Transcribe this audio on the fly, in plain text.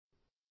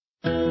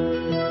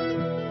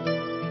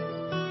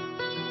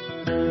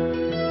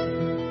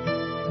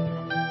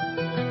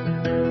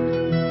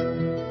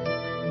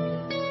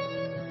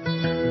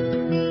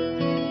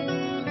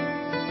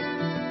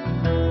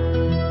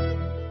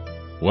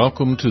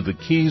Welcome to the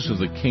Keys of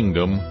the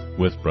Kingdom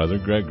with Brother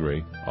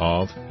Gregory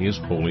of His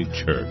Holy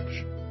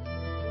Church.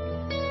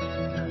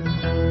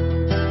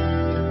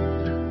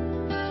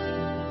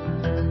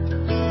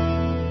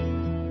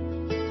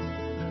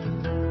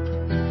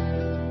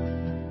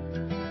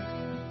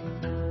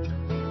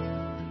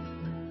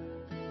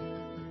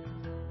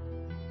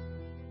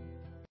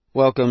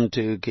 Welcome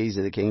to Keys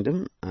of the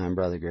Kingdom. I'm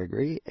Brother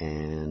Gregory,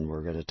 and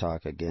we're going to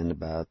talk again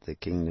about the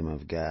Kingdom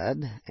of God.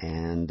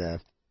 And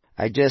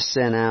I just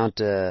sent out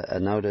a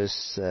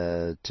notice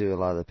to a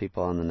lot of the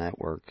people on the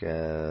network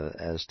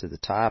as to the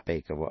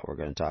topic of what we're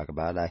going to talk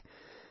about.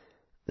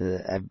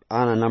 I'm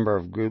on a number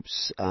of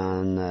groups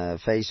on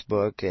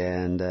Facebook,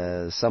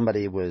 and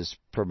somebody was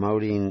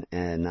promoting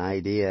an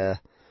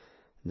idea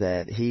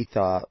that he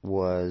thought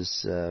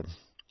was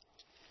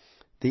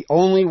the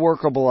only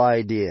workable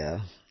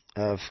idea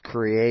of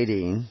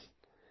creating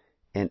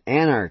an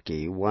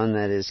anarchy, one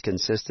that is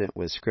consistent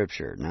with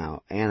Scripture.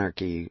 Now,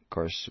 anarchy, of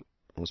course,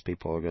 most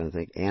people are going to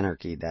think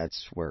anarchy,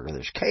 that's where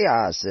there's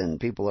chaos and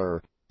people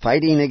are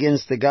fighting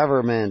against the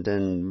government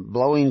and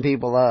blowing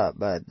people up,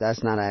 but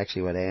that's not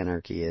actually what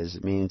anarchy is.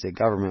 It means a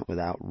government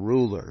without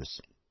rulers.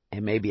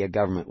 It may be a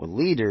government with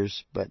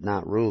leaders, but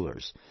not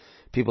rulers.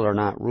 People are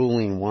not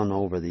ruling one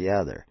over the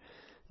other.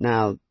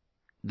 Now,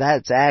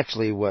 that's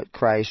actually what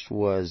Christ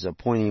was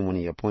appointing when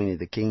He appointed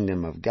the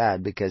kingdom of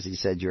God, because He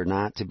said you're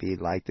not to be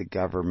like the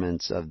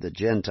governments of the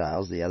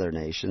Gentiles, the other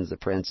nations, the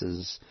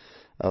princes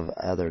of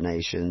other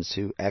nations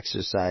who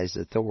exercise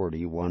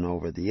authority one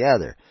over the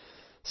other.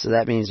 So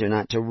that means you're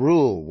not to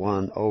rule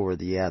one over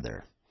the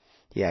other.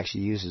 He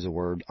actually uses the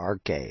word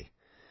arche,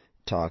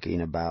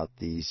 talking about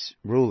these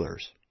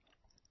rulers.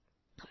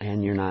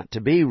 And you're not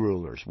to be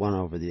rulers one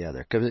over the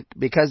other.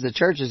 Because the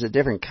church is a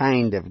different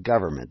kind of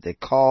government. They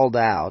called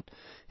out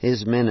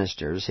His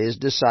ministers, His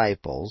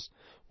disciples,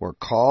 were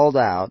called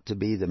out to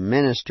be the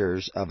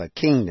ministers of a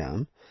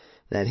kingdom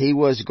that He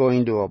was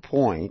going to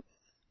appoint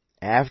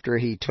after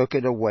He took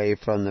it away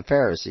from the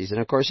Pharisees. And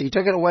of course, He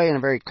took it away in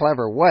a very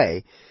clever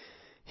way.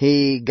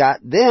 He got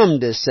them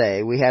to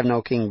say, we have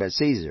no king but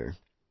Caesar.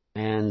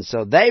 And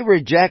so they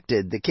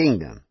rejected the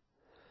kingdom.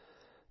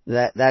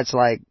 That's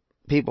like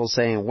people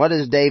saying, what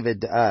is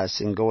David to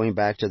us, and going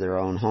back to their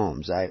own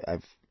homes.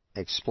 I've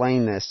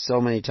explained this so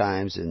many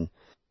times, and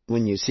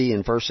when you see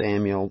in 1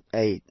 Samuel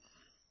 8,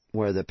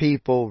 where the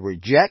people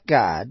reject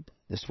God,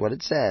 that's what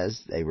it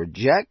says, they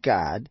reject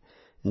God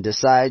and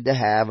decide to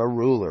have a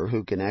ruler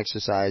who can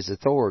exercise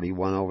authority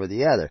one over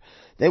the other.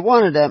 They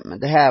wanted them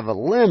to have a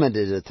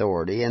limited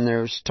authority, and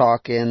there's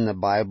talk in the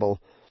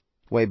Bible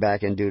way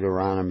back in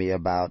Deuteronomy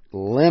about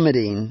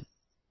limiting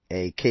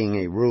a king,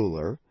 a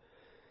ruler,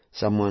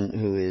 someone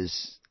who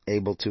is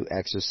able to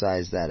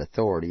exercise that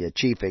authority, a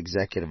chief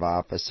executive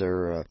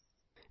officer,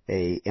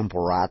 a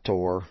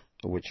imperator,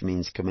 which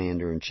means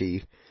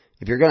commander-in-chief.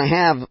 If you're going to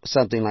have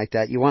something like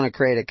that, you want to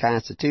create a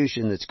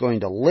constitution that's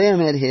going to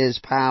limit his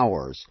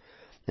powers.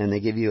 And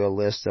they give you a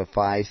list of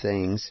 5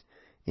 things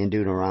in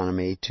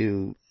Deuteronomy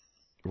to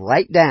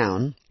write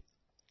down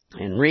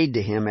and read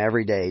to him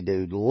every day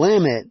to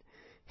limit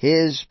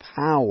his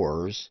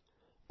powers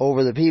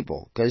over the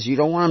people, because you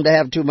don't want him to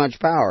have too much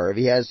power. If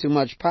he has too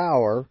much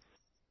power,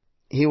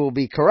 he will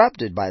be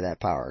corrupted by that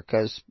power,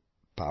 because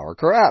power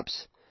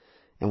corrupts.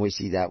 And we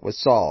see that with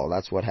Saul.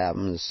 That's what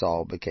happened.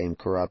 Saul became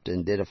corrupt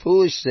and did a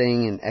foolish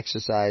thing and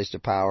exercised the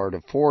power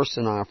to force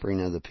an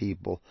offering of the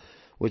people,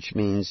 which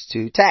means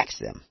to tax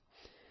them.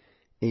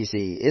 You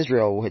see,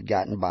 Israel had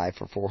gotten by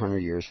for 400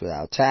 years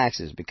without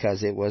taxes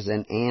because it was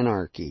an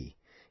anarchy,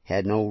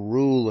 had no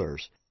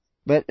rulers.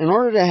 But in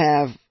order to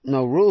have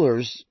no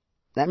rulers,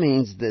 that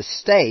means the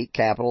state,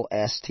 capital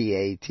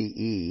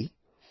S-T-A-T-E,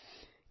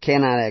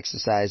 cannot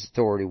exercise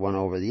authority one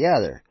over the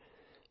other.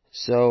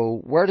 So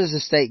where does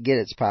the state get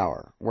its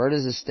power? Where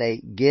does the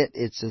state get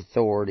its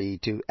authority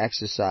to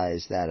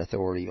exercise that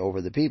authority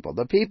over the people?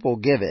 The people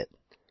give it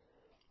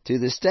to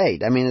the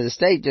state. I mean, if the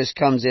state just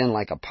comes in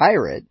like a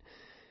pirate,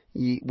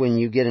 when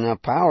you get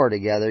enough power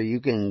together, you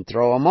can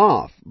throw them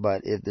off.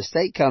 But if the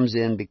state comes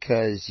in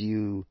because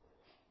you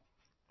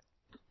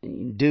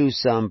do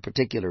some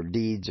particular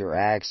deeds or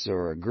acts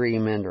or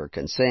agreement or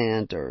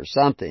consent or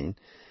something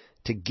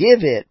to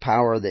give it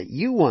power that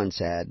you once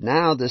had,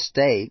 now the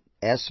state,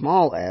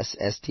 small s,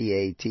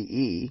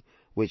 S-T-A-T-E,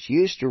 which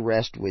used to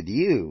rest with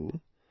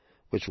you,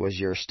 which was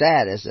your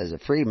status as a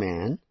free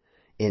man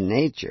in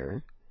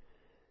nature,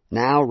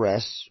 now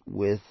rests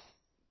with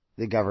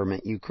the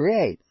government you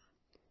create.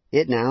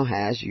 It now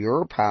has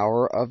your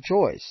power of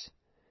choice.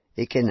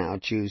 It can now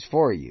choose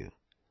for you.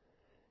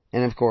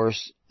 And of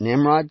course,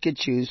 Nimrod could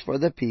choose for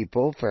the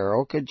people,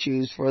 Pharaoh could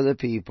choose for the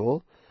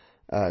people,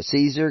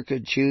 Caesar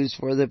could choose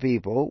for the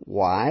people.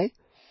 Why?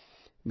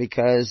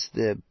 Because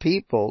the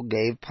people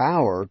gave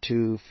power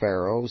to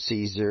Pharaoh,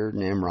 Caesar,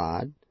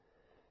 Nimrod,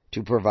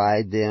 to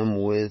provide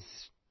them with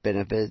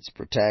benefits,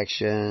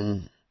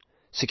 protection,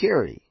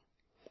 security.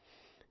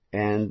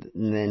 And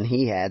then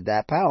he had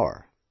that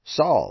power.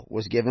 Saul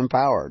was given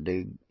power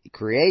to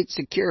create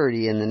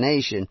security in the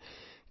nation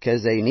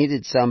because they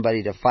needed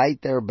somebody to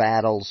fight their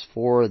battles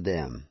for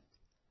them.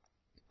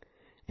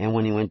 And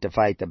when he went to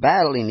fight the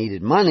battle, he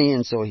needed money,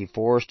 and so he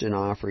forced an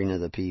offering of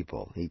the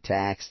people. He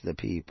taxed the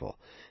people.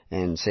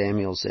 And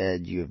Samuel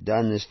said, "You have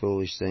done this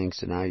foolish thing,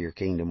 so now your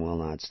kingdom will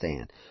not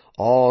stand."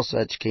 All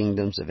such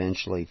kingdoms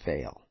eventually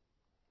fail.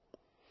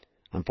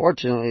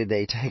 Unfortunately,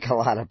 they take a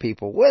lot of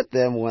people with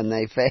them when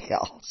they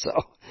fail. So,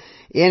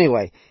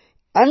 anyway,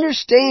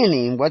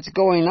 understanding what's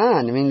going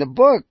on. I mean,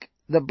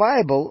 the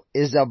Bible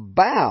is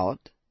about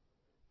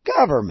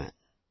government.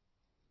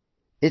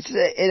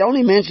 It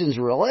only mentions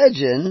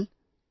religion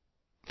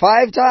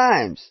 5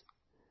 times,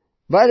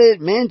 but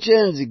it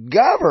mentions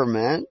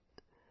government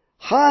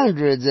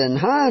hundreds and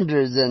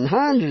hundreds and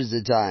hundreds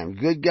of times.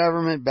 Good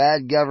government,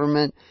 bad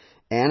government,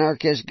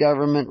 anarchist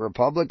government,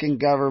 republican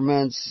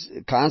governments,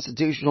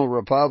 constitutional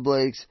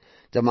republics,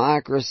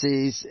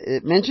 democracies.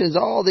 It mentions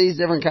all these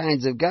different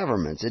kinds of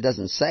governments. It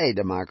doesn't say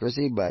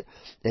democracy, but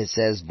it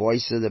says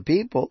voice of the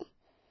people.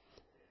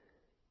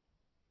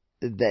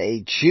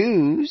 They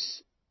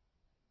choose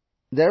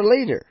their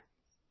leader.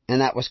 And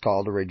that was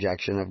called a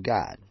rejection of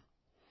God,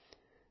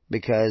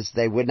 because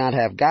they would not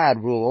have God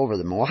rule over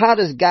them. Well, how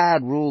does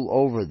God rule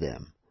over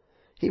them?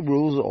 He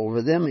rules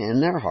over them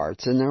in their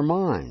hearts and their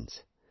minds.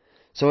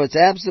 So it's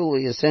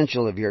absolutely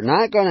essential, if you're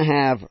not going to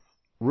have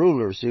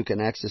rulers who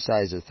can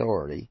exercise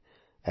authority,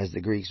 as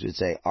the Greeks would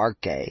say,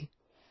 arche,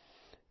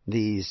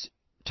 these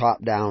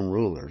top-down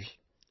rulers,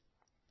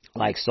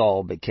 like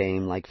Saul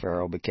became, like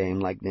Pharaoh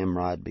became, like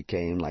Nimrod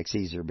became, like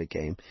Caesar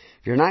became.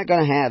 If you're not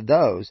going to have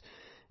those,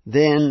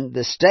 then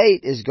the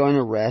state is going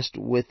to rest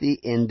with the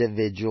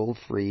individual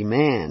free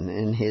man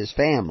and his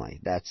family.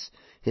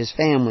 His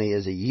family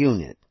is a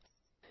unit.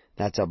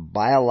 That's a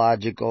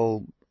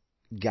biological,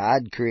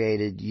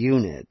 God-created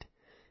unit.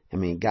 I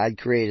mean, God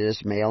created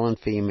us male and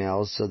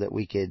female so that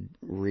we could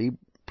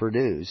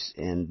reproduce,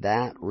 and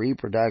that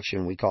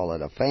reproduction, we call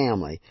it a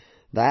family.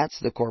 That's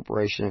the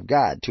corporation of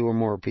God. 2 or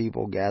more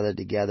people gathered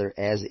together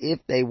as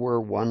if they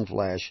were one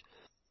flesh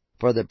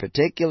for the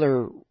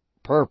particular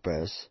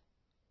purpose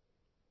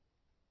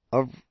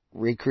of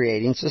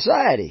recreating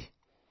society,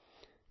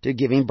 to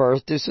giving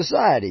birth to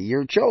society.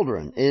 Your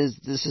children is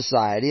the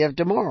society of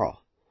tomorrow,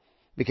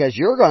 because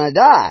you're going to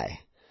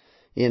die.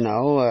 You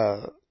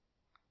know,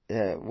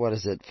 what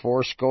is it,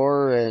 80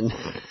 and...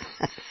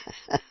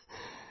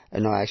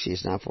 no, actually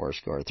it's not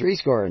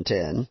 80,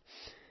 10.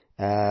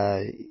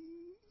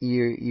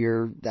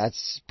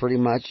 That's pretty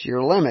much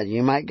your limit.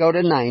 You might go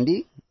to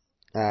 90.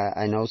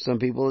 I know some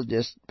people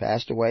just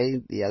passed away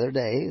the other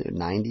day,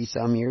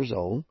 90-some years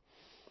old.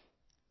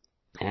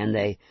 And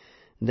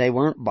they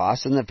weren't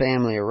bossing the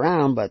family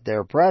around, but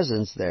their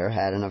presence there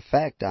had an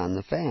effect on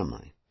the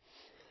family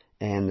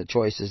and the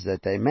choices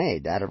that they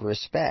made out of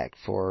respect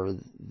for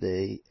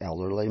the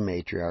elderly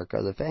matriarch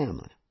of the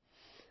family.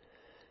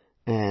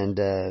 And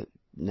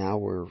now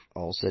we're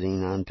all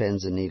sitting on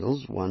pins and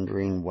needles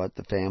wondering what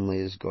the family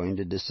is going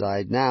to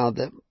decide now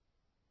that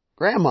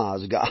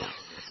Grandma's gone.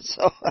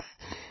 So,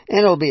 and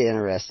it'll be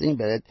interesting,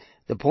 but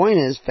the point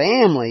is,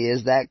 family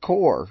is that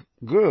core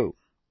group.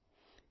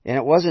 And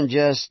it wasn't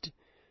just,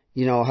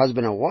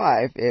 husband and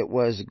wife. It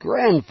was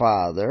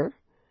grandfather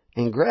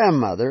and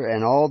grandmother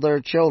and all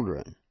their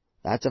children.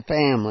 That's a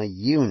family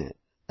unit.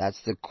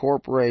 That's the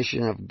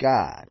corporation of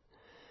God.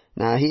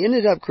 Now, he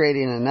ended up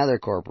creating another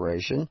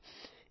corporation,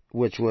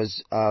 which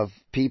was of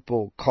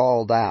people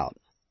called out.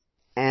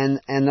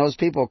 And those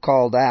people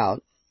called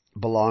out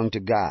belonged to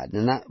God.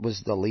 And that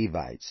was the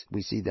Levites.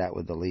 We see that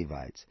with the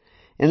Levites.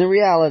 And the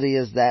reality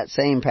is that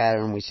same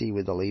pattern we see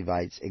with the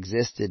Levites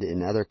existed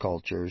in other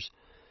cultures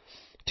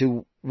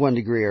to one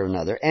degree or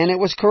another. And it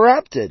was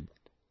corrupted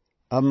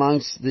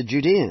amongst the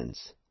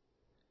Judeans.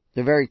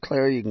 They're very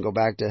clear. You can go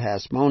back to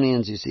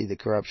Hasmoneans. You see the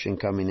corruption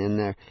coming in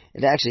there.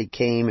 It actually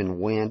came and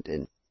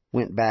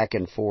went back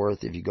and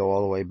forth. If you go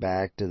all the way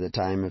back to the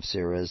time of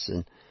Cyrus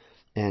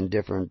and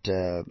different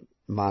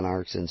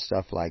monarchs and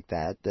stuff like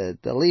that, the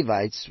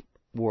Levites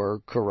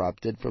were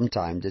corrupted from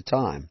time to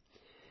time.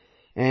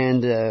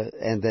 And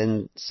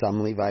then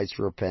some Levites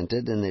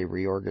repented and they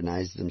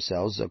reorganized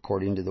themselves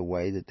according to the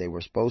way that they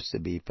were supposed to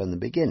be from the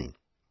beginning.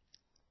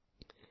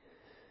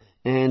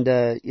 And,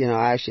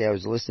 actually I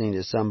was listening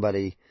to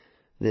somebody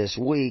this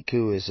week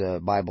who is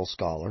a Bible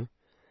scholar,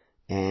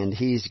 and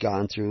he's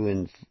gone through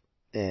and,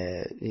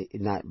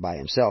 not by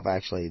himself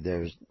actually,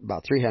 there's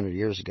about 300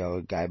 years ago,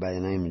 a guy by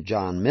the name of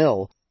John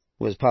Mill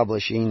was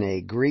publishing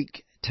a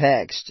Greek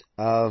text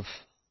of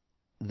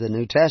the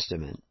New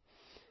Testament.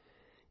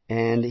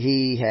 And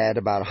he had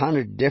about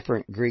 100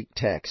 different Greek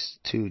texts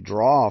to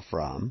draw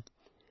from.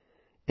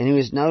 And he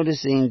was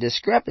noticing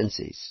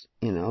discrepancies,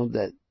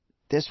 that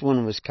this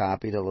one was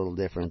copied a little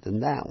different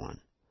than that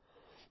one.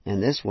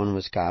 And this one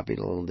was copied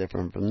a little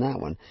different from that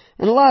one.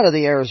 And a lot of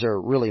the errors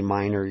are really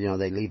minor.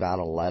 They leave out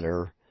a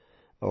letter,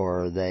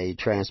 or they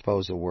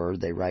transpose a word.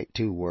 They write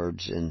 2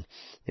 words and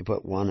they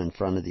put one in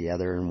front of the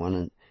other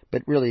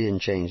but really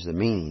didn't change the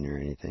meaning or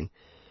anything.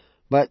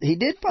 But he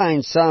did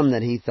find some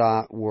that he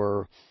thought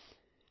were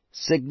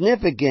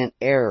significant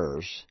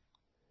errors.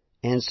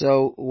 And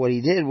so what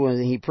he did was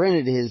he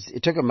printed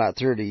it took him about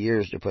 30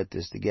 years to put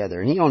this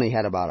together, and he only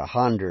had about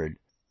 100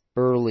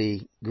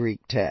 early Greek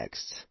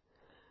texts.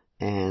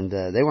 And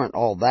they weren't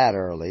all that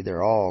early.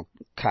 They're all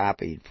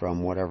copied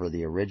from whatever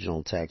the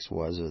original text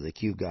was, or the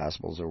Q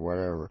Gospels or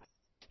whatever.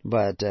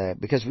 But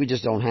because we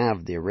just don't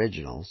have the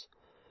originals.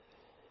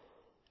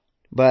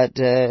 But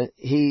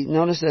he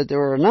noticed that there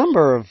were a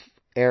number of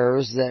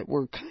errors that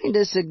were kind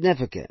of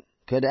significant,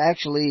 could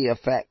actually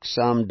affect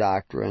some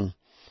doctrine,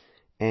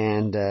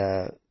 and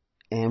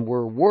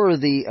were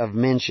worthy of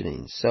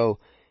mentioning. So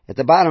at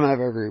the bottom of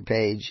every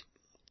page,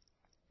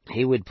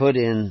 he would put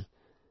in,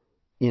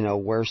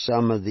 where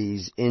some of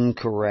these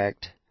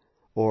incorrect,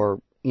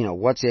 or,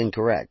 what's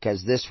incorrect,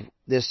 because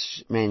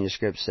this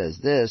manuscript says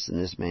this,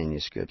 and this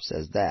manuscript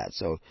says that.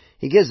 So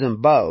he gives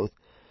them both,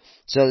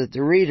 so that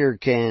the reader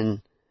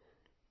can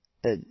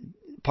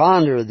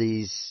ponder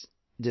these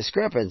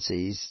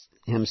discrepancies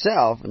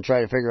himself and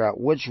try to figure out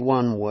which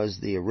one was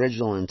the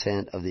original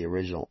intent of the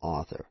original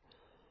author.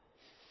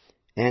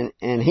 And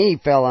he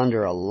fell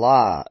under a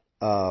lot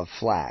of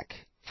flack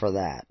for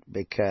that,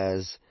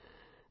 because,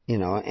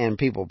 and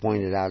people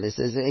pointed out, it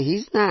says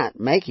he's not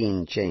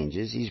making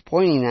changes, he's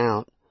pointing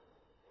out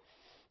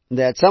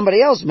that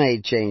somebody else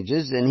made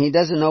changes, and he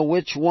doesn't know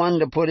which one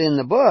to put in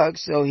the book,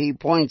 so he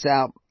points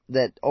out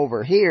that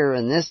over here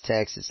in this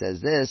text it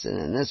says this, and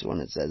in this one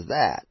it says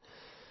that.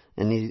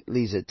 And he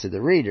leaves it to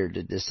the reader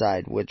to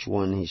decide which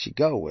one he should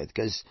go with,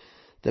 because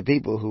the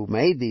people who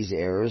made these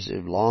errors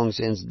are long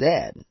since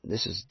dead.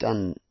 This is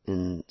done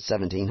in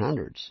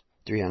 1700s,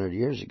 300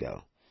 years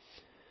ago,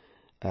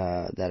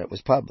 that it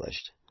was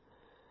published.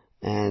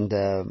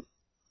 And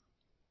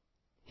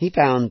he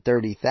found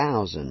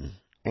 30,000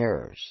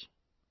 errors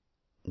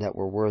that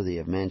were worthy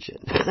of mention.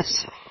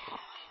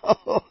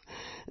 So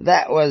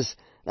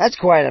that's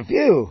quite a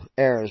few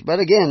errors. But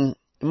again,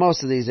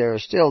 most of these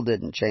errors still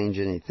didn't change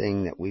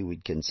anything that we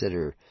would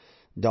consider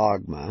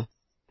dogma.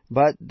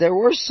 But there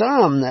were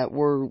some that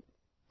were,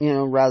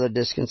 rather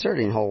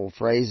disconcerting. Whole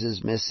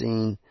phrases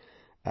missing,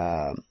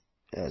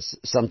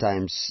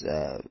 sometimes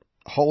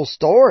whole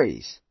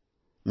stories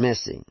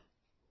missing.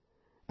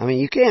 I mean,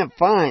 you can't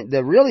find,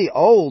 the really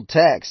old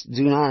texts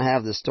do not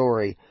have the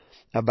story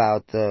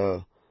about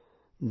the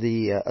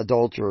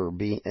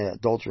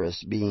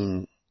adulteress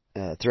being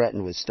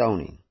threatened with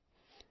stoning.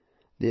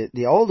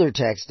 The older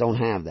texts don't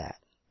have that.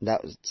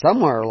 That was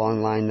somewhere along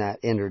the line that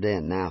entered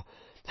in. Now,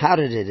 how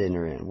did it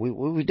enter in?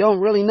 We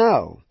don't really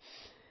know.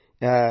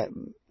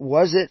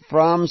 Was it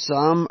from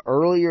some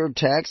earlier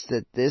text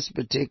that this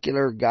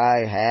particular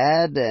guy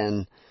had,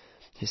 and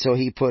so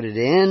he put it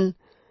in?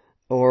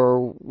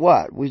 Or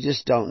what? We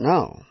just don't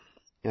know.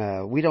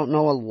 We don't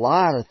know a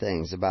lot of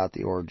things about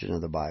the origin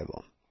of the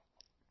Bible.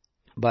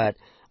 But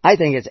I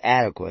think it's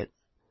adequate.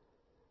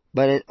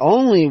 But it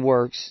only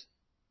works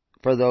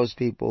for those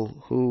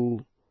people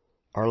who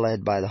are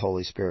led by the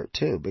Holy Spirit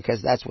too,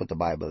 because that's what the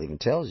Bible even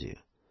tells you.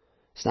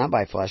 It's not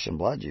by flesh and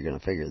blood you're going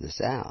to figure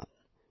this out.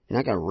 You're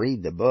not going to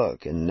read the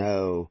book and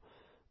know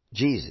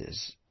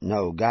Jesus,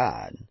 know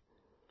God.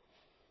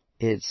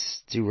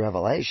 It's through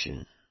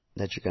revelation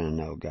that you're going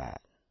to know God.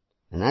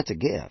 And that's a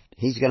gift.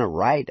 He's going to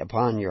write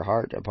upon your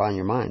heart, upon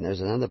your mind.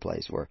 There's another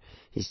place where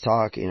he's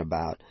talking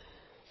about,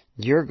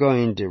 you're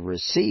going to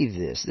receive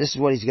this. This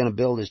is what he's going to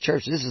build his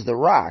church. This is the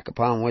rock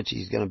upon which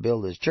he's going to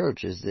build his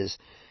church, is this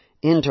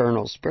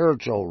internal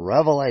spiritual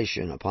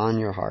revelation upon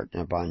your heart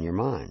and upon your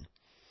mind.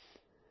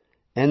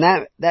 And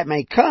that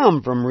may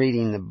come from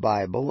reading the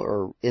Bible,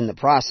 or in the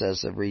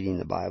process of reading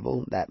the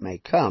Bible, that may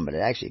come, but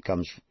it actually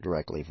comes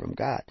directly from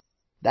God.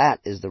 That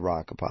is the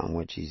rock upon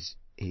which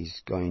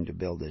he's going to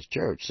build his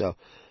church. So,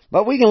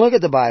 but we can look at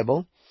the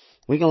Bible,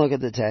 we can look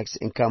at the text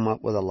and come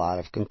up with a lot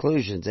of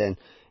conclusions. And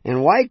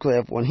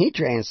Wycliffe, when he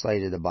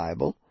translated the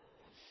Bible,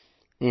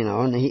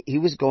 and he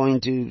was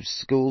going to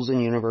schools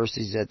and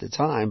universities at the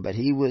time, but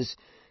he was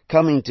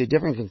coming to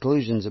different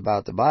conclusions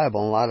about the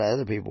Bible, and a lot of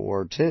other people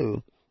were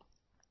too.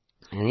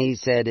 And he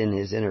said in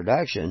his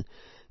introduction,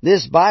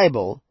 this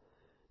Bible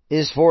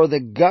is for the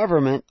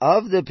government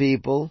of the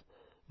people,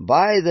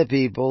 by the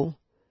people,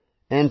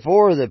 and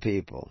for the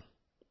people.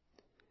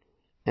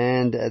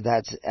 And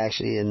that's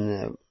actually in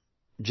the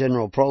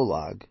general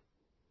prologue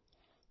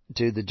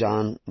to the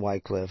John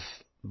Wycliffe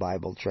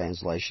Bible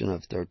translation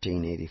of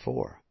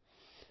 1384.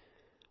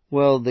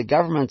 Well, the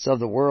governments of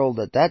the world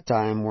at that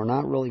time were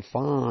not really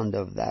fond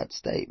of that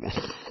statement,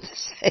 to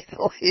say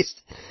the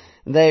least.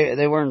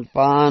 They weren't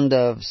fond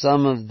of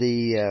some of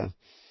the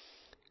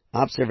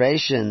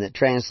observation that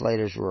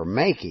translators were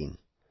making.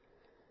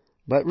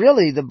 But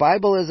really, the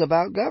Bible is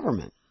about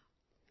government.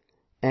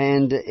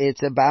 And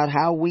it's about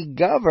how we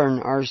govern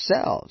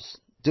ourselves.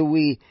 Do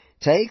we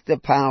take the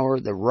power,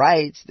 the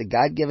rights, the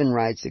God-given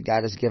rights that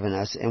God has given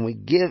us, and we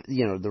give,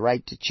 the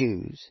right to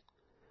choose,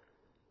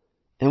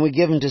 and we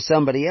give them to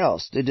somebody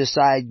else to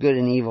decide good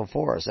and evil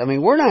for us? I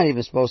mean, we're not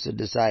even supposed to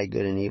decide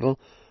good and evil.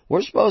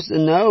 We're supposed to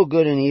know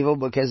good and evil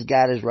because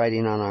God is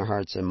writing on our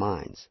hearts and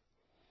minds.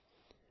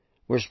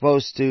 We're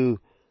supposed to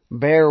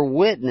bear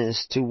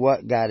witness to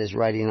what God is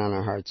writing on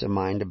our hearts and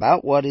mind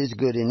about what is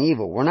good and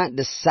evil. We're not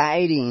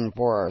deciding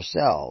for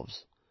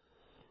ourselves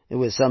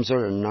with some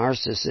sort of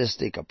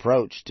narcissistic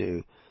approach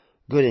to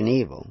good and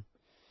evil,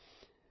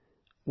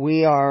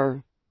 we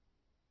are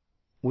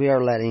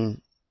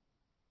letting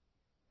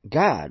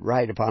God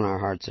write upon our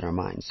hearts and our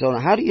minds. So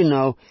how do you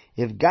know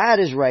if God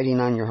is writing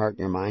on your heart and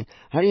your mind?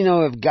 How do you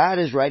know if God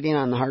is writing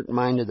on the heart and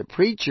mind of the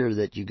preacher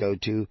that you go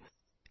to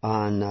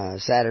on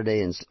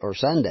Saturday or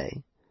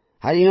Sunday?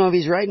 How do you know if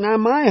He's writing on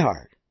my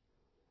heart?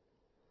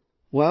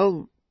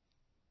 Well,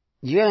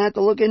 you're going to have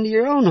to look into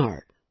your own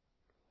heart.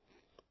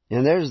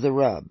 And there's the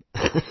rub.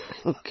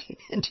 Looking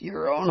into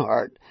your own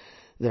heart,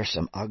 there's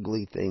some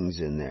ugly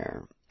things in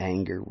there.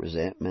 Anger,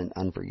 resentment,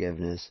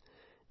 unforgiveness.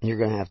 And you're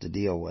going to have to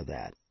deal with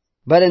that.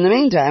 But in the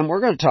meantime,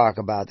 we're going to talk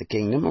about the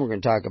kingdom, and we're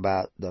going to talk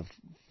about the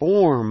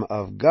form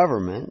of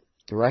government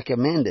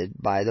recommended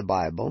by the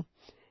Bible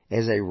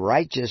as a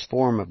righteous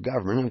form of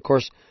government. And of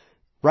course,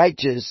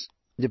 righteous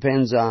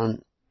depends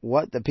on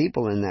what the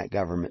people in that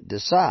government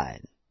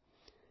decide.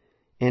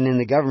 And in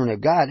the government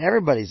of God,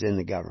 everybody's in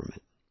the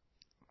government.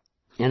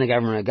 In the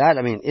government of God,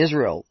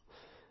 Israel,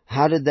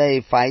 how did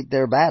they fight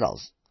their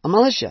battles? A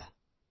militia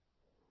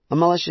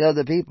of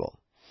the people.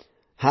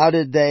 How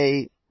did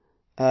they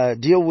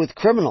deal with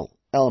criminal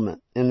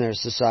element in their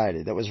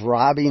society that was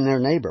robbing their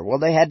neighbor? Well,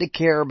 they had to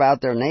care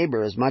about their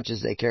neighbor as much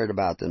as they cared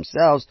about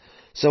themselves.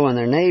 So when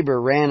their neighbor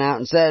ran out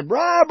and said,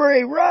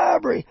 "Robbery,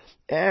 robbery,"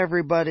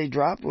 everybody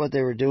dropped what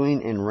they were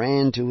doing and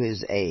ran to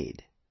his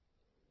aid.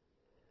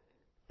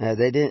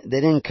 They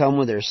didn't come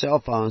with their cell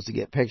phones to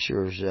get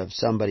pictures of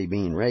somebody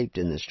being raped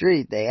in the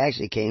street. They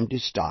actually came to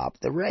stop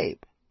the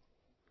rape.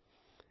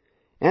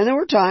 And there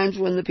were times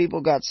when the people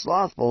got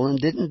slothful and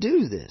didn't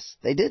do this.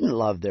 They didn't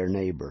love their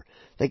neighbor.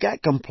 They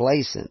got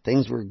complacent.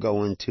 Things were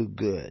going too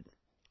good.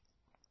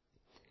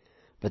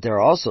 But there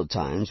are also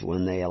times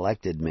when they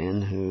elected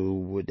men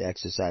who would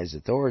exercise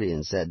authority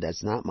and said,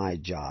 "That's not my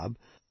job.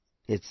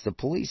 It's the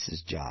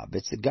police's job.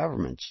 It's the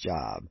government's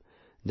job.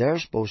 They're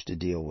supposed to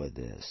deal with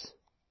this."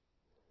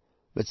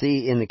 But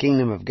see, in the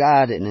kingdom of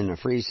God and in a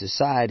free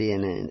society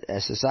and in a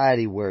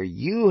society where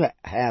you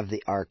have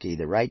the archy,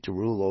 the right to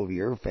rule over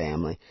your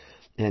family,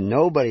 and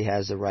nobody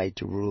has the right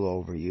to rule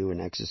over you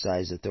and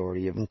exercise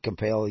authority, even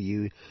compel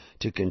you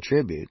to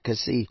contribute.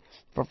 Because see,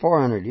 for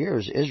 400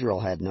 years,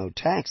 Israel had no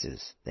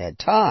taxes. They had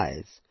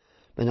tithes,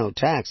 but no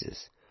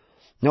taxes.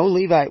 No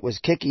Levite was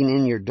kicking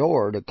in your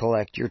door to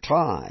collect your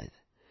tithe.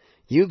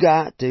 You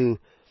got to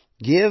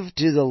give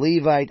to the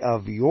Levite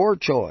of your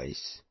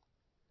choice,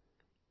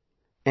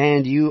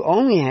 and you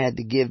only had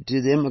to give to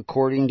them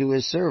according to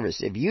his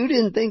service. If you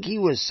didn't think he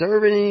was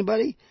serving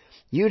anybody,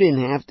 you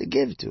didn't have to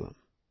give to him.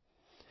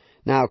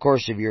 Now, of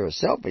course, if you're a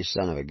selfish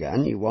son of a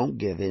gun, you won't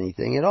give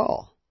anything at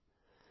all,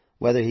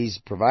 whether he's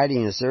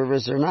providing a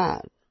service or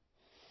not.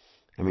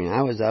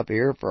 I was up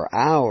here for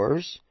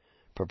hours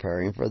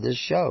preparing for this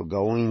show,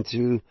 going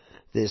through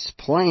this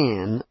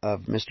plan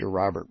of Mr.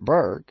 Robert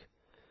Burke,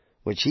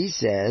 which he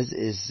says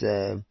is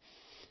the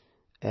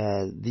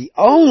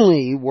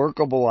only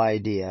workable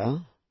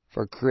idea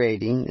for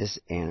creating this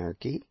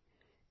anarchy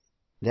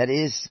that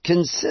is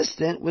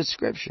consistent with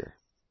Scripture.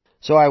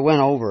 So I went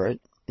over it,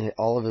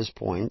 all of his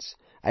points.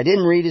 I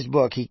didn't read his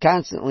book. He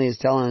constantly is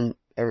telling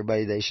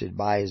everybody they should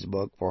buy his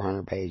book,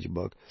 400-page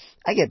book.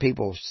 I get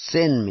people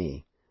send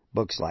me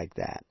books like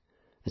that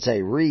and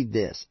say, "Read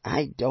this."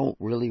 I don't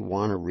really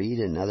want to read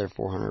another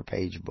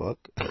 400-page book,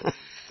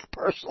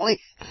 personally.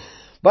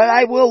 But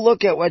I will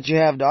look at what you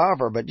have to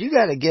offer. But you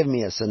got to give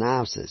me a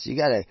synopsis. You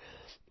got to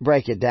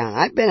break it down.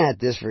 I've been at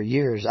this for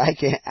years. I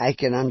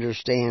can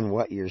understand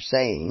what you're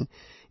saying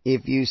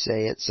if you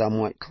say it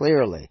somewhat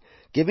clearly.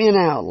 Give me an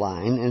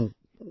outline, and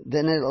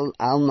then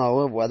I'll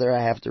know whether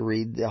I have to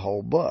read the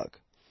whole book.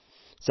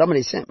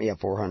 Somebody sent me a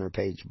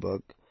 400-page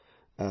book,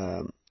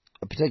 a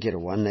particular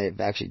one.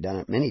 They've actually done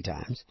it many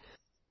times.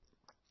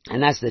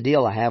 And that's the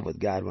deal I have with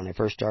God when I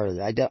first started.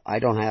 I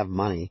don't have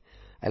money.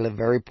 I live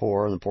very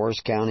poor in the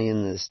poorest county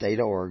in the state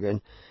of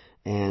Oregon,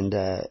 and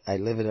I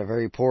live at a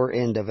very poor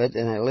end of it,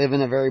 and I live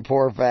in a very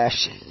poor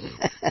fashion.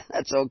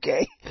 That's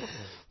okay.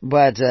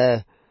 But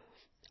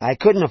I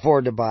couldn't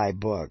afford to buy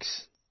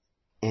books,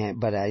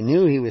 but I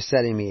knew he was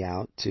setting me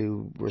out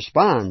to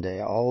respond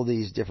to all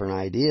these different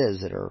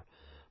ideas that are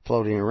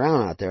floating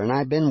around out there, and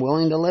I've been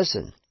willing to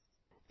listen.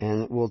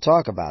 And we'll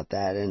talk about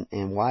that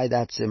and why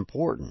that's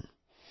important.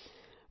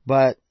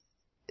 But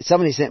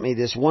somebody sent me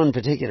this one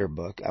particular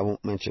book. I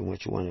won't mention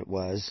which one it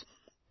was.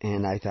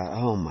 And I thought,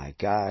 oh my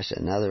gosh,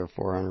 another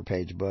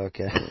 400-page book.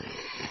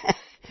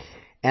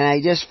 And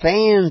I just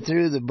fanned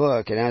through the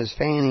book. And I was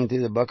fanning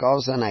through the book. All of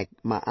a sudden,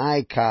 my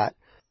eye caught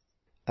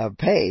a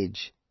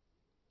page.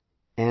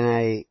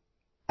 And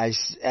I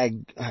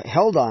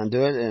held on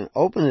to it and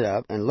opened it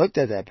up and looked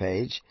at that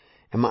page.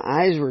 And my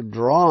eyes were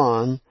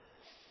drawn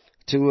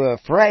to a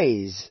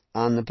phrase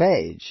on the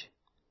page.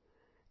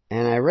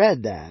 And I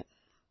read that.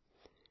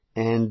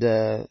 And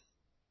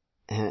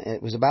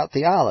it was about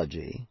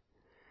theology,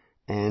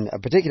 and a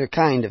particular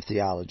kind of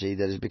theology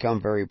that has become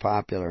very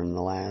popular in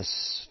the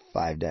last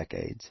 5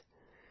 decades.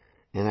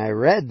 And I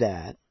read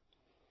that,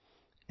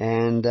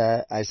 and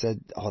I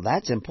said, "Oh,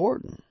 that's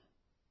important.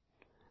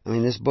 I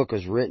mean, this book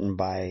was written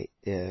by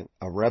a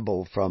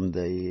rebel from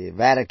the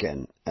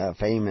Vatican, a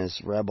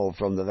famous rebel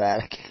from the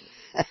Vatican.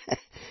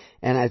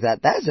 And I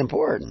thought, that's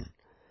important.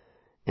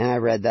 And I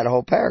read that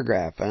whole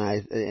paragraph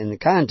in the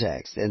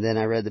context. And then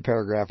I read the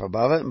paragraph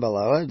above it and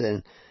below it.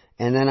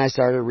 And then I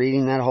started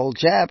reading that whole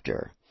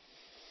chapter.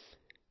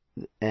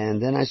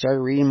 And then I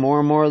started reading more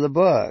and more of the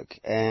book.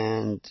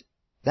 And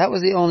that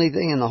was the only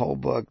thing in the whole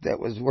book that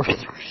was worth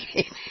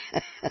reading.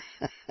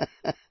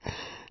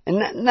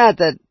 And not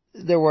that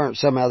there weren't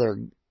some other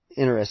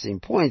interesting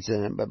points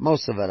in it, but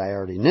most of it I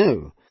already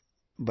knew.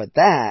 But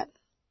that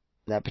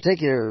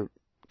particular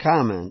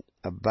comment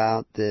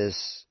about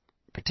this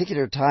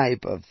particular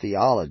type of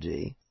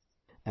theology,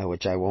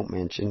 which I won't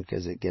mention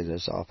because it gets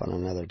us off on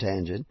another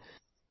tangent,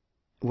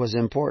 was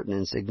important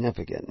and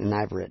significant, and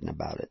I've written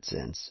about it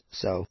since.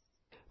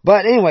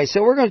 But anyway,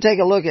 so we're going to take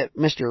a look at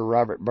Mr.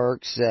 Robert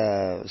Burke's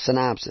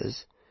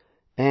synopsis,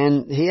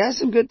 and he has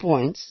some good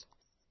points,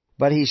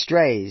 but he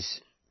strays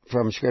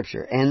from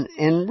Scripture,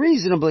 and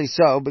reasonably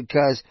so,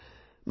 because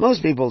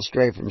most people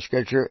stray from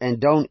Scripture and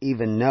don't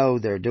even know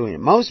they're doing it.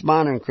 Most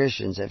modern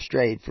Christians have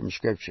strayed from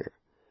Scripture,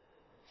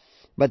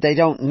 but they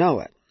don't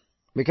know it.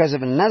 Because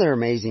of another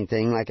amazing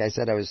thing, like I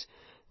said, I was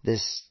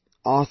this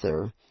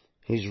author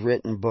who's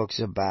written books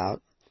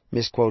about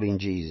misquoting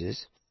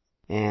Jesus,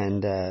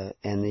 and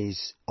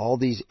all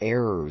these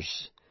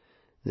errors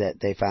that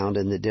they found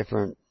in the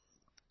different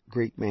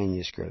Greek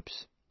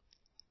manuscripts,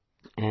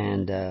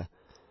 and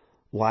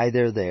why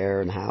they're there,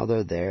 and how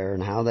they're there,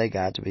 and how they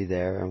got to be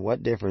there, and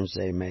what difference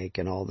they make,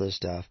 and all this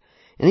stuff.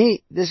 And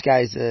this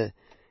guy's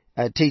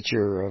a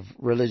teacher of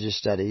religious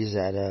studies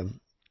at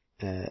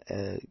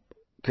a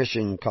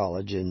Christian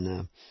college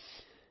in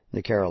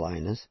the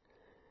Carolinas,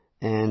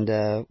 and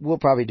we'll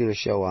probably do a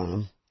show on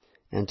him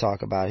and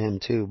talk about him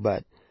too.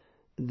 But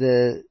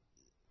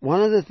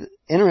one of the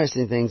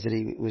interesting things that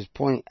he was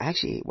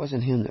actually it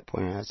wasn't him that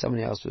pointed it out,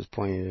 somebody else was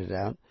pointing it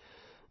out,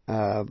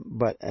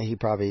 but he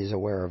probably is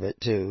aware of it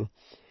too.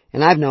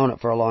 And I've known it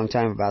for a long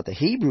time about the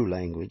Hebrew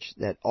language,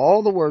 that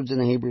all the words in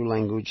the Hebrew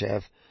language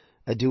have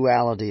a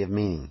duality of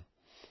meaning.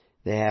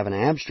 They have an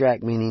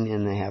abstract meaning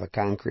and they have a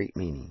concrete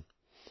meaning.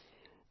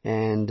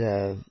 And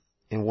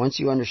once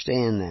you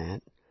understand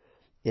that,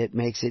 it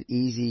makes it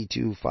easier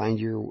to find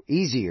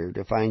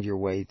your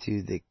way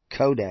to the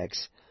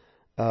codex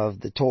of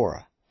the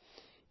Torah.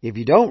 If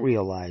you don't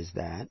realize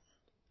that,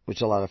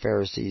 which a lot of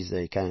Pharisees,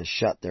 they kind of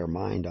shut their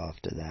mind off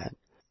to that,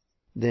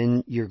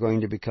 then you're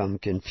going to become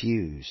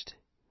confused.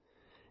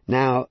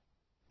 Now,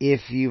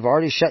 if you've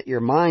already shut your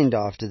mind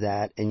off to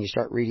that and you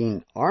start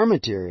reading our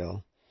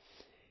material,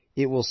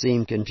 it will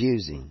seem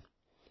confusing,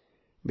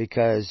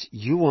 because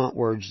you want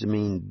words to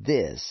mean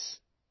this,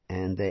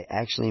 and they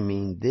actually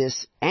mean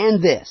this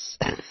and this.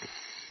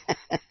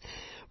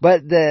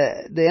 But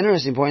the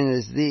interesting point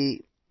is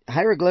the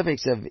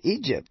hieroglyphics of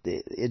Egypt,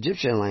 the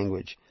Egyptian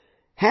language,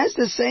 has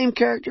the same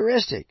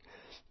characteristic.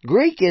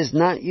 Greek is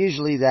not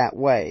usually that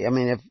way. I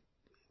mean,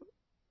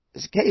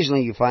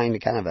 occasionally you find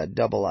kind of a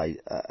double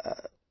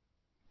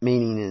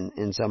meaning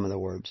in some of the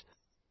words.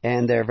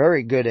 And they're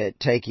very good at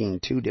taking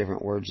two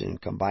different words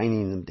and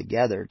combining them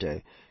together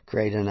to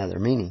create another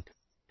meaning.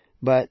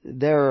 But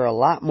they're a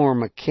lot more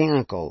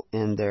mechanical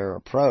in their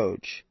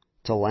approach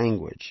to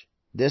language.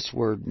 This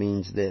word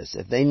means this.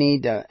 If they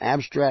need an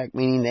abstract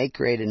meaning, they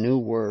create a new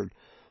word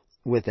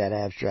with that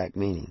abstract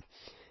meaning.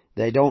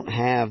 They don't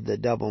have the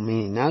double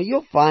meaning. Now,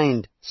 you'll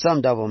find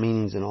some double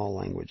meanings in all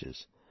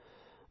languages.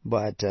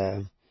 But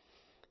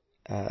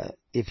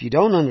if you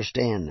don't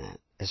understand that,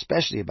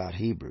 especially about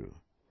Hebrew,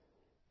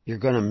 you're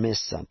going to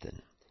miss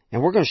something.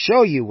 And we're going to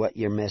show you what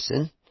you're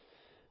missing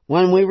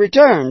when we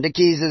return to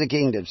Keys of the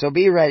Kingdom. So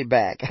be right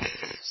back.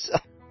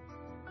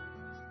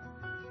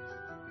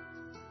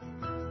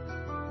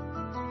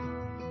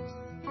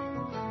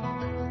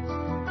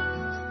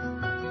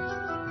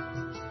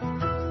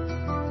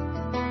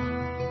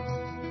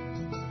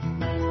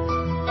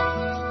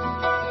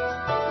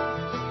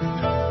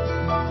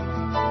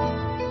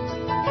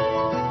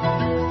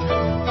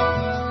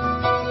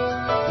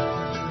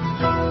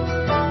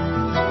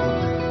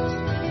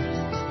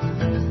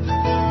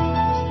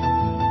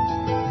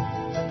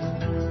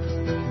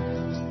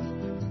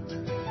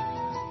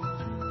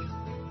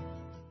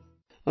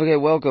 Okay,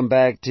 welcome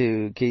back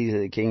to Keys of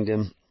the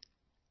Kingdom.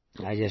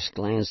 I just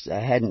glanced. I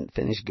hadn't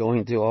finished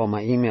going through all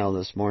my email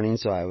this morning,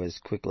 so I was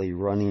quickly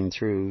running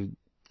through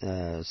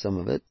some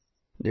of it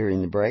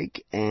during the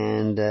break.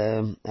 And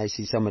I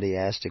see somebody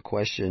asked a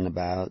question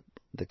about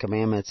the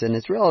commandments, and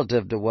it's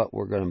relative to what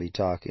we're going to be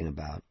talking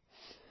about.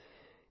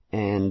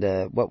 And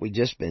what we've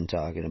just been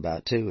talking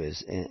about, too,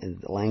 is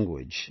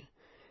language.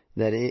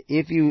 That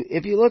if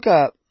you look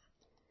up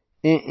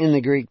in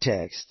the Greek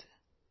text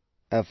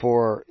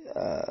for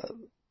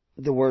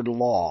the word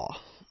law,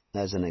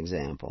 as an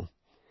example,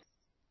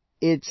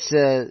 it's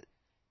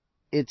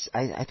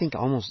I think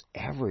almost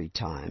every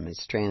time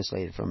it's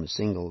translated from a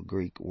single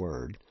Greek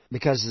word,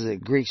 because the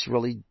Greeks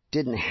really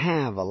didn't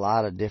have a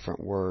lot of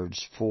different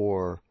words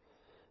for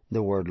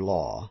the word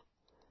law.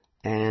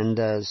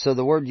 And so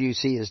the word you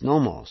see is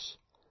nomos.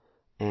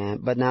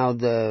 But now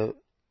the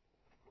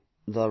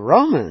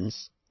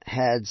Romans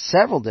had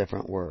several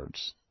different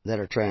words that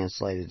are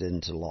translated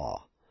into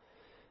law.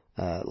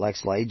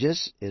 Lex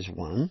legis is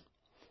one,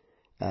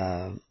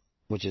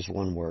 which is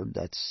one word.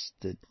 That's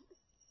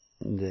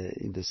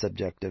the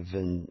subjunctive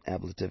and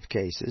ablative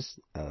cases.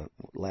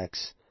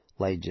 Lex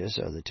legis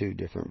are the two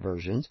different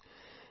versions,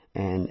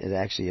 and it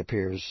actually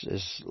appears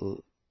as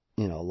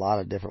a lot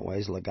of different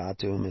ways,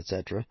 legatum,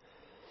 etc.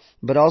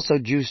 But also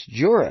jus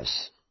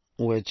juris,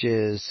 which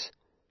is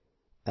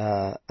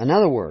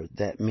another word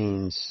that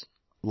means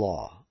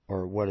law,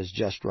 or what is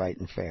just, right,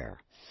 and fair.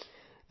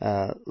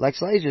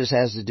 Lex legis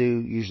has to do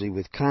usually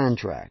with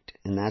contract,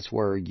 and that's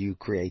where you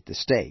create the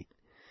state.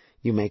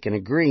 You make an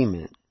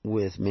agreement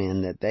with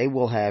men that they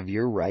will have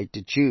your right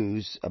to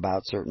choose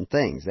about certain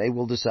things. They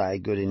will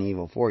decide good and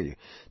evil for you.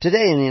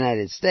 Today in the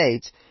United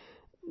States,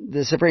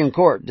 the Supreme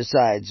Court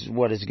decides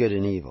what is good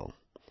and evil.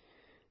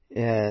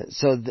 They're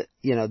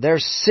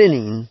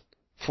sinning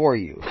for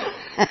you.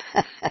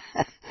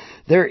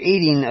 They're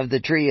eating of the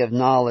tree of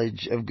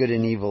knowledge of good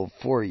and evil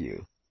for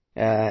you.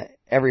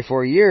 Every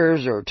 4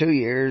 years or 2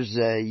 years,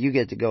 you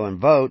get to go and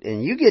vote,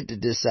 and you get to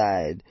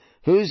decide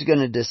who's going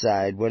to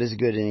decide what is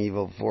good and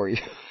evil for you.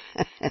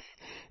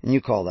 And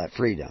you call that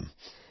freedom,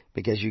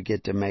 because you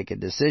get to make a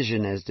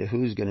decision as to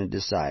who's going to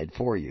decide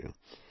for you.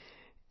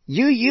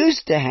 You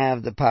used to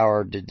have the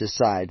power to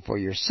decide for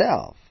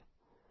yourself,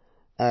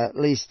 at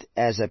least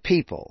as a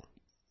people.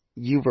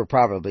 You were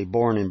probably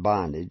born in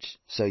bondage,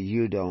 so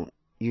you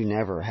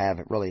never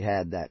haven't really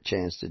had that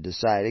chance to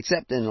decide,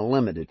 except in a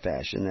limited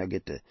fashion. You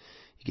get to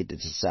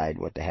decide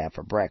what to have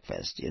for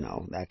breakfast,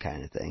 that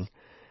kind of thing.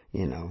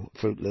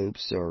 Fruit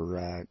Loops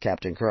or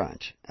Captain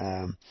Crunch.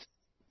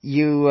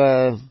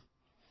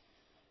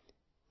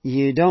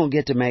 You don't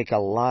get to make a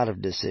lot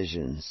of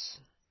decisions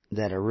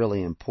that are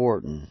really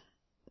important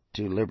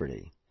to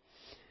liberty.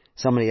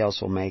 Somebody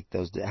else will make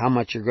those. How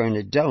much you're going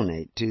to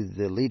donate to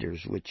the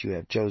leaders which you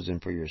have chosen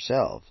for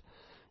yourself.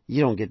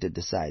 You don't get to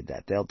decide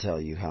that. They'll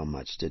tell you how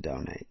much to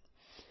donate,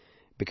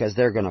 because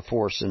they're going to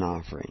force an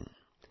offering,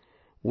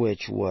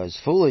 which was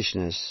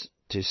foolishness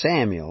to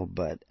Samuel,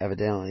 but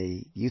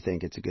evidently you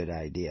think it's a good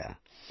idea.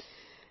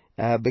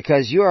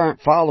 Because you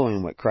aren't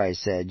following what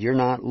Christ said. You're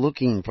not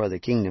looking for the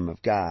kingdom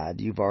of God.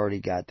 You've already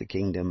got the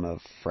kingdom of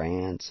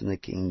France and the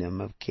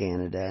kingdom of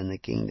Canada and the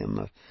kingdom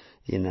of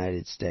the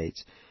United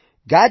States.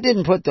 God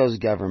didn't put those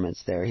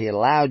governments there. He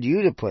allowed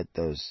you to put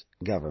those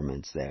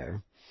governments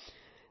there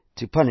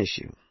to punish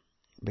you,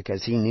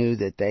 because He knew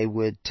that they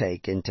would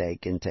take and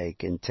take and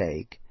take and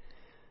take,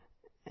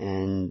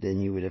 and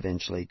then you would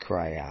eventually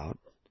cry out.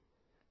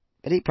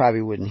 But He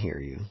probably wouldn't hear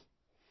you.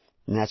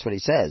 And that's what He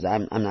says.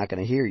 I'm not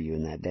going to hear you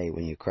in that day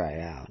when you cry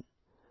out.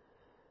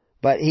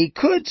 But He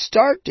could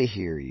start to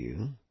hear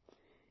you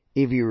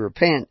if you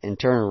repent and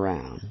turn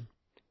around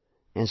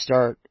and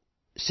start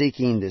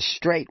seeking the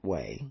straight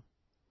way,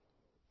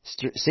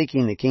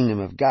 seeking the kingdom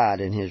of God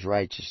and His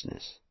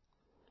righteousness.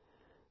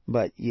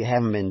 But you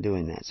haven't been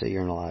doing that, so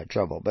you're in a lot of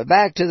trouble. But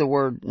back to the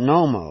word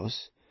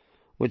nomos,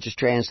 which is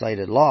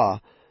translated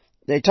law.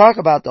 They talk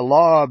about the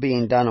law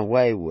being done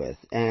away with,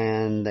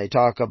 and they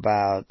talk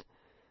about,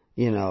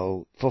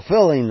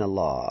 fulfilling the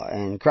law,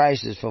 and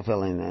Christ is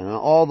fulfilling it. And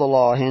all the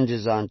law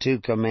hinges on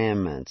 2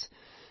 commandments,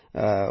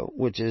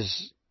 which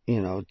is,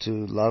 to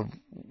love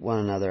one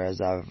another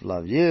as I've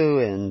loved you,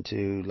 and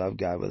to love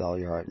God with all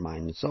your heart,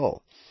 mind, and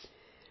soul.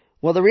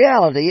 Well, the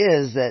reality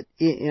is that,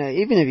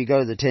 even if you go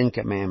to the 10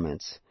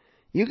 Commandments,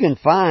 you can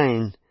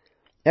find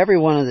every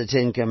one of the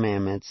 10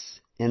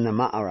 Commandments in the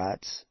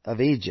Ma'arats of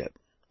Egypt.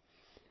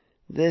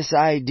 This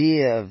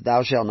idea of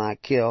thou shalt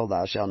not kill,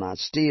 thou shalt not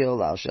steal,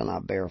 thou shalt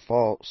not bear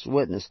false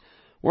witness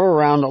were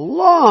around a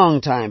long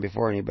time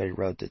before anybody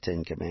wrote the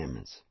 10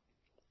 Commandments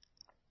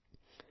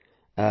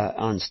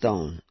on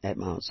stone at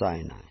Mount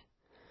Sinai.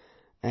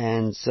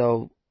 And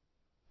so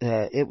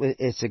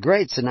it's a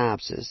great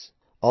synopsis,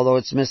 although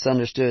it's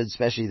misunderstood,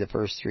 especially the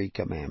first 3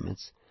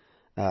 commandments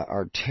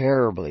are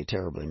terribly,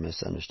 terribly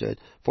misunderstood.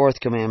 4th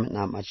commandment,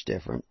 not much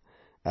different.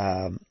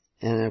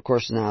 And of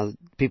course now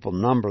people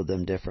number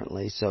them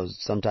differently, so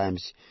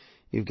sometimes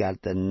you've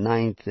got the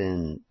 9th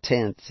and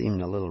 10th seem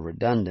a little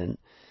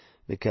redundant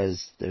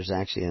because there's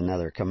actually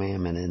another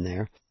commandment in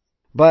there.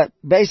 But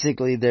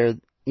basically if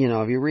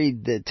you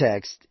read the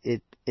text,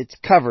 it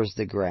covers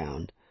the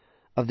ground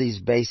of these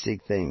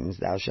basic things.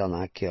 Thou shalt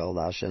not kill,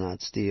 thou shalt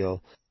not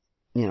steal.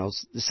 The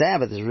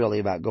Sabbath is really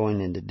about going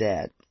into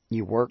debt.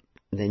 You work,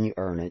 then you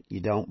earn it. You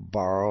don't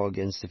borrow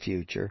against the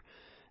future.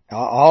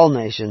 All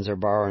nations are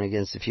borrowing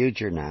against the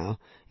future now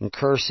and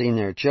cursing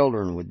their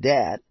children with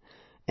debt.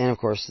 And of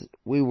course,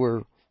 we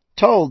were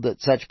told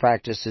that such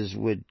practices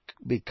would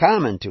be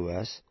common to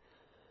us,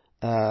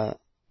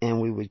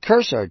 and we would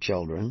curse our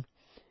children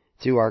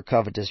through our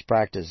covetous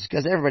practices,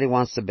 because everybody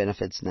wants the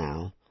benefits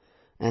now,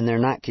 and they're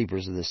not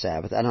keepers of the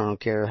Sabbath. I don't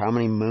care how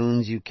many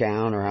moons you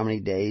count or how many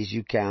days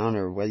you count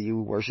or whether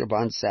you worship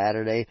on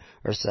Saturday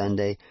or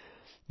Sunday.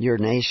 Your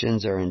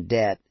nations are in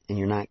debt, and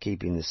you're not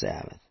keeping the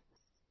Sabbath.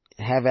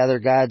 Have other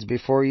gods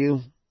before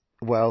you?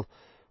 Well,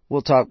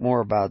 we'll talk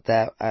more about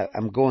that.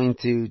 I'm going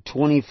through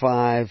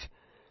 25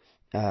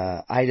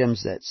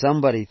 items that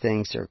somebody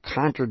thinks are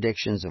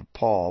contradictions of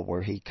Paul,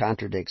 where he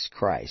contradicts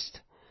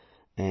Christ.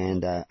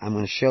 And I'm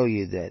going to show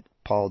you that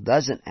Paul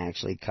doesn't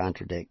actually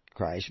contradict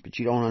Christ, but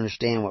you don't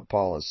understand what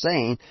Paul is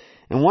saying.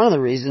 And one of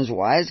the reasons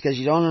why is because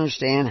you don't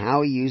understand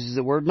how he uses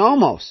the word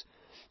nomos,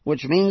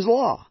 which means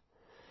law.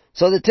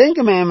 So the Ten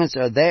Commandments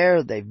are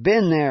there. They've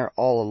been there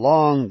all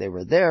along. They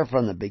were there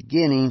from the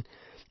beginning.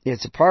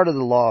 It's a part of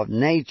the law of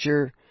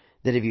nature,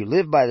 that if you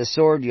live by the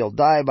sword, you'll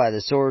die by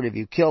the sword. If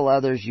you kill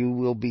others, you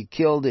will be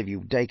killed. If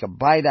you take a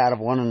bite out of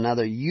one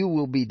another, you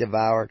will be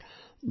devoured.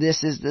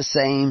 This is the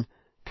same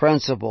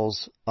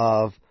principles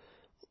of,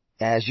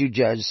 as you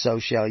judge, so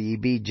shall ye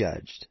be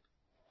judged.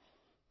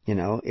 You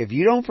know, if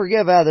you don't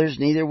forgive others,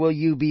 neither will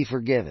you be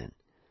forgiven.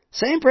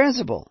 Same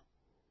principle.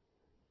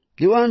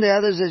 Do unto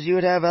others as you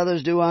would have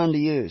others do unto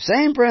you.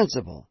 Same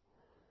principle.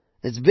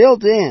 It's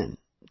built in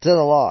to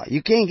the law.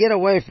 You can't get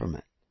away from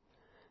it.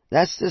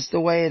 That's just the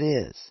way it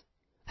is.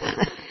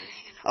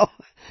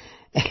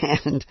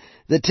 And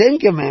the Ten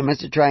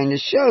Commandments are trying to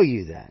show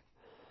you that.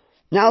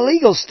 Now,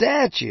 legal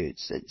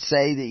statutes that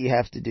say that you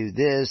have to do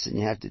this, and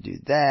you have to do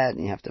that,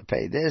 and you have to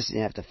pay this, and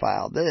you have to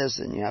file this,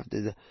 and you have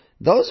to...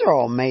 Those are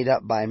all made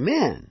up by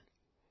men.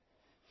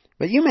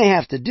 But you may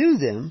have to do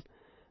them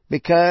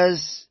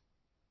because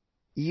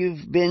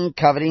you've been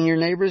coveting your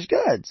neighbor's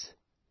goods.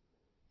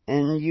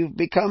 And you've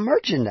become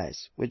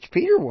merchandise, which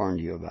Peter warned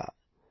you about.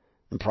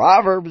 And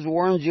Proverbs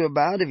warns you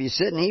about, if you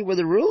sit and eat with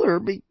a ruler,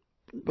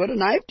 put a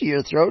knife to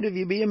your throat if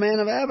you be a man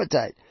of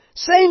appetite.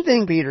 Same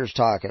thing Peter's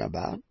talking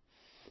about,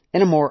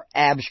 in a more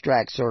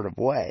abstract sort of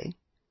way.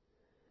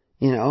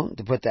 You know,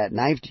 to put that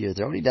knife to your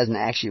throat. He doesn't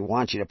actually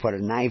want you to put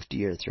a knife to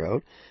your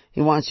throat.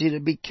 He wants you to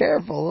be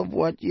careful of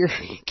what you're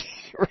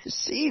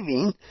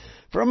receiving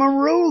from a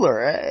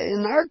ruler,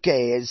 in our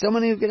case,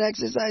 someone who can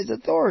exercise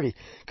authority.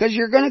 Because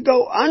you're going to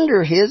go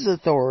under his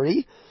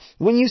authority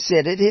when you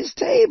sit at his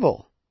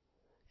table.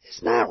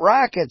 It's not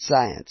rocket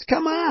science.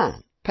 Come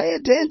on, pay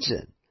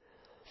attention.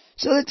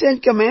 So the Ten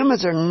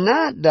Commandments are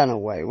not done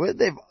away with.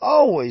 They've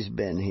always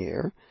been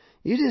here.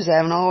 You just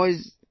haven't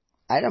always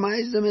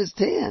itemized them as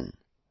 10.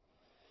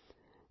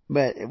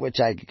 But, which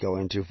I could go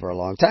into for a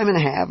long time and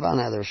a half on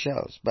other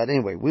shows. But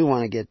anyway, we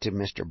want to get to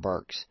Mr.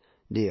 Burke's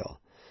deal.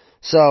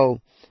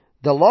 So,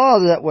 the law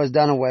that was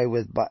done away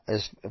with,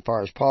 as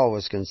far as Paul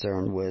was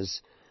concerned,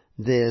 was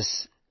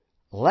this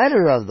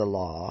letter of the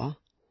law,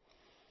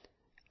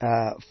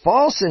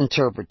 false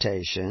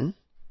interpretation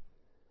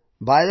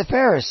by the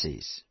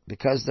Pharisees.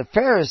 Because the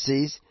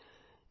Pharisees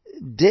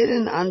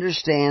didn't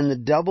understand the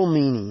double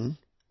meaning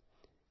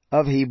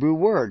of Hebrew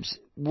words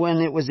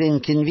when it was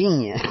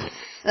inconvenient.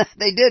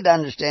 They did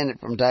understand it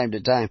from time to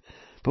time,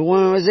 but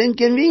when it was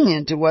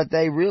inconvenient to what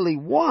they really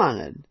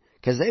wanted,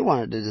 because they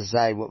wanted to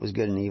decide what was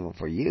good and evil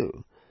for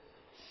you.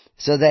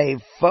 So they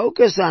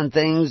focus on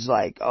things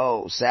like,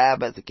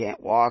 Sabbath, you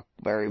can't walk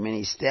very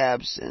many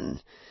steps,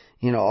 and,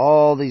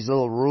 all these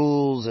little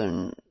rules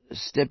and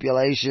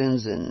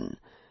stipulations, and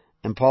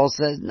Paul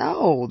says,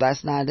 no,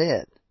 that's not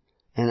it.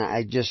 And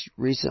I just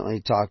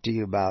recently talked to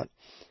you about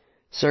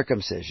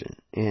circumcision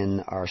in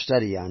our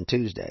study on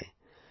Tuesday.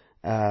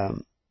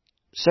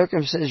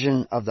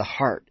 Circumcision of the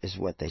heart is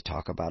what they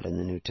talk about in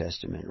the New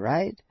Testament,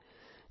 right?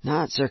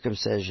 Not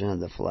circumcision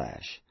of the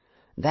flesh.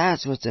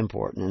 That's what's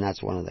important, and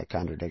that's one of the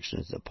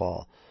contradictions of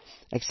Paul.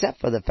 Except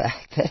for the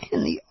fact that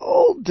in the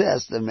Old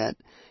Testament,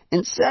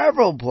 in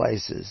several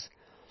places,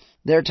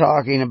 they're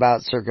talking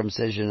about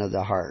circumcision of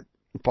the heart.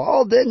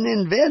 Paul didn't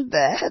invent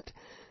that.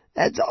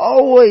 That's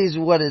always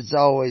what it's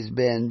always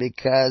been,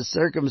 because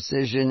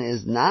circumcision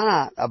is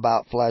not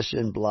about flesh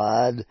and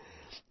blood.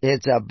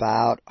 It's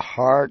about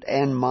heart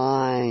and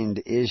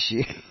mind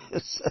issues.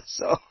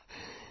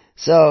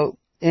 So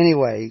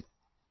anyway,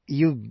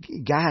 you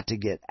got to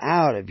get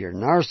out of your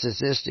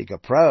narcissistic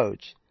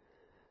approach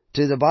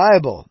to the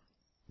Bible.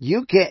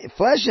 You can't,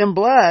 flesh and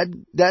blood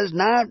does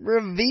not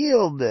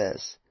reveal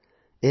this.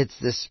 It's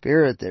the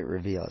Spirit that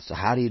reveals. So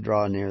how do you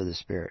draw near the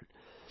Spirit?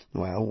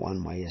 Well,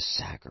 one way is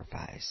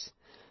sacrifice.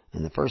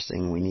 And the first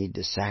thing we need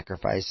to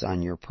sacrifice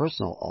on your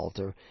personal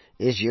altar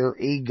is your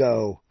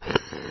ego.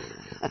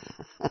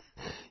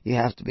 You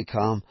have to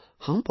become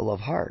humble of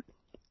heart.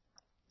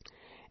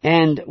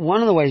 And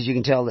one of the ways you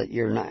can tell that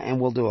you're not, and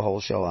we'll do a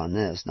whole show on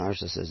this,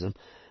 narcissism,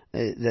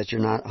 that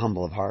you're not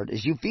humble of heart,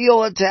 is you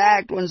feel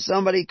attacked when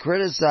somebody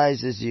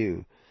criticizes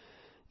you.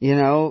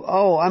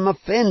 I'm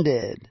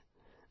offended.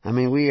 I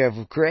mean, we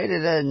have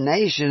created a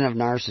nation of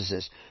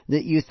narcissists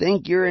that you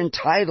think you're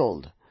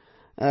entitled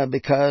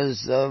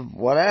because of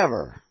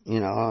whatever.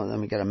 Let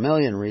me get a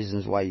million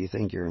reasons why you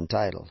think you're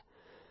entitled.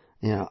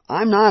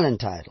 I'm not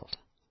entitled.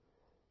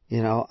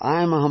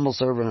 I'm a humble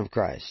servant of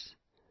Christ.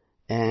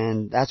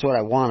 And that's what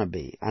I want to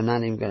be. I'm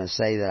not even going to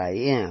say that I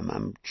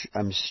am.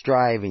 I'm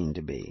striving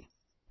to be.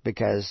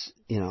 Because,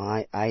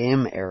 I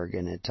am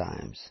arrogant at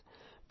times.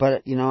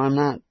 But, I'm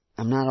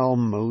not all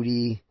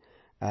moody.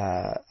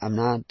 I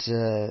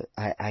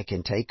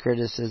can take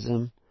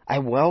criticism. I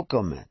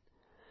welcome it.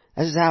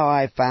 This is how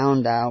I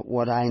found out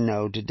what I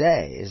know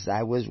today, is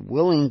I was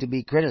willing to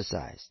be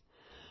criticized.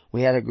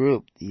 We had a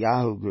group, the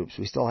Yahoo groups.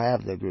 We still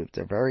have the group.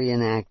 They're very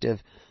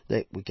inactive.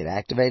 We could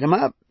activate them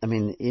up. I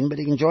mean,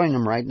 anybody can join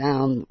them right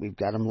now. We've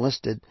got them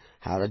listed,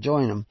 how to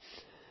join them.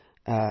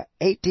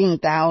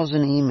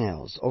 18,000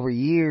 emails over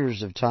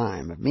years of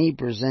time of me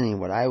presenting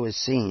what I was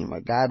seeing,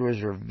 what God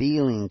was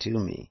revealing to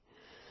me,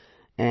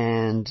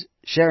 and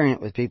sharing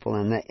it with people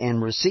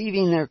and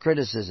receiving their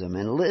criticism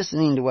and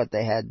listening to what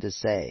they had to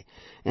say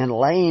and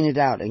laying it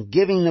out and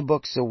giving the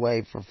books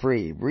away for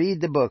free. Read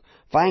the book,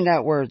 find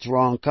out where it's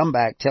wrong, come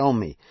back, tell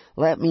me,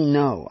 let me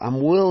know.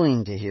 I'm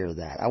willing to hear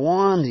that. I'm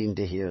wanting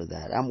to hear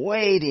that. I'm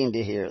waiting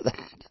to hear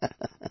that.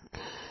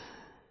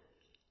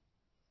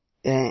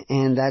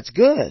 And that's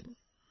good,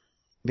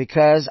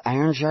 because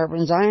iron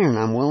sharpens iron.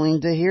 I'm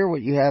willing to hear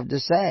what you have to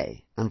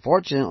say.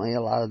 Unfortunately,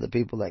 a lot of the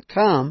people that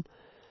come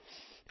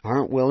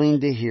aren't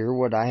willing to hear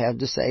what I have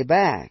to say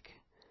back.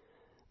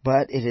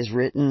 But it has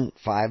written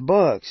 5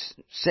 books,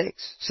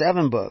 6,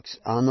 7 books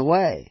on the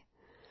way.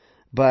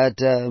 But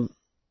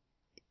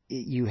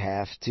you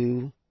have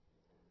to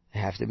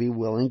be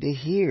willing to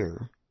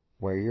hear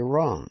where you're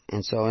wrong.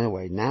 And so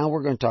anyway, now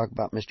we're going to talk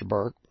about Mr.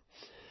 Burke.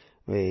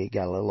 We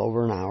got a little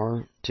over an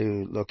hour to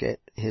look at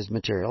his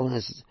material.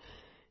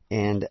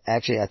 And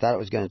actually, I thought it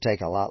was going to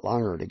take a lot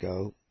longer to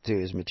go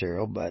through his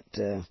material, but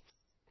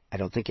I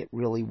don't think it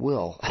really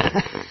will.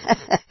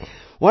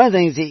 One of the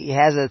things, he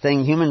has a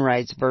thing, human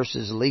rights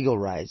versus legal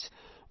rights,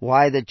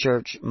 why the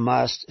church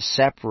must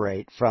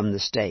separate from the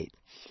state.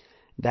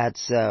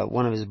 That's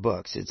one of his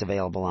books. It's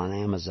available on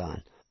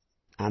Amazon.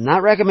 I'm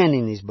not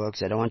recommending these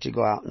books. I don't want you to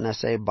go out and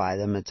necessarily buy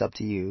them. It's up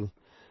to you.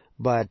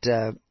 But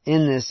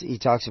in this, he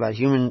talks about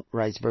human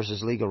rights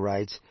versus legal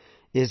rights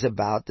is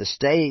about the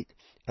state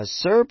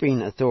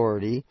usurping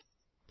authority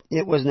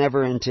it was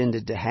never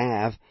intended to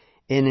have,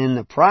 and in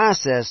the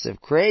process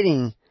of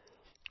creating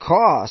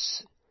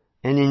costs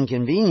and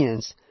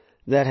inconvenience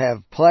that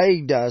have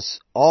plagued us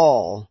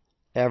all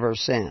ever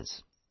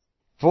since.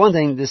 For one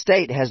thing, the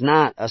state has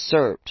not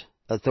usurped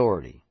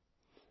authority.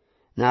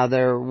 Now,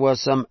 there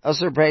was some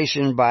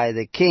usurpation by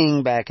the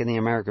king back in the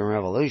American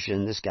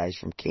Revolution. This guy's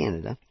from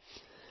Canada.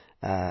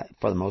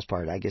 For the most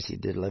part, I guess he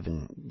did live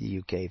in the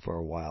UK for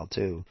a while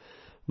too.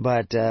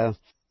 But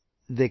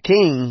the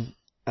king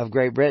of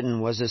Great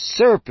Britain was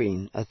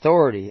usurping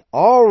authority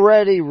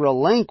already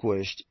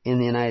relinquished in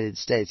the United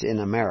States, in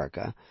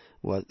America.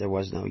 Well, there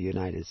was no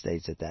United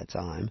States at that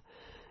time.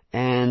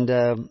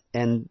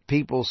 And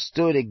people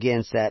stood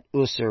against that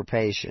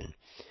usurpation.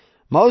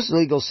 Most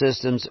legal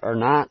systems are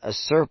not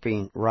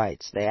usurping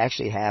rights. They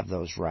actually have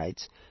those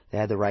rights. They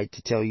have the right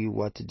to tell you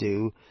what to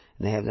do,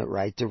 and they have the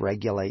right to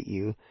regulate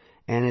you.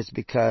 And it's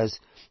because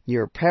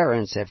your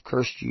parents have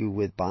cursed you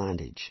with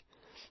bondage.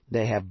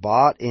 They have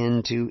bought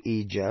into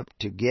Egypt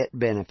to get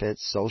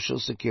benefits, Social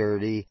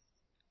Security,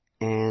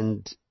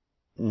 and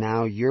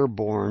now you're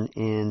born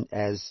in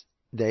as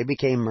they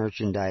became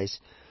merchandise.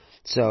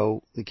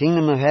 So the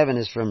kingdom of heaven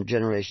is from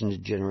generation to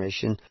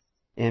generation,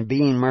 and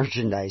being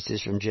merchandise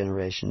is from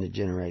generation to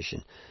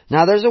generation.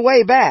 Now there's a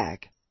way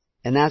back,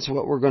 and that's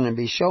what we're going to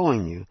be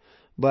showing you.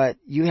 But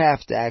you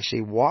have to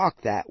actually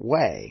walk that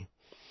way.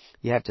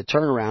 You have to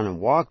turn around and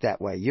walk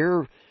that way.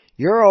 You're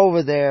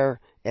over there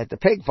at the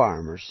pig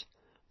farmer's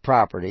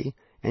property,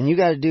 and you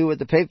got to do what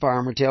the pig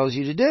farmer tells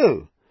you to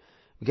do,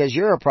 because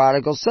you're a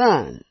prodigal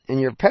son, and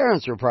your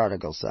parents were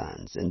prodigal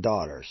sons and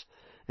daughters,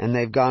 and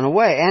they've gone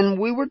away. And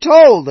we were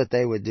told that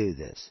they would do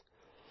this.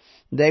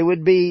 They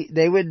would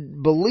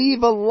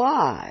believe a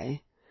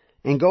lie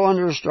and go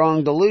under a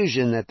strong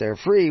delusion that they're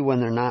free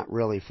when they're not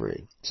really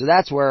free. So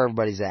that's where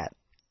everybody's at.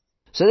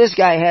 So this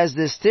guy has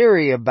this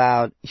theory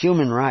about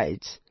human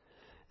rights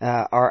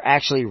are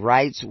actually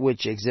rights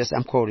which exist.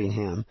 I'm quoting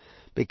him,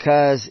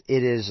 because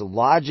it is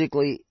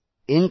logically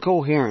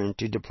incoherent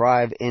to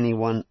deprive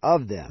anyone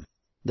of them.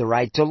 The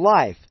right to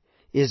life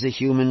is a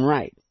human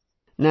right.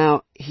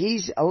 Now,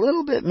 he's a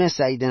little bit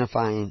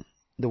misidentifying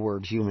the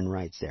word human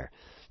rights there.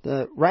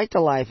 The right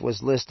to life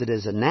was listed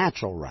as a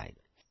natural right.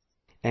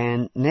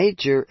 And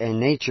nature and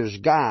nature's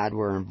God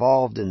were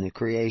involved in the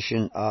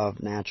creation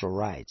of natural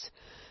rights.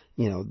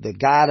 You know, the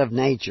God of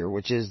nature,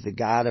 which is the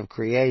God of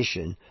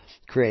creation,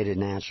 created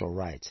natural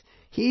rights.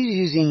 He's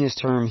using this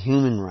term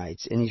human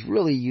rights, and he's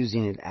really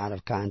using it out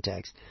of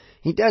context.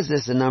 He does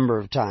this a number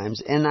of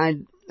times, and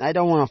I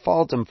don't want to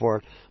fault him for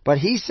it, but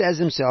he says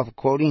himself,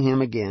 quoting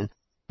him again,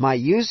 "My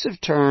use of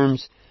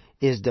terms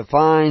is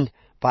defined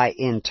by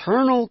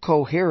internal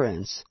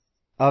coherence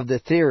of the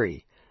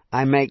theory.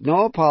 I make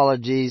no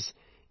apologies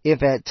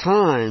if at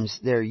times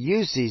their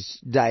usage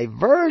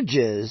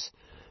diverges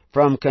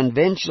from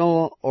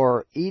conventional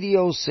or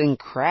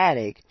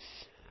idiosyncratic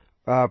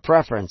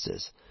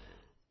preferences."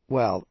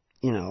 Well,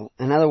 you know,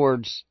 in other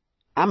words,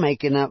 I'm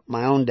making up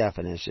my own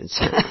definitions,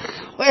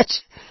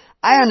 which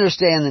I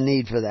understand the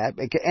need for that,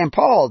 and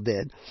Paul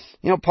did.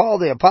 You know, Paul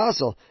the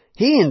Apostle,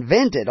 he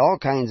invented all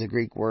kinds of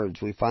Greek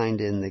words we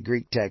find in the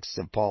Greek texts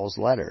of Paul's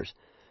letters,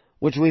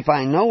 which we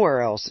find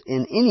nowhere else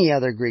in any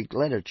other Greek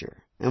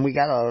literature. and we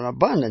got an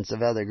abundance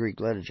of other Greek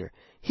literature.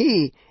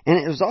 And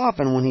it was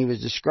often when he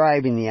was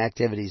describing the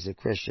activities of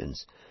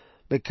Christians,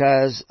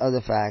 because of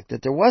the fact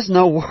that there was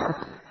no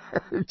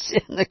words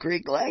in the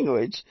Greek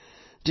language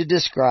to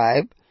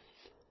describe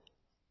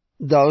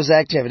those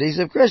activities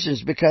of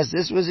Christians, because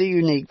this was a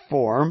unique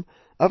form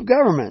of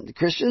government. The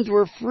Christians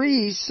were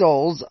free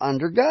souls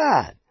under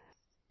God,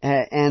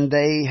 and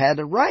they had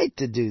a right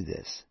to do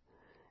this.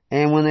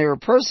 And when they were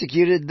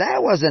persecuted,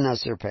 that was an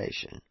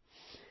usurpation.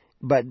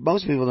 But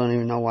most people don't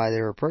even know why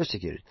they were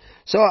persecuted.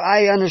 So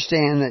I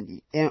understand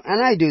that,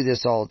 and I do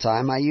this all the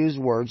time. I use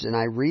words and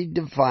I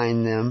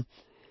redefine them,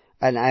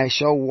 and I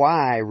show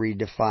why I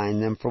redefine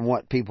them from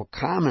what people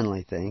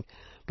commonly think.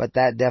 But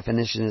that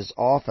definition is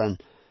often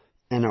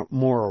a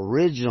more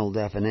original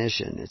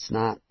definition.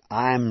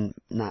 I'm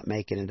not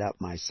making it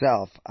up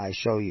myself. I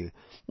show you.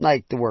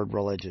 Like the word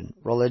religion.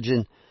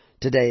 Religion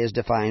today is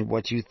defined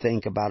what you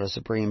think about a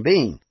supreme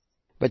being.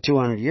 But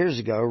 200 years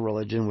ago,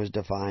 religion was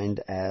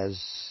defined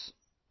as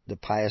the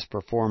pious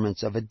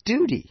performance of a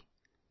duty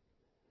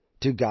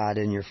to God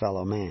and your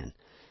fellow man.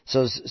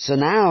 So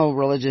now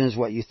religion is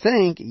what you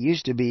think. It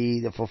used to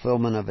be the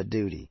fulfillment of a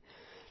duty.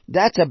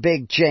 That's a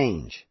big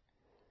change.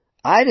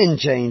 I didn't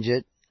change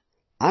it.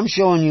 I'm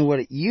showing you what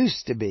it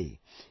used to be.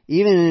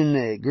 Even in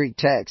the Greek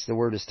text, the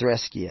word is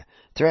threskia.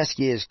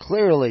 Threskia is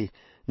clearly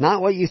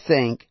not what you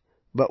think,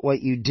 but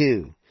what you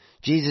do.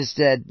 Jesus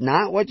said,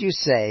 not what you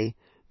say,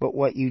 but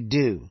what you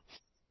do.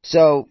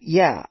 So,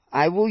 yeah,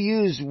 I will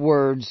use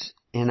words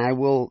and I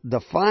will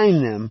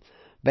define them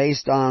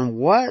based on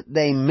what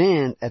they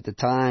meant at the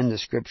time the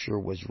Scripture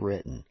was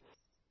written.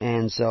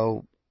 And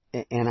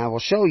I will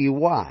show you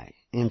why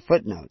in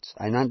footnotes.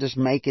 I'm not just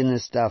making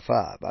this stuff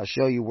up. I'll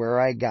show you where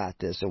I got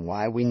this and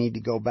why we need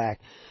to go back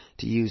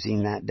to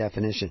using that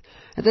definition.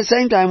 At the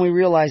same time, we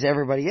realize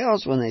everybody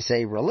else, when they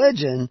say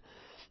religion,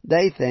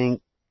 they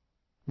think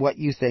what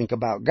you think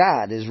about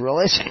God is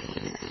religion.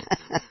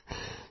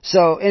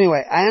 So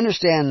anyway, I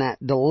understand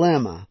that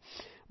dilemma,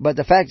 but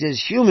the fact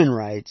is human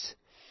rights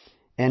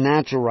and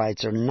natural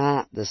rights are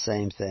not the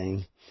same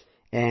thing,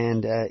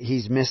 and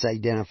he's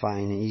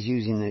misidentifying it. He's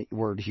using the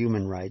word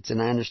human rights, and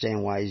I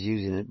understand why he's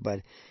using it, but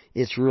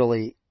it's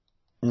really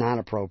not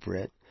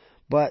appropriate.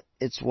 But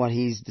it's what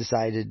he's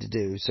decided to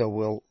do, so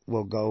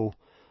we'll go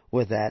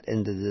with that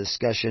into the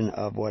discussion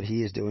of what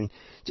he is doing.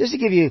 Just to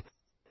give you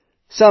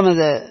some of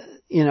the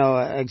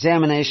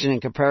examination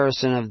and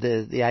comparison of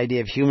the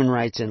idea of human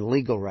rights and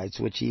legal rights,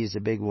 which he is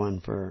a big one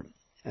for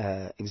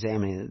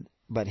examining.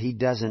 But he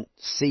doesn't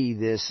see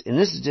this, and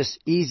this is just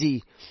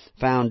easy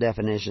found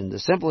definition. The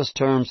simplest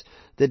terms,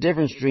 the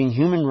difference between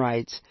human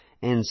rights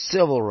and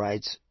civil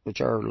rights, which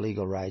are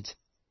legal rights,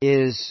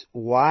 is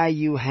why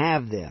you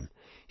have them.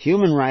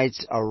 Human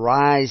rights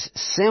arise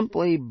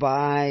simply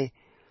by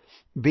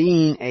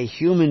being a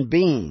human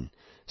being.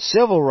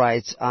 Civil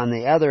rights, on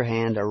the other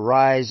hand,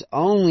 arise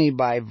only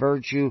by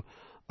virtue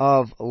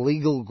of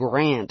legal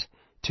grant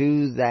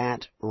to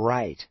that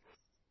right,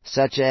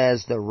 such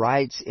as the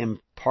rights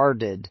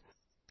imparted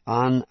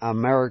on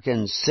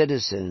American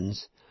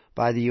citizens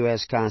by the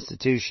U.S.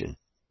 Constitution.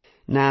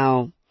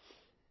 Now,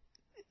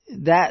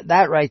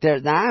 that right there,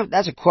 now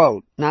that's a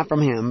quote, not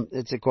from him,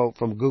 it's a quote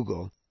from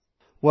Google.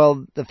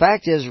 Well, the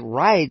fact is,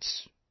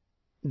 rights,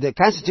 the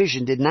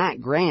Constitution did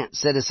not grant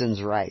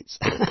citizens rights.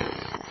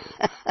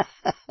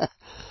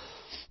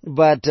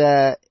 But,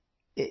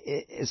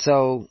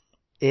 so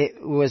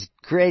it was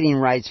creating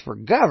rights for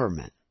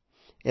government.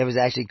 It was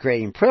actually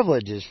creating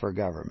privileges for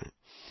government.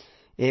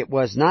 It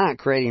was not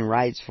creating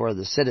rights for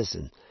the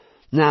citizen.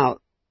 Now,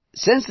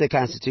 since the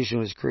Constitution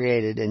was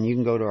created, and you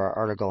can go to our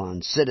article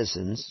on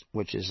citizens,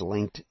 which is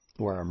linked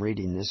where I'm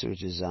reading this,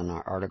 which is on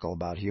our article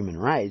about human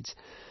rights,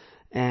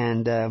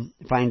 and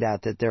find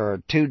out that there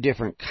are two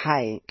different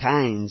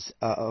kinds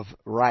of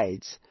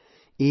rights,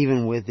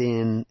 even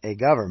within a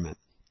government.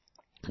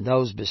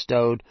 Those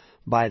bestowed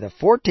by the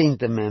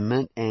 14th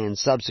Amendment and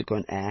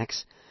subsequent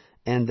acts,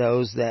 and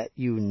those that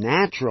you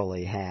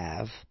naturally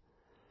have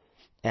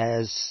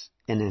as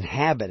an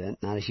inhabitant,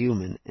 not a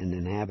human, an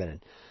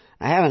inhabitant.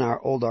 I have an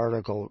old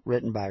article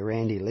written by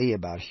Randy Lee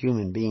about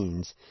human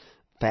beings,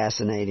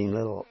 fascinating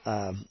little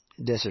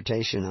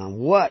dissertation on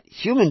what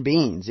human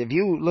beings, if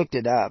you looked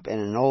it up in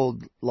an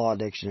old law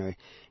dictionary,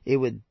 it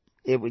would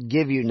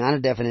give you not a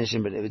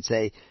definition, but it would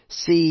say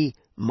see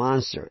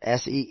monster,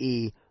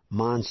 S-E-E,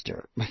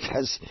 monster,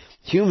 because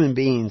human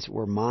beings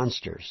were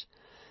monsters.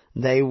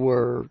 They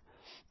were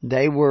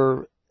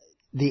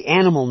the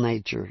animal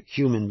nature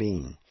human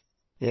being.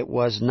 It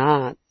was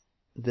not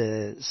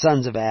the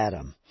sons of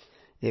Adam.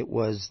 It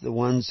was the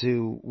ones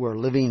who were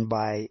living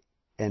by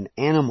an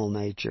animal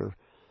nature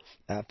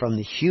from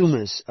the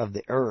humus of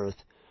the earth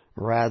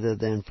rather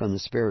than from the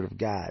Spirit of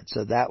God.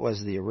 So that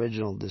was the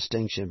original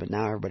distinction, but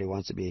now everybody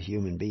wants to be a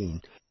human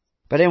being.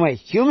 But anyway,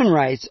 human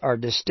rights are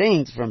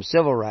distinct from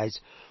civil rights,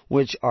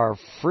 which are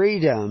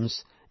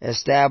freedoms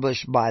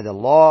established by the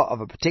law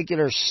of a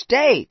particular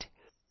state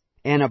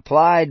and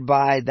applied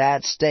by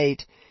that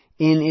state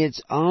in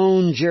its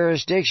own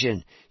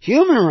jurisdiction.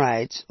 Human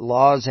rights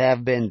laws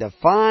have been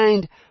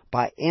defined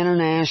by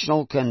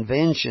international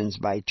conventions,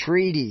 by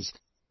treaties,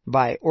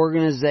 by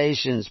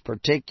organizations,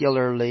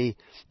 particularly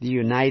the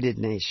United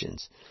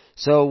Nations.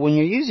 So when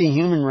you're using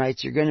human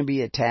rights, you're going to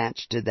be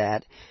attached to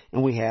that,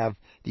 and we have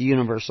the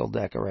Universal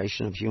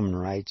Declaration of Human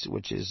Rights,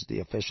 which is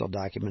the official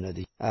document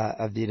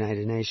of the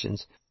United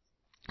Nations.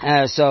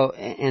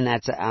 And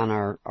that's on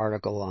our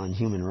article on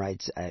human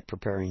rights at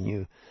Preparing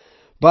You.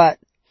 But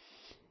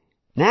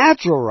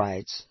natural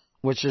rights,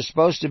 which are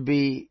supposed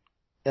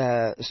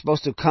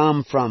to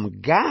come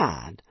from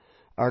God,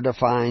 are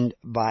defined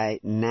by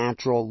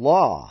natural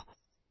law,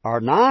 are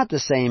not the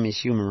same as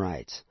human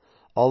rights.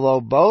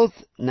 Although both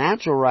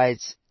natural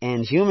rights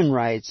and human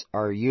rights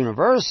are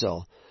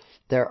universal,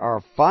 there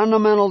are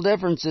fundamental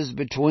differences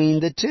between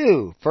the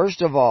two.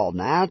 First of all,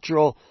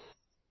 natural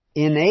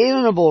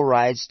inalienable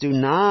rights do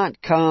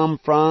not come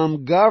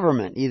from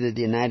government, either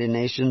the United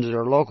Nations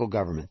or local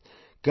government.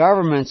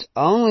 Governments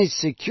only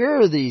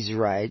secure these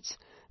rights,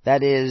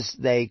 that is,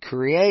 they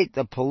create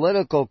the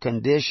political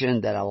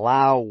condition that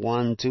allow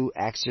one to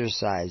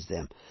exercise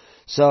them.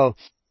 So,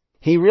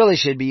 he really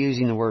should be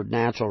using the word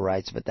natural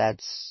rights, but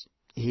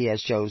he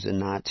has chosen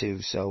not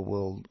to, so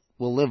we'll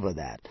live with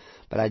that.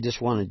 But I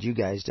just wanted you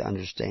guys to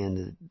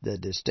understand the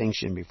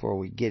distinction before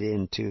we get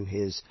into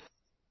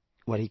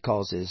what he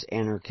calls his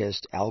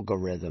anarchist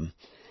algorithm.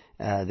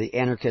 The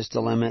anarchist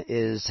dilemma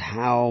is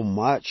how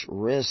much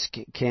risk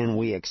can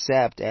we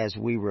accept as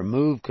we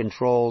remove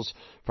controls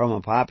from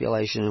a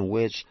population in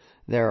which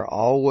there are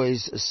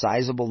always a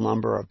sizable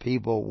number of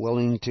people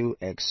willing to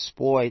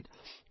exploit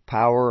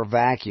power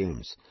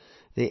vacuums.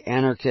 The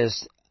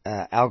anarchist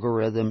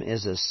algorithm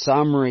is a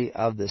summary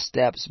of the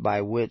steps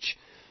by which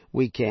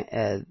we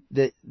can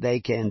they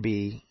can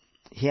be.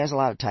 He has a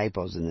lot of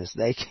typos in this.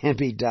 They can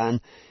be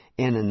done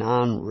in a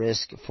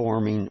non-risk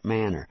forming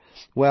manner.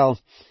 Well,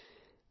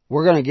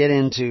 we're going to get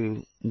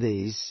into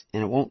these,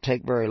 and it won't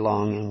take very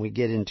long, and we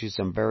get into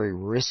some very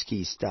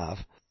risky stuff.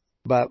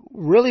 But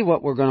really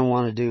what we're going to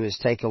want to do is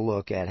take a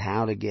look at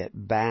how to get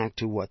back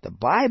to what the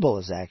Bible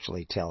is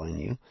actually telling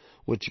you,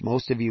 which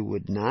most of you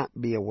would not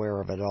be aware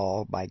of at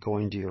all by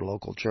going to your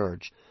local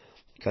church,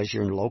 because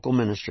your local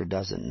minister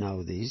doesn't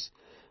know these,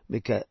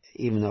 because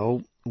even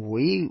though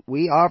we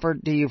offer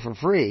it to you for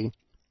free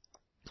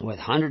with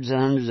hundreds and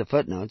hundreds of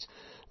footnotes.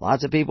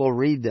 Lots of people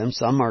read them.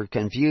 Some are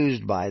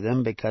confused by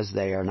them because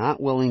they are not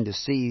willing to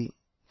see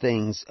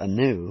things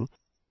anew.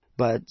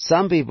 But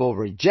some people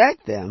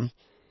reject them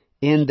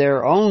in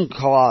their own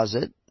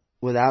closet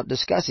without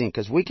discussing it.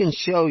 Because we can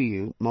show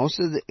you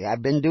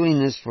I've been doing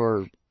this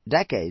for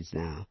decades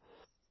now.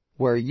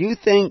 Where you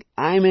think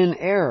I'm in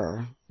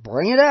error,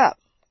 bring it up.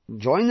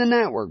 Join the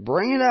network.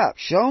 Bring it up.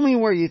 Show me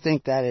where you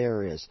think that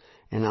error is.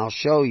 And I'll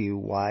show you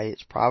why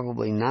it's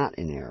probably not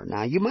in error.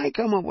 Now, you might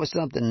come up with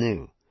something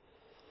new.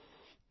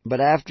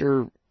 But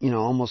after,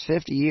 almost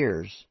 50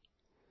 years,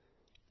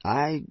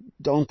 I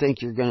don't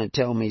think you're going to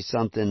tell me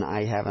something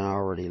I haven't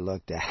already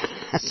looked at.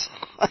 So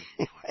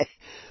anyway,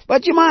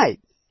 but you might,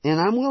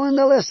 and I'm willing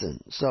to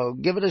listen, so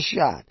give it a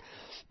shot.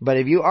 But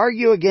if you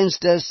argue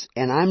against us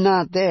and I'm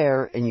not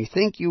there and you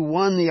think you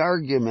won the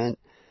argument,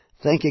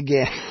 think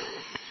again.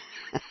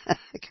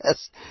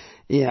 Because,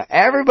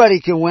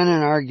 everybody can win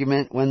an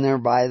argument when they're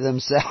by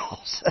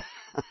themselves.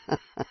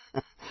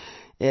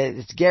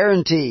 It's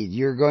guaranteed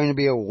you're going to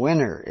be a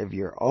winner if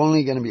you're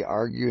only going to be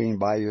arguing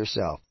by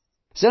yourself.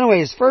 So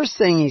anyway, his first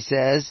thing he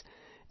says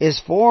is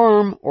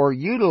form or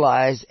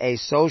utilize a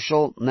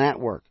social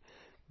network.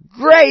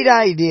 Great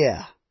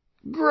idea!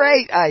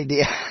 Great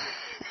idea!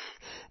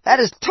 That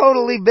is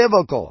totally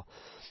biblical.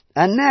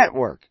 A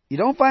network. You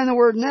don't find the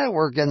word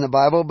network in the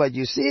Bible, but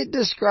you see it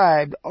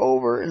described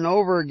over and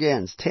over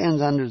again. Tens,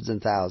 hundreds,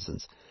 and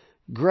thousands.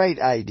 Great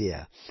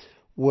idea.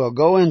 We'll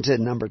go into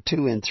number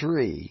 2 and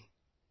 3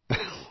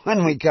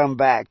 when we come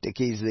back to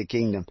Keys of the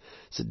Kingdom,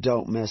 so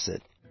don't miss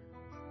it.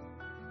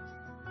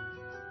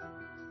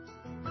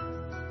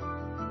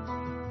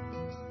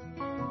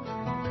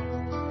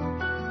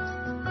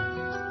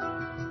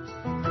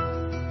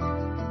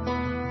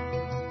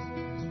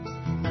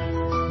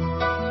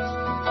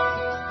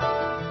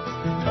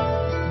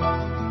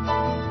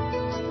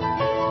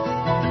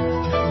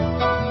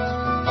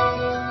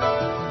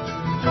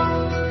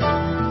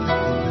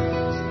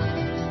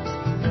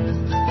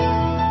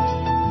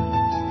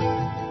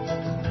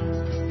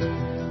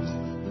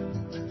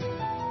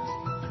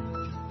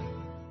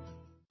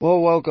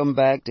 Well, welcome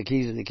back to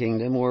Keys of the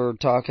Kingdom. We're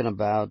talking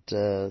about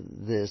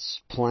this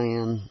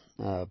plan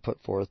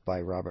put forth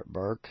by Robert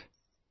Burke.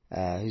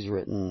 He's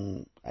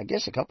written, I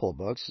guess, a couple of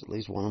books. At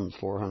least one of them is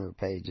 400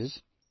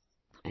 pages.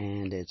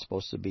 And it's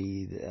supposed to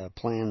be a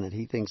plan that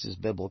he thinks is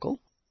biblical.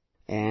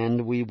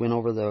 And we went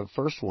over the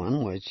first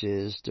one, which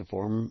is to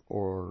form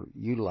or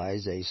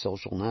utilize a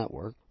social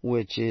network,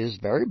 which is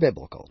very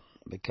biblical,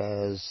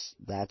 because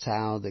that's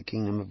how the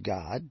kingdom of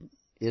God,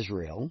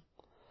 Israel,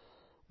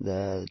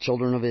 the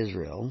children of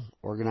Israel,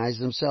 organized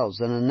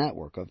themselves in a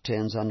network of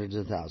tens, hundreds,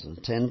 and thousands.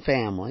 10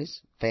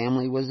 families.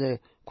 Family was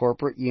a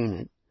corporate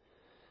unit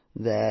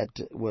that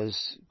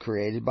was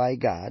created by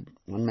God,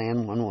 one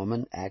man, one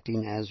woman,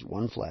 acting as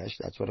one flesh.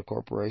 That's what a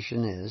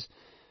corporation is.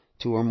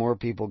 Two or more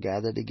people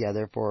gathered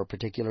together for a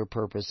particular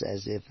purpose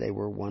as if they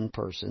were one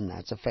person.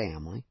 That's a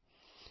family.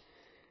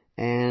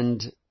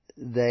 And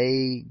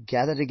they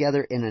gathered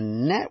together in a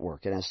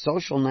network, in a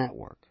social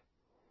network,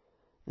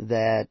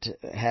 that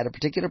had a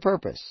particular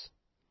purpose,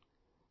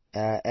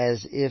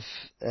 as if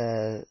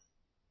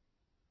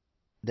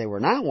they were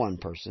not one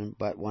person,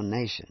 but one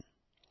nation.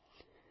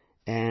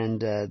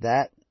 And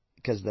that,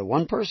 because the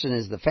one person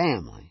is the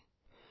family,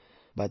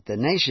 but the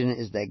nation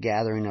is that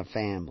gathering of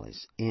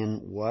families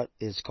in what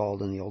is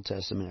called in the Old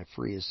Testament a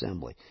free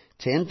assembly.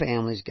 10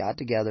 families got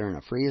together in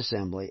a free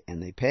assembly,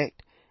 and they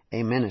picked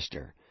a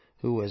minister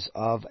who was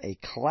of a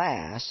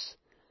class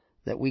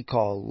that we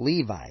call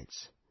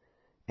Levites.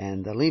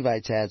 And the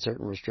Levites had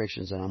certain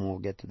restrictions, and I'm going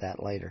to get to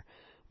that later.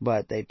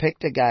 But they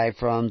picked a guy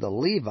from the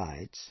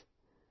Levites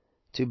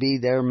to be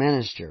their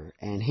minister,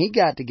 and he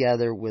got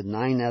together with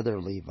 9 other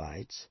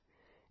Levites,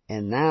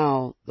 and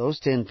now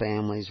those 10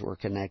 families were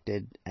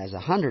connected as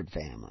 100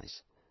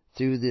 families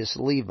through this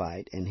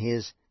Levite and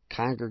his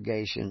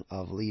congregation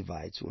of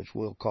Levites, which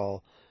we'll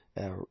call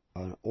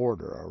an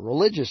order, a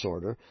religious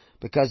order,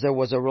 because there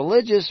was a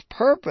religious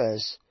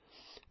purpose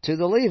to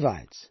the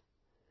Levites.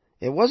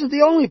 It wasn't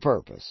the only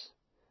purpose,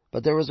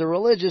 but there was a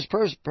religious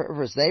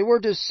purpose. They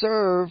were to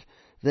serve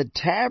the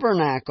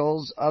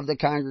tabernacles of the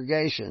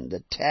congregation,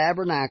 the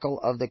tabernacle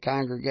of the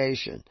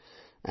congregation.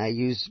 I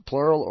use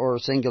plural or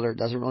singular, it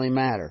doesn't really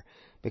matter,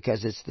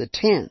 because it's the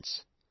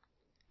tents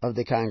of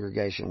the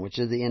congregation, which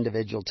is the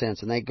individual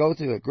tents. And they go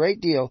through a great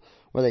deal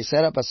where they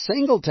set up a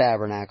single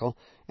tabernacle,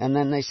 and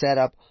then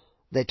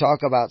they talk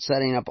about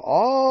setting up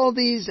all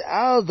these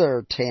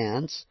other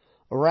tents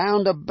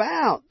around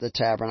about the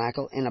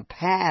tabernacle in a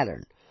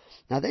pattern.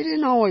 Now, they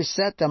didn't always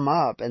set them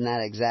up in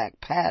that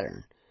exact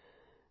pattern,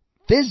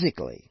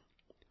 physically,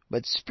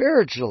 but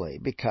spiritually,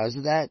 because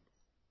of that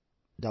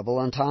double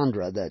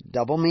entendre, that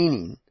double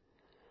meaning,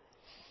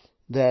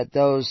 that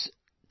those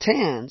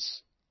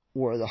tents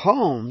were the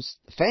homes,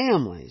 the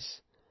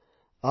families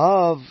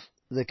of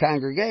the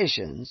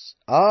congregations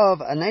of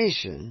a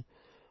nation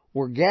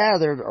were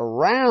gathered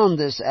around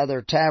this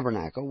other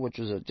tabernacle, which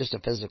was just a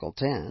physical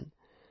tent,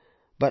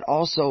 but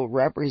also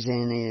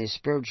representing a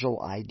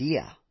spiritual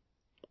idea.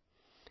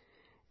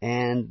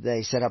 And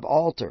they set up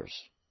altars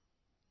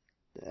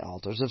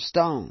of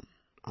stone,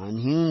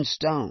 unhewn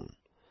stone.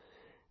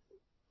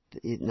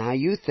 Now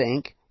you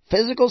think,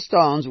 physical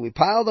stones, we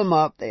pile them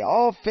up, they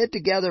all fit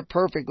together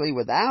perfectly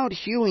without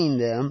hewing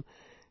them,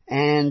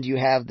 and you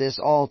have this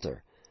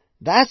altar.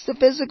 That's the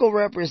physical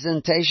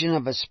representation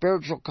of a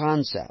spiritual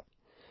concept,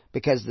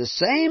 because the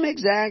same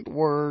exact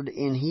word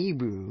in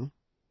Hebrew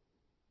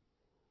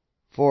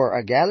for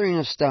a gathering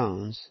of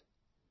stones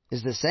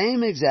is the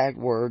same exact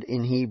word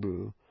in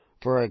Hebrew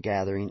for a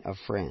gathering of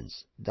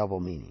friends. Double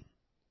meaning.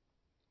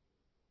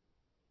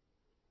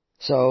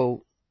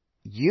 So,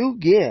 you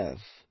give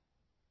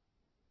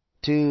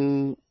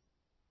to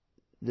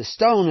the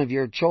stone of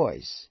your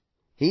choice.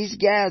 He's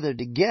gathered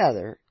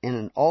together in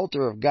an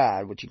altar of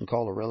God, which you can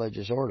call a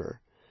religious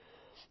order,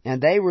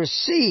 and they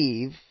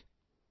receive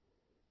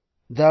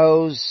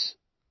those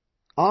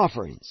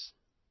offerings.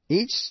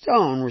 Each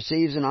stone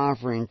receives an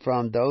offering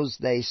from those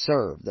they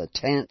serve, the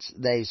tents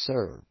they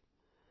serve.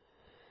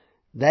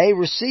 They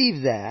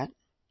receive that,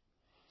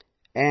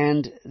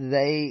 and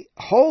they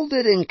hold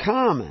it in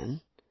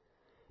common,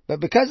 but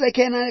because they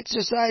cannot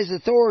exercise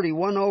authority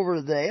one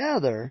over the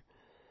other,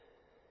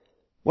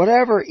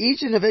 whatever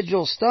each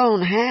individual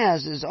stone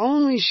has is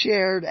only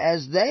shared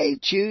as they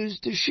choose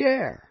to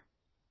share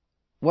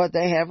what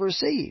they have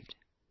received.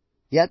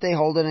 Yet they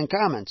hold it in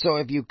common. So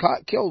if you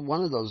killed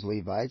one of those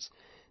Levites,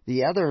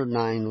 the other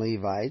 9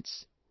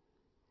 Levites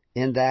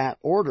in that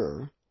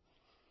order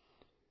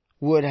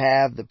would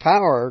have the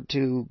power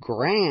to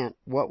grant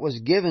what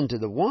was given to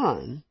the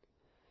one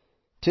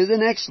to the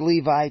next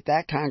Levite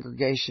that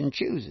congregation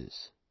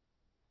chooses.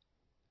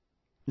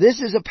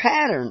 This is a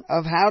pattern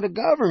of how to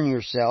govern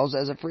yourselves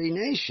as a free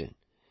nation,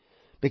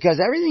 because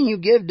everything you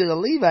give to the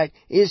Levite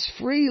is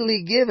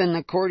freely given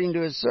according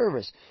to his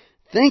service.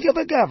 Think of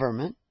a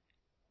government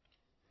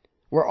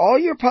where all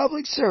your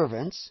public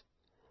servants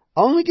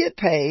only get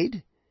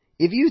paid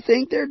if you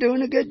think they're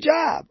doing a good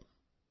job.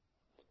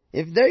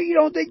 If you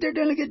don't think they're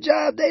doing a good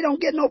job, they don't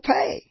get no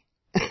pay.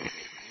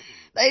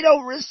 They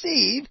don't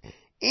receive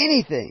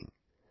anything.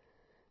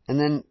 And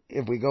then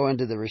if we go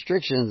into the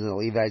restrictions of the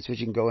Levites, which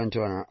you can go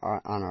into on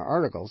our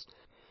articles,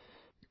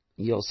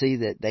 you'll see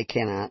that they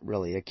cannot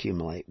really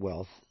accumulate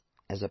wealth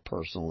as a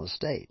personal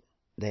estate.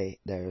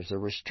 There's a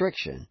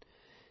restriction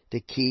to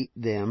keep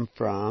them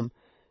from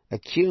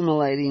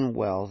accumulating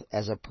wealth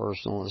as a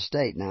personal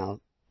estate. Now,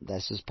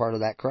 this is part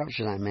of that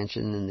corruption I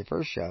mentioned in the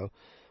first show,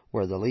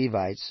 where the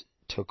Levites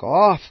took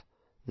off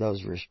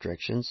those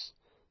restrictions.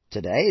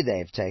 Today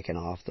they've taken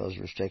off those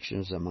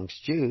restrictions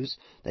amongst Jews.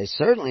 They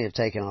certainly have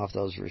taken off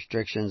those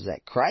restrictions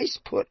that Christ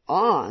put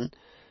on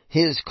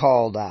His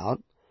called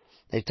out.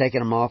 They've taken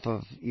them off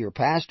of your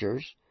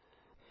pastors.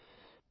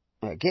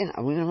 again,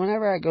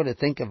 whenever I go to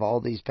think of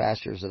all these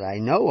pastors that I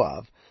know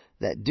of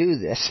that do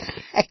this,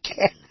 I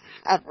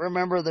cannot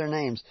remember their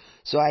names.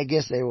 So I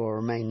guess they will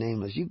remain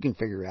nameless. You can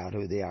figure out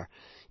who they are.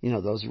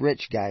 Those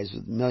rich guys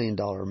with $1 million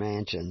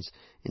mansions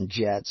and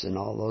jets and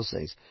all those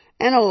things.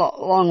 And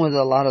along with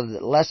a lot of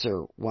the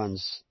lesser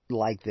ones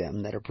like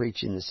them that are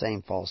preaching the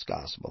same false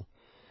gospel.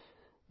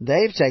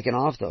 They've taken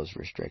off those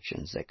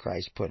restrictions that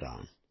Christ put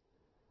on.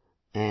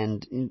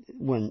 And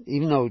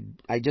even though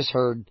I just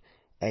heard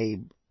a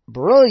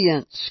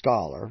brilliant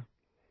scholar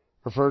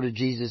refer to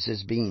Jesus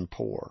as being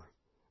poor,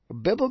 a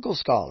biblical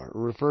scholar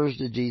refers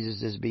to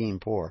Jesus as being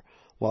poor,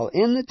 while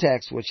in the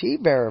text, which he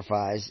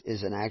verifies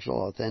is an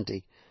actual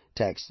authentic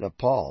text of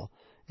Paul,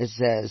 it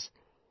says,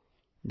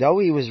 though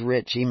he was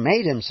rich, he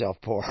made himself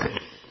poor.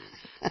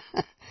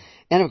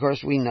 And of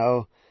course we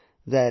know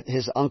that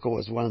his uncle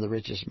was one of the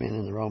richest men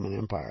in the Roman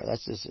Empire.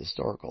 That's just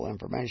historical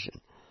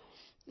information.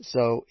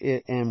 So,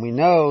 and we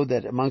know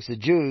that amongst the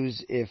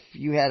Jews, if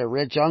you had a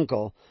rich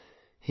uncle,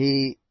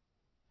 it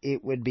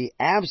would be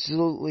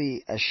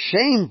absolutely a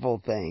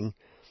shameful thing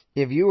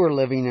if you were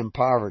living in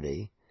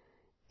poverty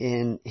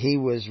and he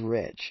was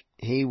rich.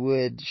 He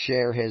would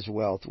share his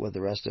wealth with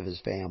the rest of his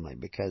family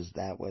because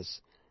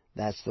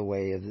that's the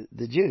way of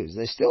the Jews.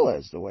 They still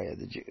is the way of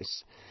the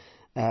Jews.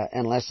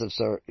 Unless, of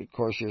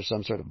course, you're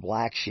some sort of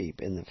black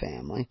sheep in the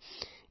family.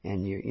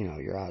 And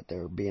you're out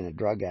there being a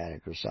drug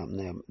addict or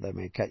something, they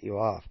may cut you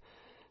off.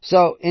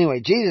 So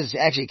anyway, Jesus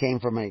actually came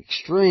from an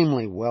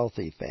extremely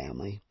wealthy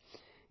family.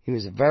 He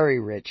was a very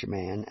rich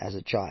man as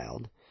a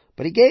child,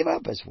 but he gave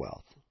up his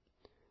wealth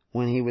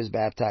when he was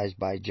baptized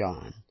by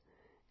John,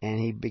 and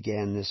he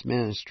began this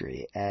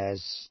ministry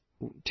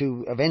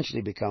to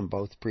eventually become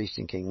both priest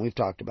and king. We've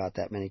talked about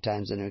that many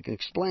times, and we can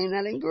explain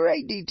that in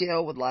great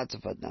detail with lots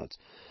of footnotes.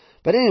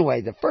 But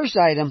anyway, the first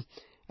item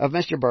of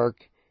Mr.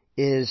 Burke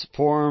is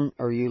form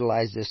or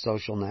utilize this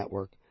social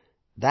network.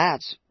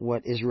 That's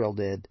what Israel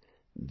did.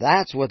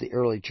 That's what the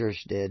early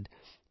church did.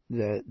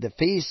 The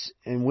feasts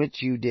in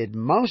which you did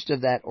most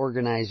of that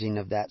organizing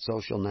of that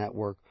social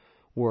network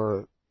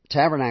were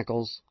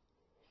Tabernacles,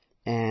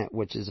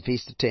 which is the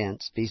Feast of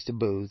Tents, Feast of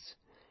Booths,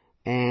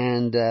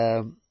 and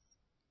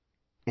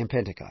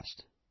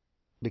Pentecost.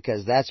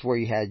 Because that's where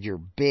you had your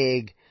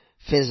big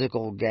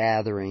physical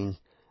gathering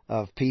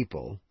of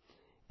people,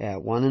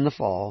 one in the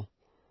fall,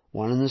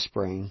 one in the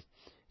spring,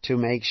 to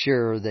make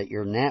sure that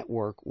your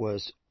network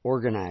was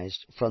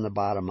organized from the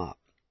bottom up.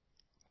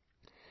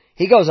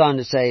 He goes on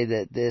to say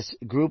that this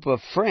group of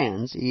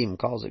friends, he even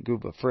calls it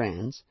group of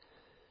friends,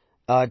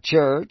 a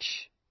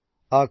church,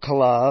 a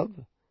club,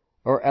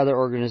 or other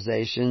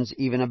organizations,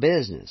 even a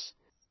business.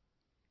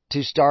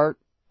 To start,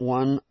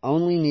 one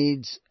only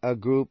needs a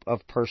group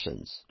of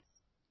persons.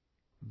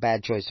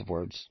 Bad choice of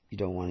words. You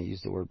don't want to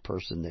use the word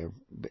person there.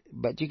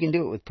 But you can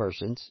do it with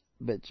persons.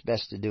 But it's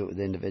best to do it with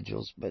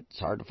individuals. But it's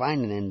hard to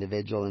find an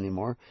individual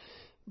anymore.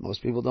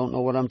 Most people don't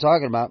know what I'm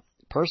talking about.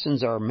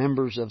 Persons are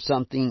members of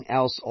something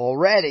else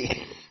already.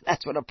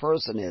 That's what a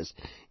person is.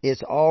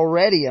 It's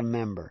already a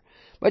member.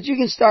 But you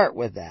can start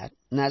with that,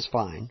 and that's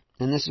fine.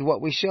 And this is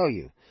what we show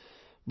you.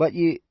 But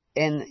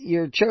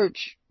your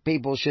church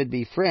people should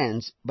be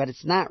friends, but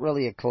it's not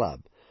really a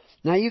club.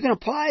 Now, you can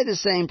apply the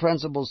same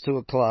principles to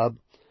a club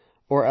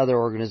or other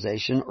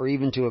organization, or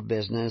even to a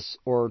business,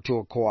 or to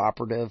a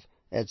cooperative,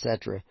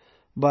 etc.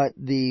 But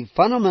the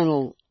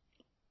fundamental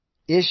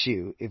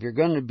issue, if you're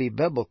going to be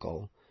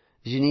biblical,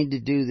 is you need to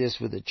do this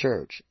with the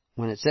church.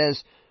 When it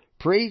says,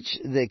 preach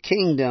the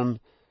kingdom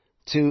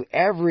to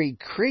every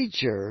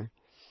creature,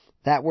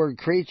 that word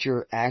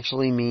creature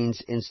actually means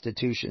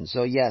institution.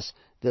 So yes,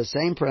 the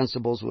same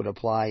principles would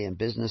apply in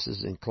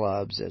businesses and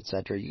clubs,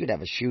 etc. You could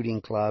have a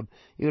shooting club.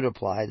 You would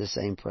apply the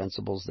same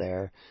principles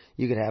there.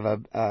 You could have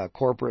a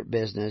corporate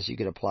business. You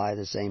could apply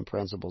the same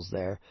principles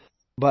there.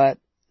 But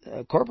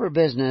corporate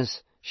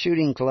business,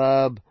 shooting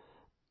club,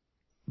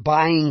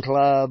 buying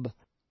club,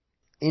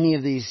 any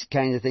of these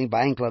kinds of things,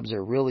 buying clubs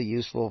are really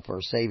useful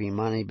for saving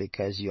money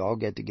because you all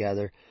get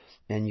together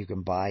and you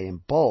can buy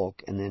in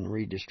bulk and then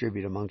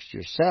redistribute amongst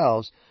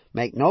yourselves,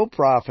 make no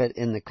profit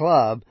in the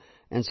club,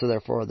 and so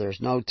therefore there's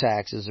no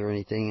taxes or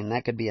anything, and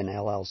that could be an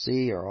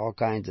LLC or all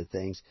kinds of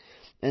things.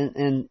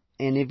 And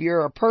if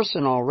you're a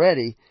person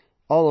already,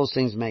 all those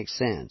things make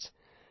sense.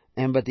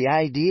 But the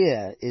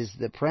idea is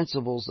the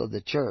principles of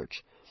the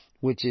church,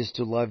 which is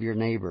to love your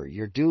neighbor.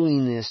 You're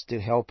doing this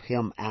to help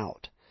him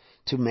out,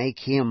 to make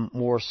him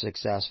more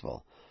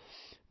successful.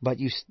 But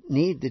you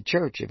need the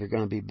church if you're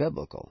going to be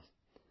biblical.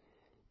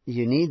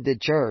 You need the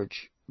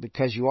church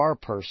because you are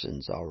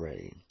persons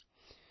already.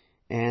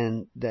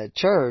 And the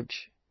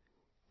church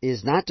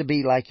is not to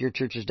be like your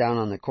churches down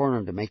on the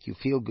corner to make you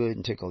feel good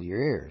and tickle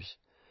your ears.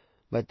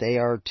 But they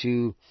are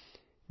to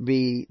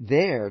be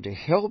there to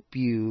help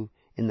you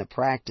in the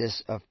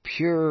practice of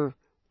pure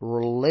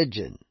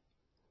religion,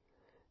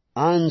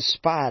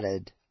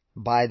 unspotted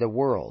by the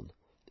world.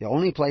 The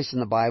only place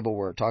in the Bible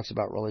where it talks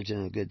about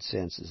religion in a good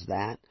sense is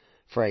that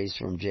phrase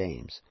from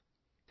James.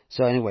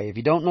 So anyway, if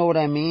you don't know what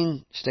I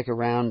mean, stick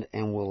around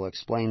and we'll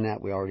explain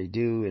that. We already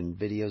do in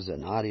videos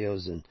and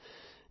audios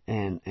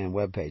and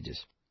web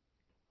pages.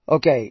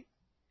 Okay,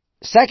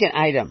 second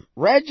item,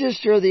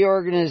 register the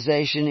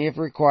organization if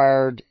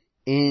required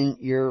in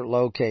your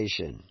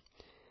location.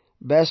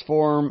 Best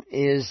form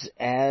is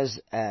as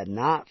a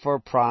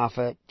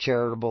not-for-profit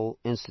charitable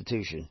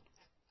institution.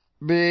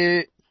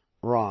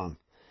 Wrong.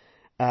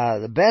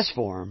 The best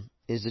form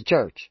is the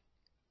church.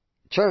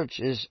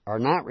 Churches are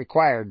not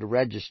required to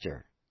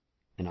register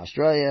in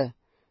Australia,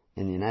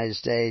 in the United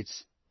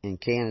States, in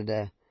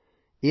Canada,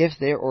 if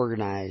they're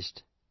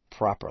organized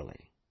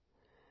properly,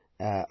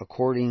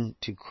 according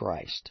to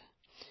Christ.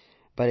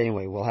 But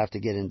anyway, we'll have to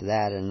get into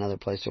that in another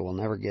place, so we'll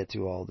never get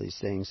through all these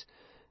things.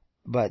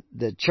 But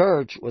the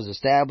church was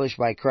established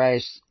by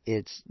Christ.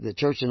 The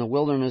church in the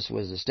wilderness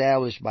was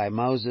established by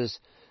Moses.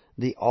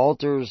 The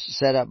altars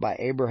set up by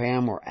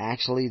Abraham were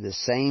actually the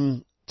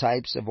same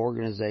types of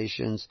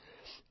organizations,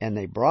 and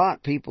they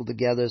brought people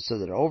together so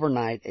that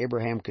overnight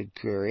Abraham could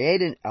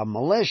create a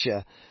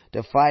militia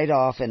to fight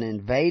off an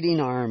invading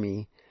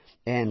army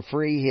and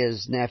free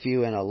his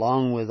nephew, and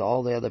along with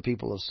all the other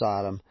people of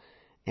Sodom.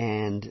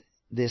 And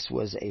this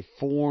was a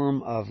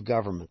form of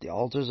government. The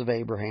altars of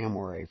Abraham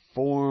were a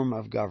form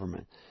of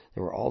government.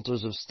 There were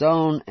altars of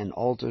stone and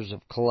altars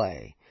of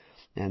clay.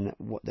 And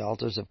the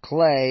altars of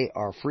clay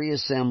are free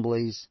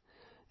assemblies.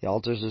 The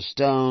altars of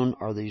stone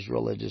are these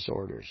religious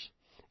orders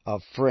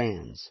of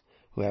friends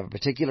who have a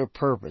particular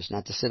purpose,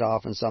 not to sit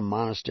off in some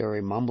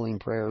monastery mumbling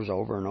prayers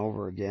over and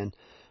over again,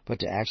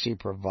 but to actually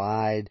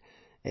provide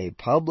a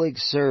public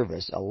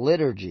service, a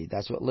liturgy.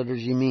 That's what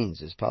liturgy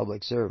means, is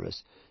public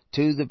service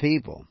to the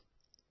people,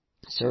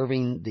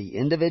 serving the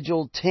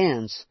individual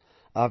tenets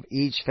of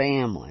each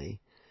family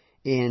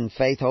in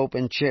faith, hope,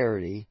 and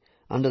charity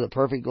under the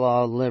perfect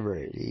law of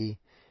liberty,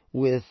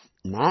 with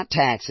not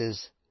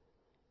taxes,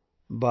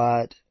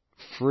 but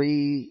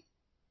freely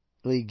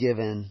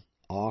given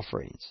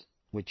offerings,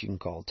 which you can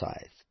call tithe.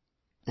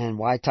 And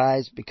why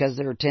tithes? Because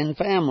there are 10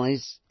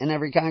 families in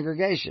every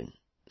congregation.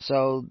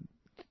 So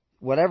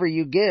whatever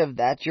you give,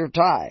 that's your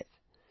tithe.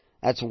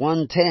 That's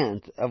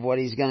 1/10 of what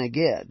he's going to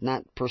get,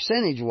 not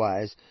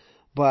percentage-wise,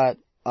 but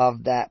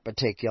of that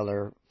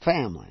particular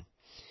family.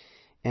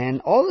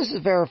 And all this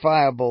is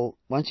verifiable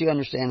once you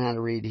understand how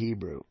to read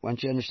Hebrew,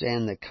 once you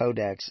understand the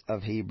codex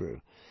of Hebrew,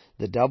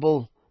 the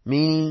double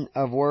meaning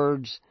of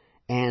words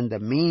and the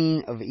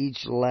meaning of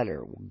each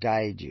letter will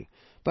guide you.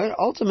 But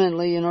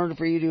ultimately, in order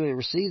for you to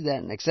receive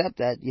that and accept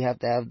that, you have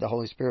to have the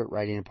Holy Spirit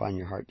writing upon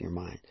your heart and your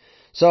mind.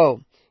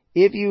 So,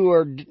 if you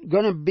are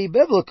going to be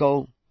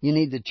biblical, you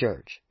need the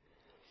church.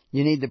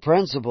 You need the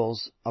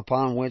principles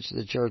upon which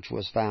the church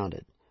was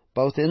founded,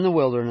 both in the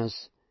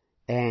wilderness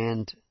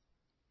and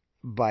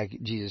by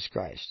Jesus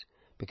Christ,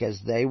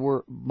 because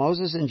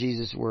Moses and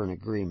Jesus were in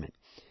agreement.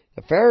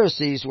 The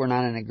Pharisees were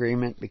not in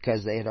agreement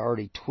because they had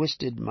already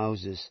twisted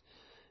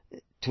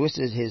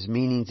his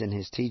meanings and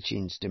his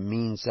teachings to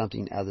mean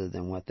something other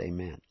than what they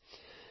meant.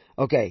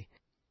 Okay,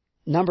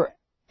 number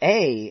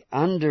A,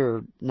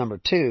 under number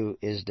 2,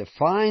 is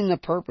define the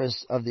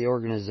purpose of the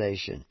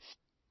organization.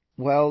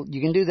 Well, you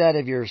can do that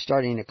if you're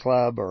starting a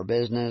club or a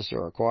business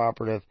or a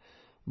cooperative,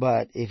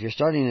 but if you're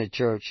starting a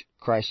church,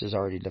 Christ has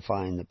already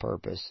defined the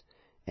purpose.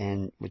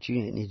 And what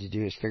you need to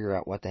do is figure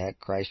out what the heck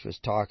Christ was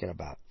talking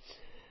about.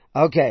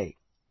 Okay,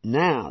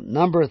 now,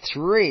 number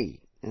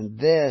 3, and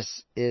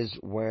this is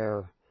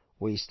where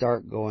we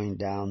start going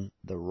down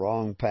the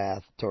wrong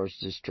path towards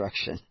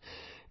destruction.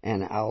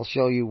 And I'll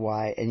show you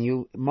why,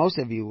 and most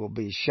of you will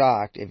be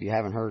shocked if you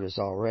haven't heard us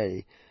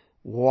already,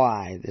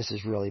 why this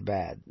is really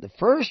bad. The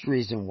first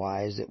reason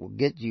why is it will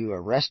get you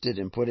arrested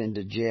and put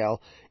into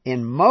jail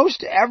in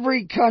most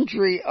every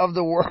country of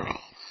the world.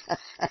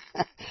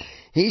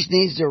 He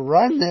needs to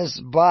run this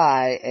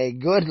by a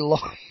good lawyer.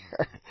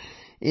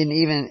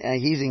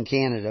 He's in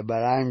Canada,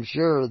 but I'm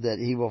sure that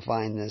he will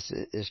find this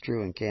is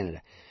true in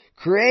Canada.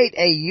 Create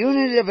a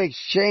unit of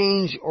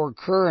exchange or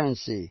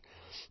currency.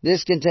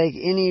 This can take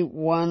any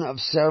one of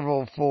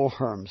several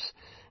forms,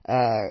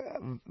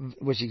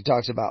 which he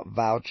talks about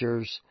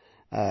vouchers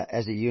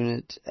as a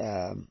unit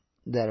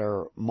that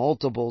are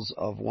multiples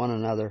of one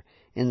another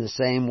in the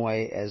same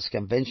way as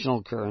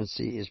conventional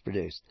currency is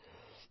produced.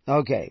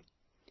 Okay.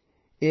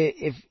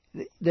 If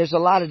there's a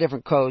lot of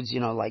different codes,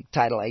 like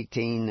Title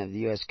 18 of the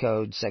U.S.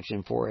 Code,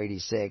 Section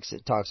 486,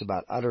 it talks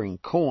about uttering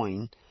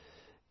coin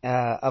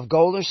of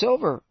gold or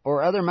silver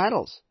or other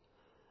metals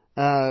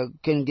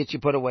can get you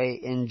put away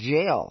in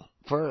jail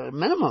for a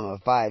minimum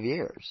of 5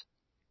 years,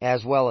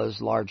 as well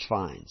as large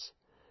fines.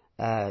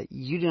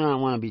 You do not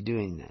want to be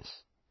doing this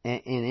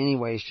in any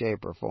way,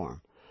 shape, or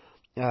form.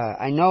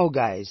 I know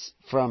guys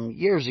from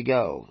years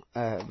ago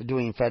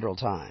doing federal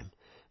time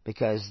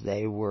because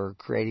they were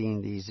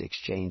creating these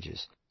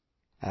exchanges.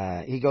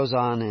 He goes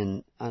on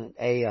in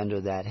A under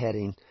that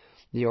heading.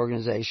 The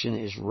organization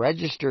is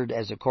registered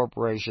as a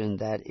corporation,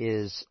 that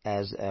is,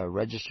 as a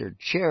registered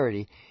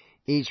charity.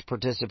 Each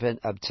participant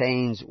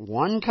obtains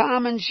one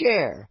common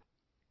share.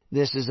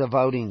 This is a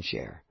voting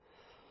share.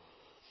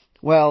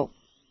 Well,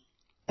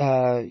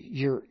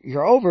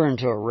 you're over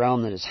into a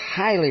realm that is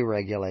highly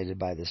regulated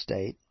by the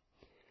state,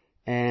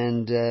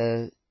 and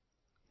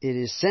it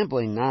is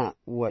simply not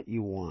what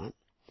you want.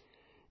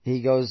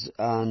 He goes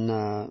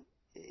on,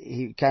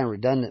 he kind of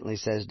redundantly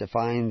says,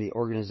 define the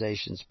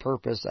organization's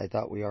purpose. I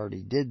thought we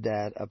already did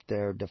that up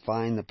there.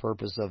 Define the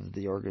purpose of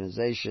the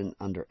organization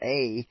under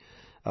A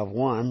of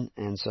 1.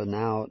 And so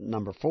now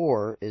number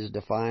 4 is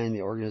define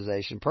the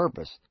organization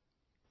purpose.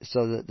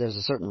 So that there's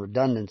a certain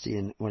redundancy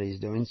in what he's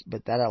doing,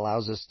 but that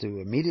allows us to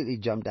immediately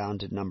jump down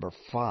to number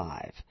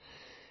 5.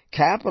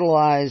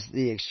 Capitalize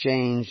the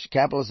exchange.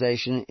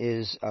 Capitalization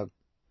is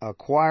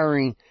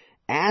acquiring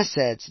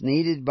assets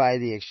needed by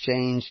the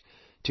exchange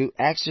to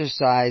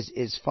exercise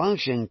its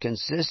function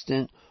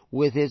consistent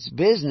with its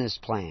business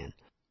plan.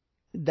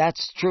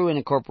 That's true in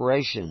a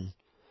corporation,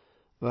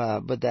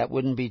 but that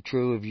wouldn't be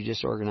true if you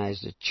just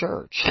organized a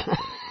church.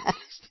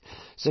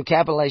 So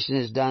capitalization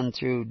is done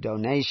through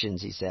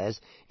donations, he says.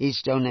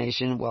 Each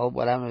donation, well,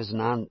 whatever is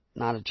not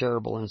a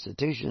charitable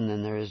institution,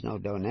 then there is no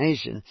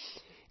donation.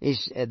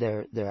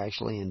 They're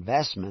actually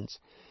investments.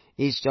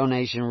 Each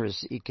donation,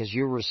 because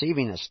you're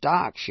receiving a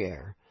stock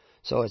share,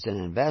 so it's an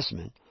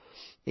investment.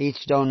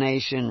 Each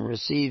donation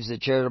receives a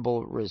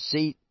charitable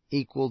receipt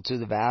equal to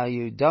the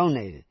value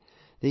donated.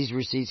 These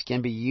receipts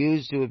can be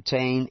used to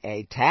obtain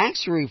a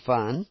tax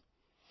refund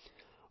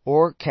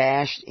or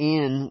cashed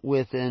in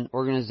with an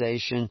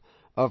organization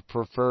of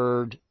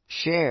preferred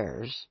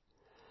shares,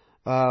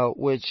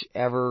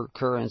 whichever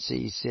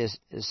currency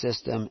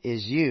system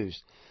is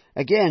used.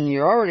 Again,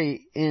 you're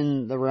already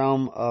in the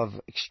realm of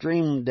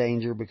extreme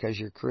danger because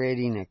you're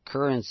creating a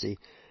currency.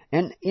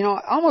 And,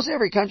 almost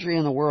every country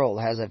in the world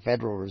has a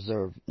Federal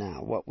Reserve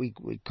now, what we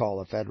would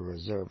call a Federal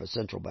Reserve, a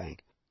central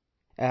bank.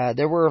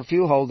 There were a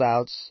few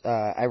holdouts,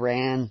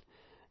 Iran,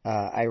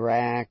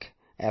 Iraq,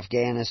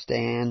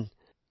 Afghanistan,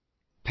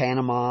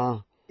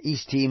 Panama,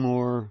 East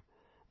Timor.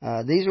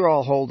 These are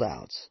all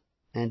holdouts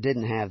and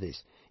didn't have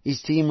these.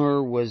 East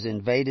Timor was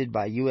invaded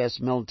by U.S.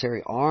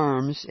 military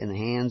arms in the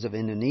hands of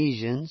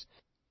Indonesians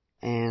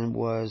and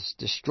was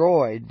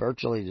destroyed,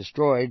 virtually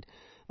destroyed,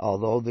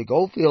 although the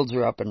gold fields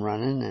are up and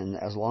running, and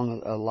as long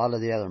as a lot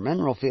of the other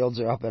mineral fields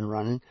are up and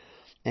running,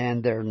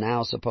 and they're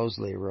now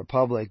supposedly a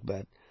republic,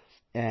 but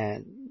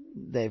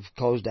they've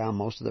closed down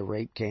most of the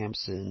rape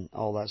camps and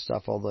all that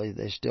stuff, although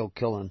they're still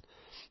killing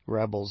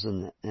rebels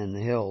in the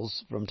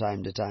hills from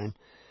time to time.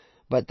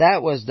 But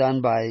that was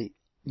done by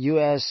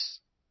U.S.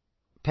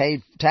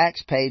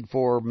 tax paid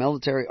for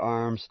military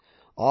arms,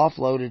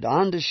 offloaded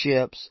onto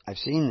ships. I've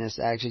seen this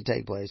actually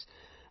take place.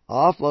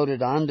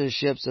 Offloaded onto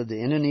ships of the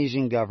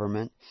Indonesian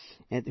government,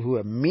 who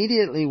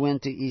immediately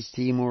went to East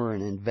Timor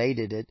and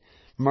invaded it,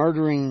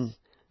 murdering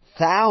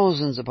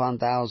thousands upon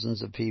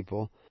thousands of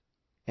people.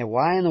 And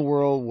why in the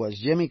world was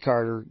Jimmy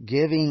Carter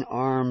giving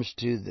arms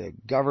to the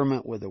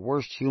government with the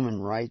worst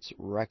human rights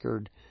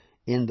record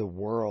in the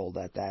world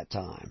at that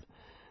time?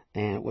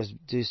 And it was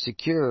to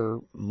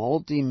secure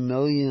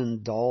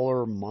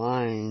multi-million-dollar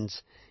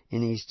mines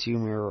in East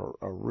Timor,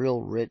 a real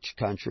rich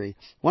country,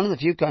 one of the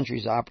few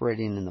countries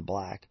operating in the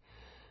black,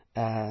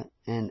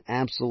 and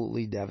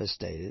absolutely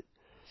devastated,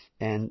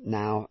 and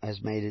now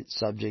has made it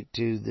subject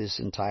to this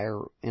entire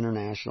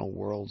international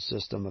world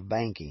system of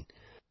banking.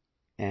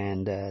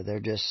 And they're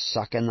just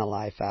sucking the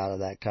life out of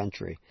that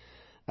country.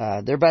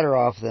 They're better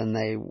off than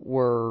they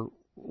were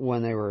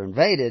when they were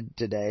invaded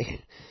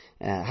today.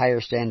 Higher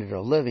standard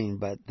of living,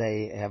 but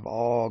they have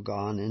all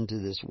gone into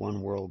this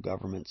one world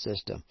government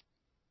system.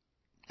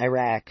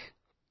 Iraq,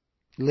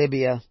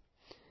 Libya,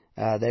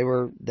 they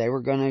were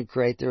going to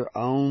create their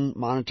own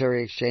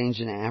monetary exchange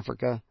in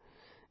Africa,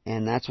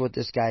 and that's what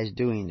this guy's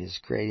doing, is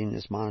creating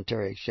this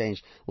monetary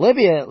exchange.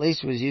 Libya at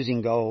least was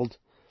using gold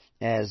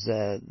as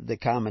the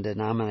common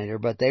denominator,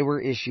 but they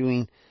were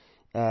issuing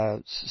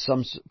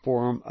some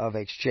form of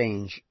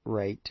exchange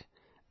rate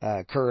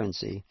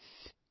currency.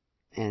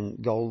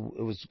 And gold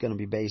was going to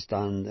be based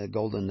on the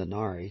golden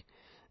denarii.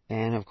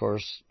 And, of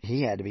course,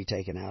 he had to be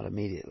taken out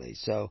immediately.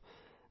 So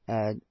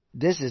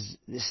this is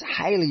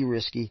highly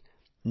risky,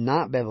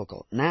 not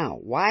biblical. Now,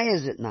 why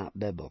is it not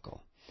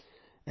biblical?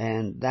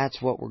 And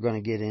that's what we're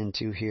going to get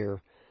into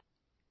here,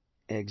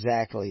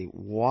 exactly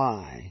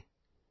why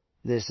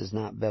this is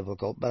not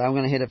biblical. But I'm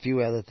going to hit a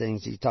few other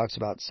things. He talks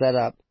about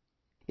setup.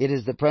 It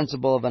is the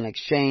principle of an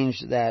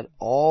exchange that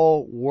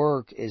all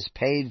work is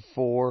paid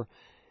for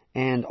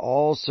and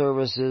all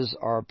services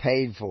are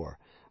paid for.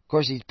 Of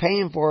course, he's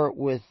paying for it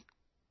with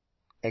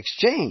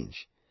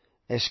exchange,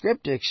 a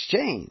script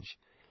exchange,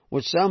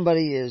 which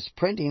somebody is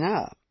printing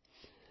up.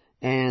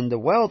 And the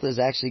wealth is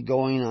actually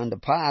going on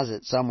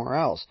deposit somewhere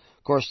else.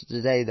 Of course,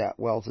 today that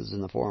wealth is in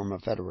the form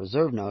of Federal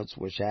Reserve notes,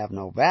 which have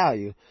no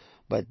value.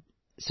 But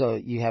so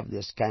you have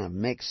this kind of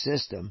mixed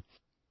system.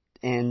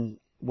 And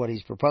what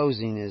he's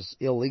proposing is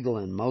illegal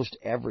in most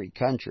every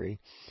country,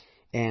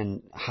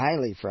 and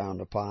highly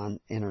frowned upon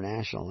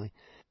internationally.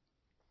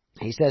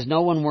 He says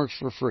no one works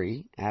for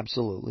free.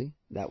 Absolutely.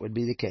 That would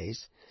be the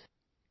case.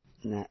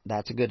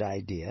 That's a good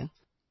idea.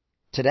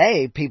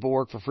 Today, people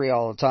work for free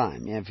all the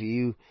time.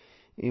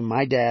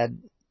 My dad,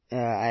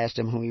 I asked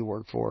him who he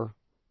worked for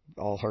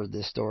all heard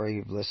this story.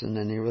 You've listened,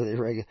 and you really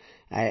regular.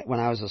 When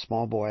I was a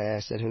small boy, I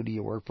said, "Who do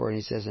you work for?" And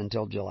he says,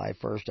 "Until July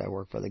 1st, I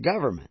work for the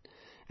government.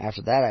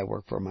 After that, I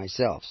work for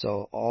myself."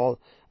 So all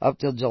up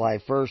till July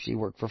 1st, he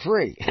worked for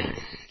free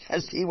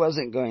because he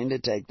wasn't going to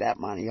take that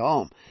money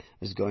home.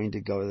 It was going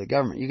to go to the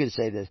government. You could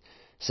say the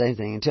same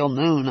thing. Until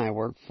noon, I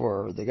work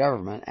for the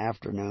government.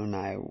 After noon,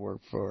 I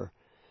work for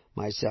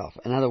myself.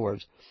 In other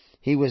words,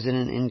 he was in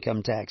an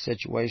income tax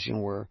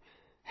situation where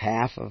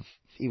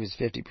he was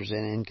 50%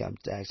 income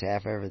tax,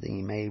 half everything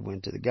he made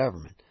went to the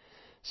government.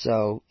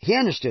 So he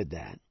understood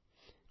that.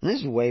 And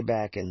this is way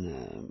back in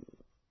the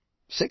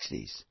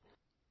 60s,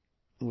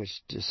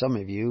 which to some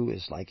of you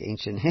is like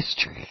ancient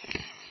history.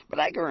 But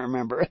I can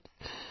remember it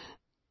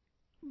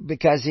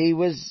because he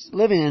was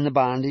living in the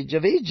bondage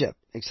of Egypt,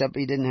 except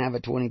he didn't have a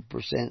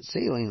 20%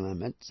 ceiling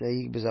limit. So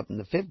he was up in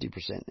the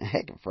 50%.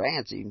 Heck, in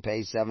France, you can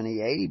pay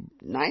 70, 80,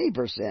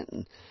 90%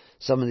 in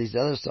some of these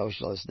other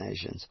socialist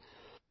nations.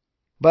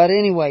 But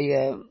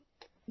anyway,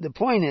 the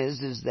point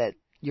is that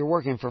you're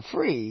working for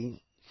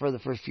free for the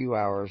first few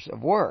hours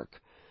of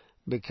work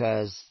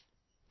because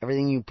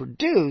everything you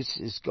produce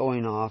is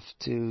going off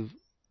to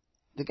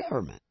the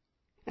government.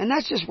 And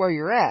that's just where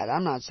you're at.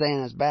 I'm not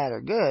saying it's bad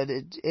or good.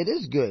 It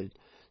is good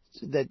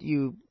that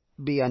you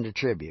be under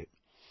tribute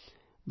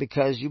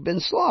because you've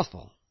been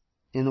slothful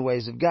in the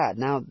ways of God.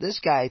 Now, this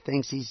guy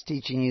thinks he's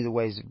teaching you the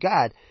ways of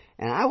God,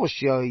 and I will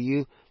show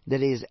you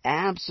that he is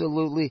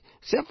absolutely,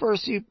 except for a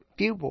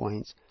few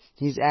points,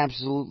 he's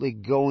absolutely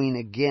going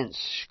against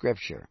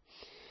Scripture.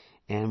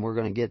 And we're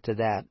going to get to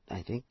that,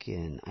 I think,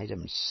 in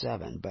item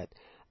 7. But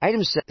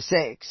item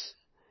 6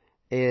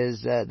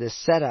 is the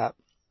setup,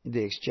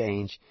 the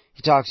exchange.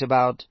 He talks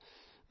about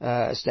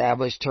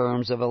established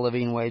terms of a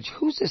living wage.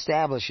 Who's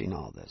establishing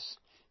all this?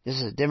 This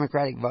is a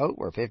Democratic vote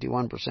where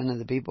 51% of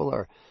the people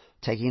are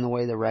taking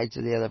away the rights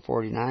of the other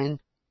 49.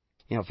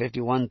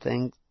 51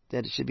 think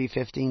that it should be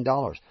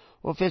 $15.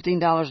 Well,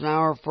 $15 an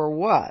hour for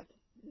what?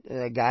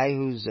 A guy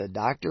who's a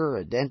doctor or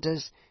a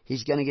dentist,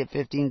 he's going to get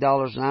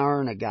 $15 an hour,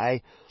 and a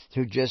guy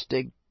who just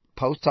dig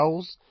post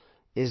holes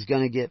is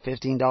going to get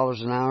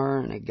 $15 an hour,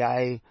 and a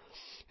guy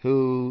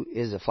who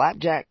is a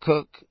flapjack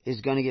cook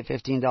is going to get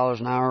 $15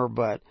 an hour,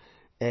 but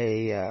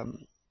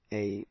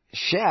a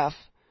chef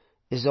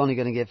is only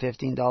going to get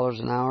 $15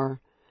 an hour,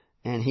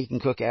 and he can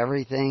cook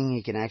everything.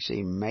 He can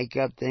actually make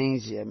up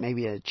things,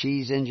 maybe a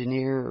cheese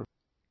engineer.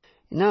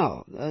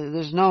 No,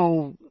 there's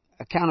no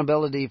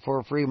accountability for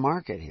a free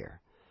market here.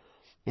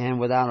 And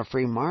without a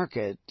free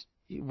market,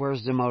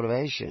 where's the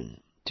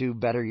motivation to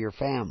better your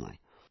family?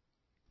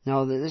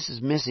 No, this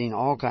is missing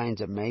all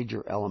kinds of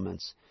major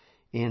elements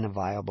in a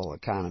viable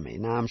economy.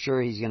 Now, I'm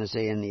sure he's going to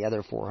say in the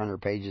other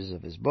 400 pages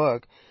of his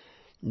book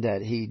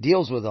that he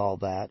deals with all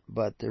that,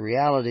 but the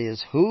reality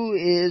is, who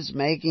is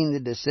making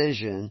the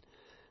decision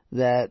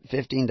that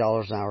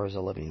 $15 an hour is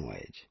a living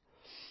wage?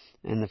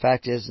 And the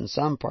fact is, in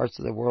some parts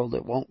of the world,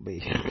 it won't be.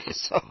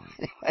 So,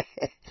 anyway,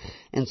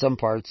 in some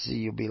parts,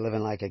 you'll be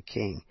living like a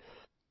king.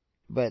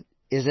 But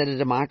is it a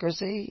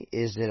democracy?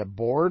 Is it a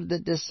board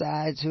that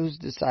decides? Who's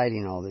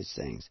deciding all these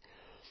things?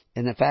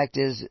 And the fact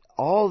is,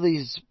 all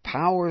these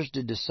powers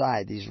to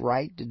decide, these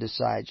right to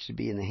decide, should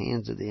be in the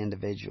hands of the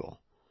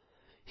individual.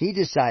 He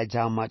decides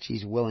how much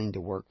he's willing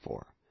to work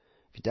for.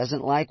 If he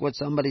doesn't like what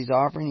somebody's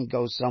offering, he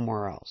goes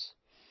somewhere else.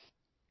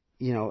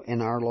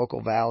 In our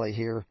local valley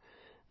here,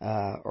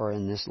 or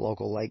in this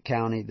local Lake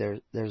County,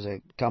 there's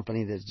a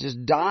company that's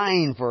just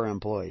dying for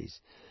employees.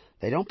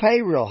 They don't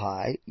pay real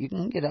high. You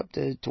can get up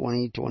to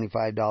 $20,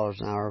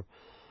 $25 an hour,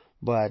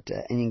 and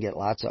you can get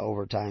lots of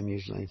overtime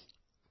usually.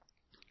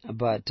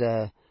 But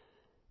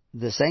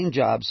the same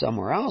job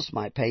somewhere else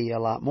might pay you a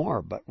lot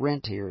more, but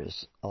rent here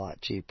is a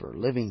lot cheaper.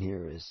 Living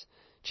here is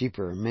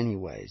cheaper in many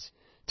ways.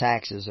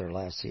 Taxes are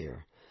less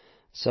here.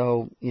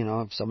 So,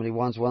 if somebody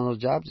wants one of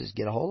those jobs, just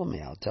get a hold of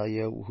me. I'll tell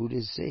you who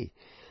to see.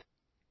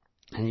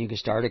 And you can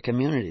start a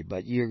community,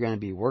 but you're going to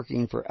be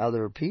working for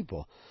other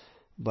people.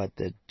 But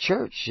the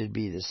church should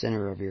be the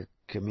center of your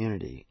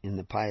community in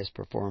the pious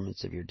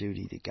performance of your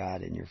duty to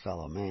God and your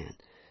fellow man.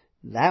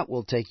 That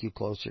will take you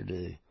closer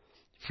to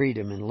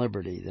freedom and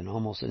liberty than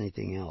almost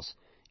anything else.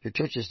 Your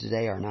churches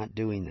today are not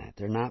doing that.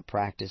 They're not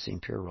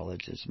practicing pure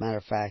religion. As a matter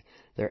of fact,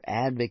 they're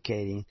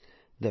advocating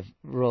the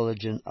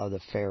religion of the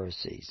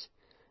Pharisees.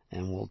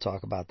 And we'll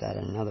talk about that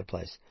in another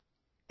place.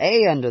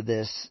 Under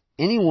this,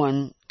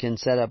 anyone can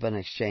set up an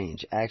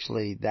exchange.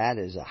 Actually, that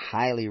is a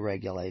highly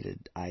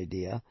regulated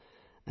idea.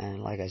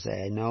 And like I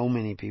say, I know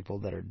many people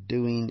that are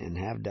doing and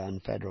have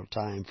done federal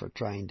time for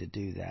trying to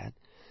do that,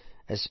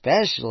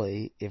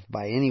 especially if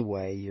by any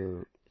way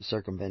you're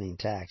circumventing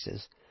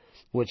taxes,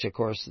 which of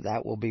course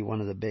that will be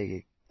one of the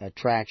big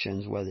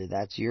attractions, whether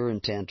that's your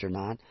intent or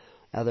not.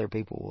 Other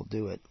people will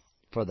do it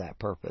for that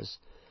purpose.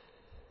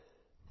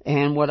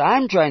 And what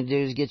I'm trying to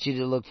do is get you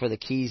to look for the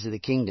keys of the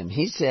kingdom.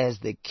 He says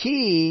the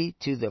key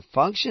to the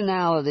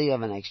functionality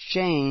of an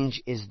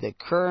exchange is the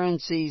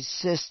currency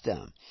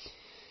system.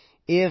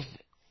 If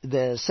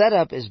the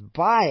setup is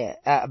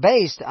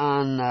based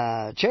on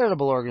a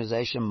charitable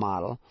organization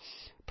model,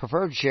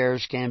 preferred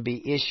shares can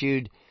be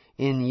issued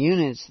in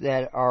units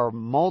that are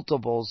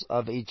multiples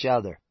of each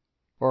other.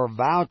 Or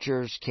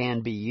vouchers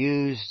can be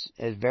used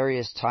as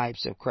various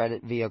types of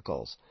credit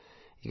vehicles.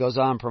 He goes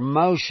on,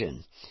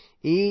 promotion.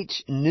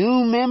 Each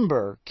new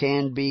member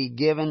can be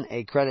given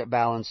a credit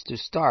balance to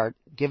start.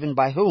 Given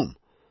by whom?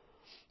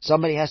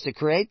 Somebody has to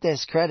create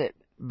this credit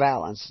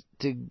balance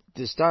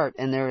to start,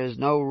 and there is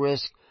no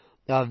risk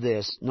of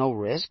this. No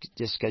risk,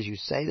 just because you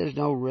say there's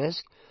no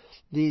risk.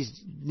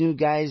 These new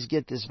guys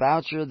get this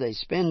voucher, they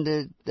spend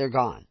it, they're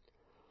gone.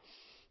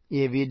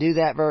 If you do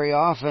that very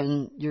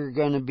often, you're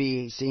going to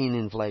be seeing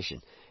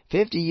inflation.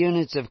 50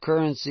 units of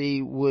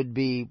currency would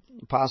be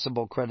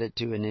possible credit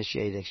to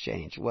initiate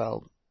exchange.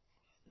 Well,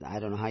 I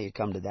don't know how you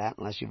come to that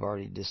unless you've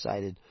already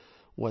decided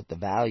what the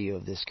value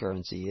of this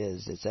currency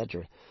is,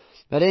 etc.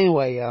 But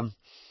anyway,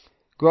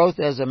 growth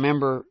as a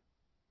member,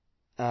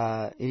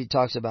 he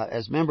talks about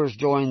as members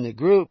join the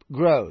group,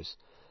 grows.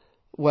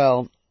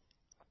 Well,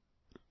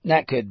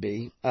 that could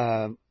be.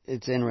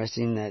 It's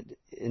interesting that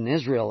in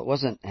Israel it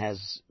wasn't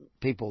as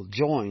people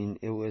join,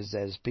 it was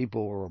as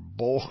people were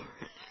born.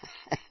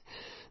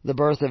 The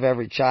birth of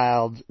every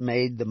child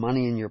made the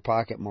money in your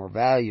pocket more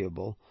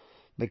valuable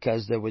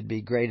because there would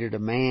be greater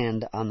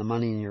demand on the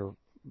money in your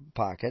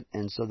pocket,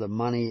 and so the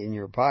money in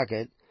your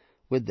pocket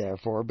would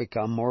therefore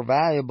become more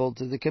valuable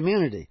to the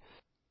community.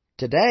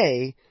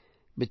 Today,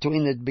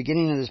 between the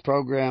beginning of this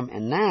program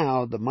and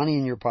now, the money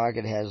in your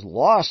pocket has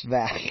lost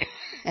value.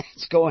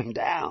 It's going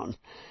down.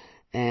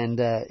 And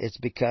it's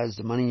because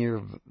the money in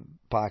your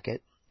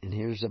pocket, and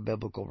here's a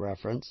biblical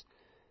reference,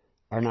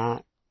 are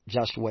not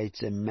just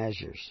weights and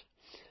measures.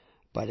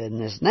 But in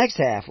this next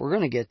half, we're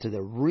going to get to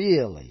the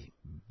really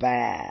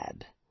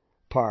bad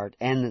part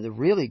and the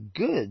really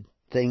good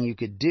thing you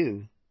could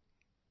do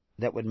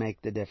that would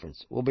make the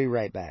difference. We'll be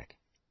right back.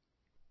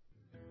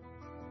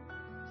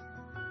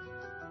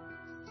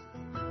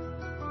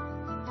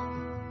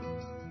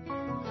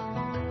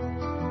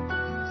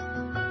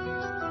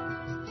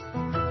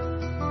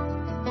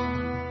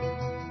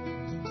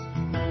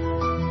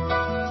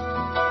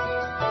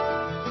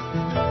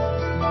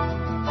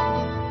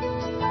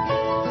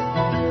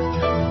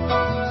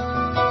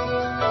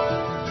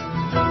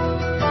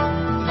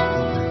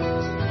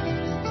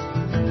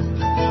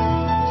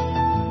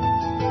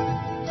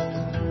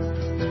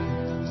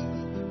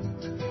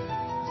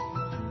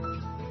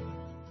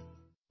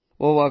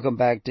 Well, welcome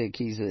back to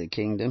Keys of the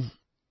Kingdom.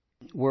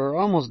 We're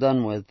almost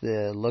done with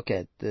the look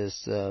at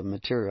this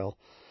material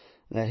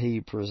that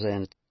he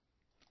presented.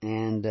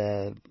 And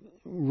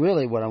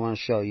really what I want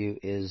to show you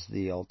is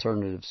the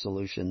alternative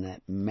solution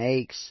that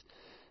makes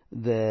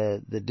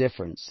the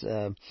difference.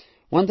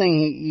 One thing,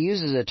 he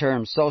uses the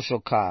term social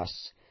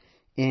costs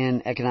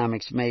in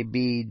economics may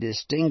be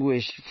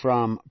distinguished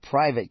from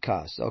private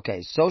costs.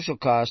 Okay, social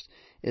cost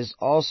is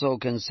also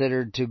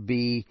considered to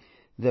be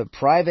the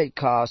private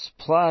costs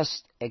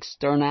plus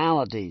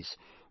externalities.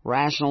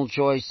 Rational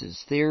choice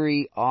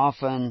theory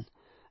often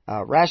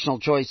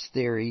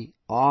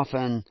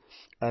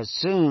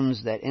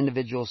assumes that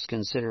individuals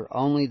consider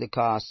only the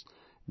costs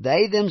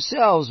they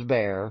themselves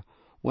bear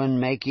when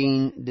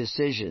making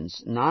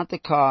decisions, not the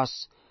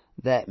costs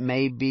that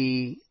may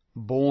be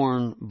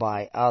borne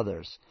by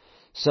others.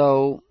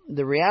 So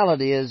the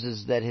reality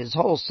is that his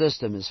whole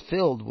system is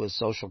filled with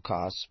social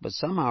costs, but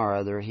somehow or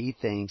other he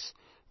thinks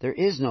there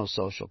is no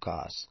social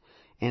cost.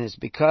 And it's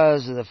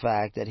because of the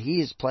fact that he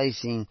is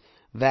placing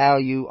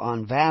value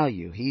on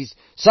value.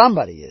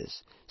 Somebody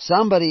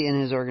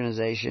in his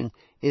organization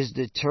is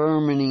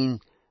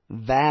determining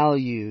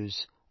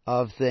values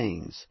of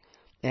things.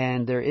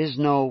 And there is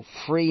no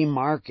free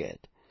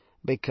market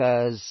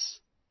because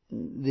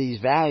these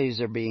values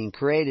are being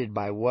created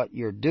by what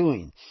you're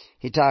doing.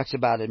 He talks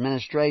about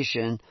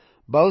administration.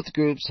 Both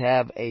groups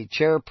have a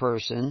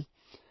chairperson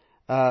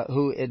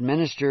who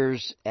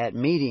administers at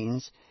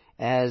meetings.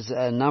 As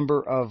a number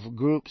of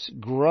groups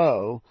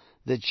grow,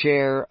 the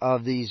chair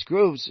of these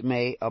groups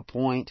may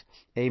appoint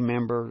a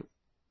member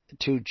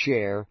to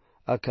chair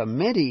a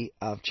committee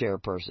of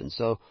chairpersons.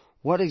 So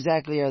what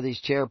exactly are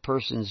these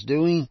chairpersons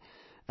doing?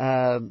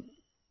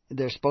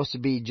 They're supposed to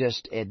be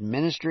just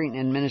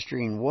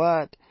administering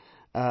what?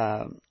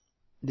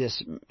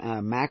 This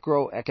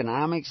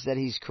macroeconomics that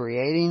he's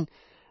creating.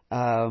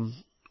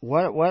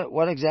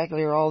 What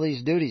exactly are all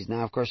these duties?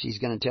 Now, of course, he's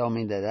going to tell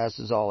me that this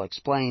is all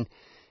explained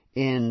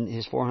in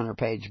his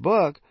 400-page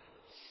book,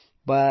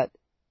 but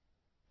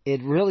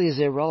it really is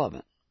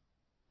irrelevant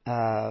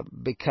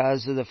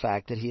because of the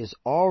fact that he has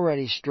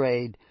already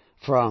strayed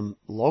from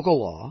local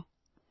law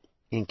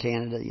in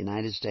Canada, the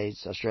United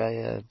States,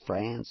 Australia,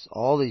 France,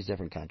 all these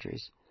different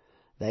countries.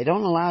 They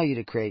don't allow you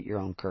to create your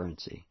own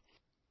currency.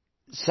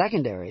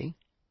 Secondary,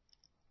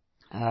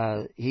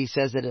 he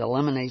says that it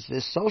eliminates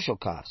this social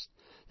cost.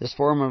 This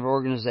form of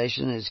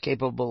organization is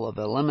capable of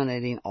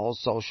eliminating all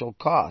social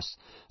costs.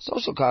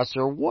 Social costs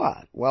are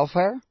what?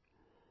 Welfare?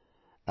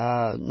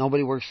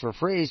 Nobody works for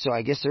free, so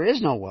I guess there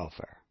is no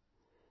welfare.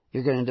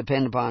 You're going to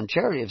depend upon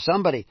charity. If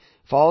somebody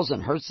falls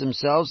and hurts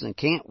themselves and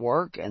can't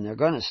work and they're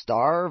going to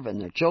starve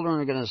and their children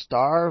are going to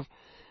starve,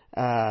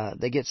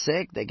 They get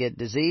sick, they get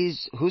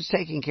disease. Who's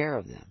taking care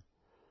of them?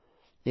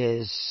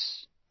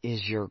 Is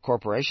your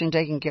corporation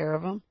taking care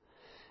of them?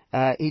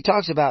 He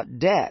talks about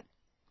debt.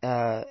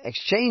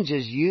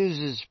 Exchanges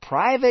uses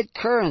private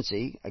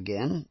currency,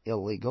 again,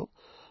 illegal.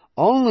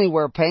 Only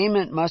where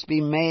payment must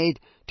be made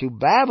to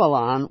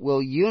Babylon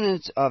will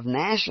units of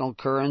national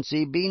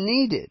currency be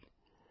needed.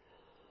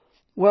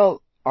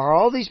 Well, are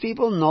all these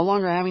people no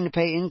longer having to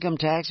pay income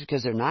tax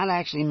because they're not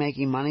actually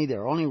making money?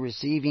 They're only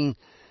receiving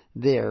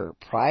their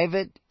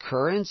private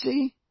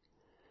currency?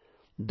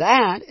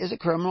 That is a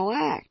criminal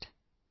act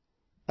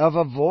of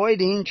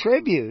avoiding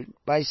tribute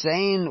by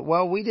saying,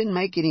 well, we didn't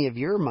make any of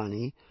your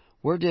money.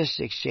 We're just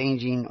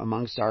exchanging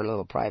amongst our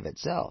little private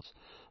selves.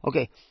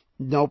 Okay,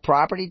 no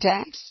property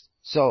tax?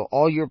 So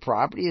all your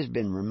property has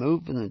been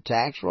removed from the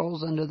tax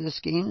rolls under this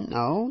scheme?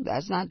 No,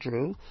 that's not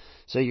true.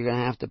 So you're going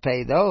to have to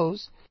pay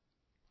those.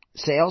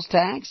 Sales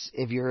tax,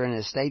 if you're in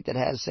a state that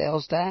has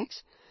sales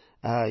tax,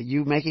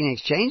 you making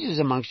exchanges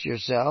amongst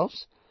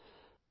yourselves,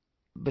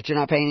 but you're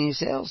not paying any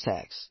sales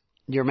tax.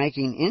 You're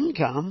making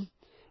income,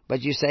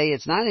 but you say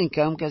it's not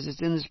income because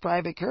it's in this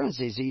private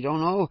currency, so you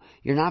don't know,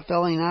 you're not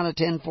filling out a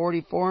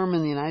 1040 form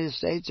in the United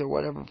States or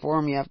whatever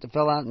form you have to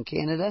fill out in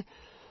Canada.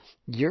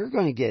 You're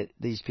going to get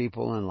these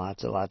people in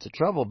lots of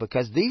trouble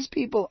because these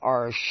people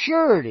are a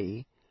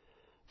surety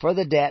for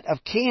the debt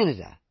of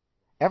Canada.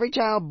 Every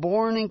child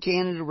born in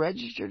Canada,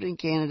 registered in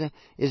Canada,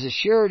 is a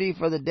surety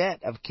for the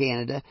debt of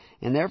Canada,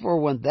 and therefore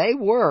when they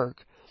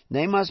work,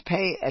 they must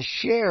pay a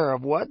share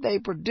of what they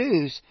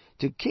produce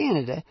to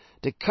Canada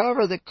to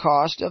cover the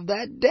cost of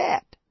that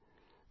debt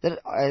that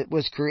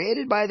was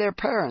created by their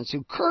parents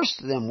who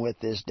cursed them with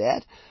this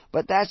debt,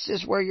 but that's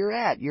just where you're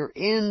at. You're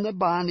in the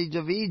bondage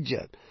of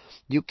Egypt.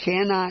 You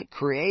cannot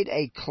create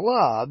a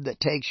club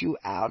that takes you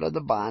out of the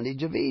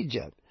bondage of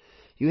Egypt.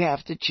 You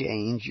have to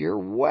change your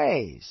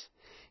ways.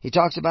 He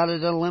talks about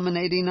it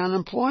eliminating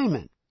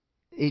unemployment.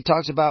 He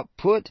talks about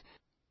put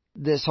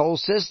this whole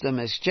system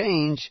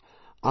exchange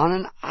on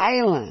an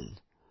island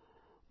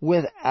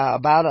with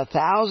about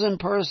 1,000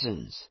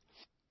 persons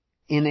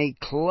in a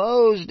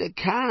closed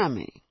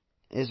economy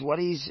is what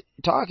he's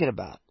talking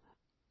about.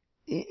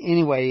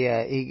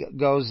 Anyway, he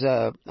goes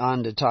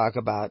on to talk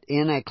about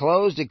in a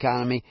closed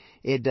economy,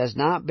 it does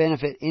not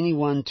benefit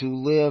anyone to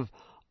live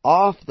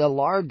off the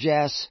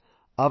largesse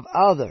of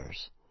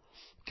others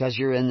because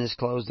you're in this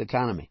closed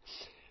economy.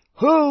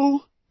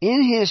 Who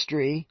in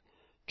history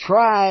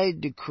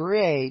tried to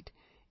create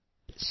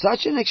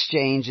such an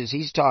exchange as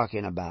he's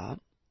talking about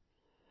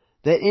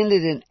that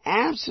ended in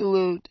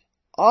absolute,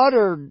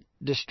 utter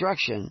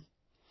destruction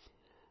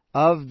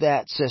of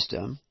that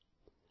system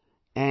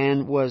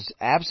and was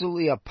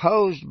absolutely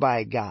opposed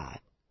by God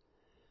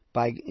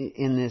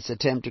in this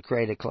attempt to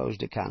create a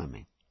closed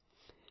economy?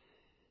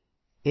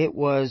 It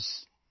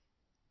was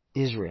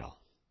Israel.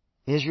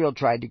 Israel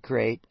tried to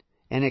create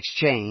an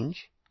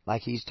exchange,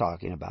 like he's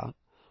talking about,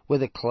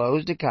 with a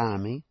closed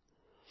economy,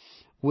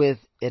 with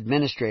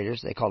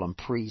administrators, they call them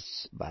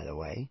priests, by the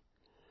way,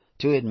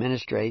 to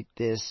administrate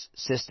this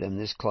system,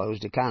 this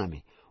closed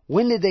economy.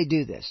 When did they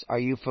do this? Are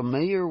you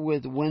familiar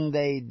with when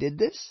they did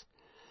this?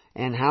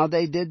 And how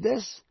they did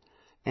this?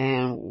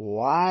 And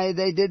why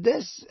they did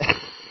this?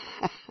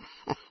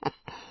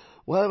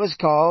 Well, it was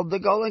called the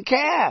golden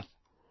calf.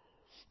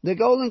 The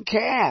golden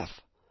calf.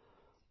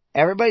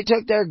 Everybody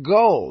took their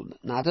gold,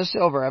 not the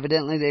silver.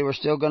 Evidently, they were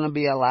still going to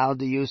be allowed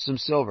to use some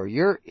silver.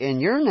 In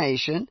your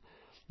nation,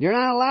 you're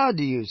not allowed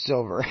to use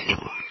silver.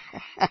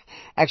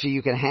 Actually,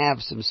 you can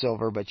have some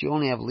silver, but you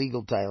only have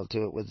legal title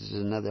to it, which is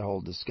another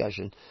whole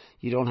discussion.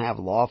 You don't have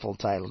lawful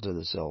title to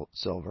the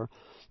silver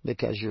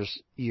because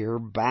you're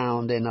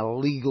bound in a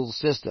legal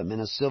system, in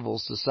a civil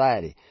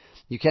society.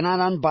 You cannot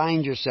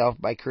unbind yourself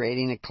by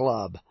creating a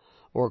club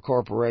or a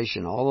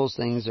corporation. All those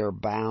things are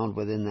bound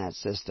within that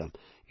system.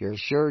 You're a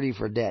surety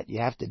for debt. You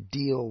have to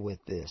deal with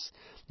this.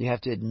 You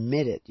have to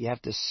admit it. You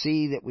have to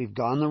see that we've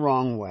gone the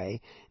wrong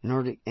way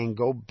and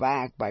go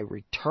back by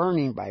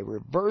returning, by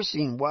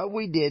reversing what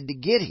we did to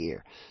get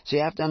here. So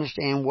you have to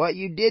understand what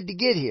you did to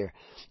get here.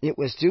 It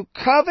was through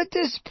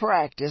covetous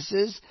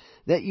practices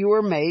that you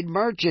were made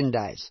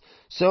merchandise.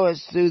 So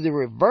it's through the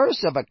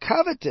reverse of a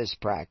covetous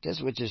practice,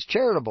 which is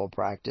charitable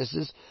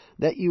practices,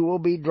 that you will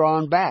be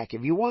drawn back.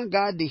 If you want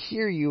God to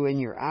hear you in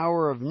your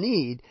hour of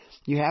need,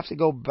 you have to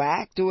go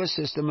back to a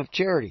system of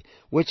charity,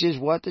 which is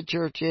what the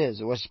church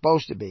is. It was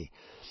supposed to be.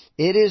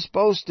 It is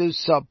supposed to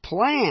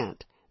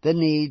supplant the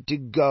need to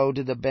go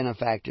to the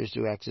benefactors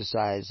to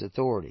exercise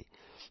authority.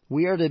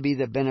 We are to be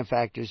the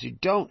benefactors who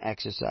don't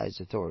exercise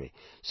authority.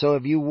 So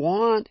if you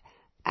want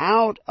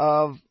out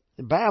of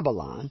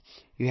Babylon,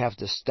 you have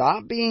to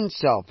stop being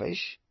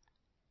selfish,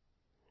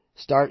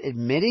 start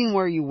admitting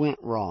where you went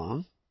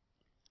wrong,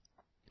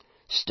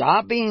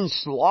 stop being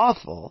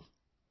slothful,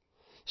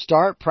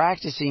 start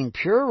practicing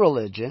pure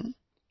religion,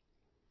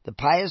 the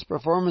pious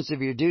performance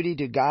of your duty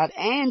to God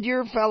and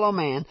your fellow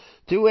man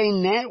through a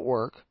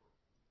network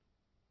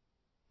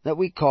that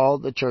we call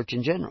the church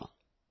in general.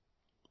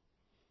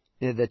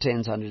 The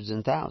tens, hundreds,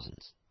 and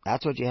thousands.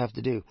 That's what you have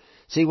to do.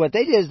 See, what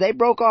they did is they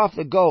broke off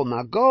the gold.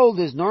 Now, gold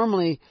is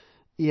normally,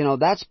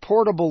 that's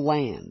portable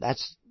land.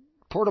 That's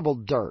portable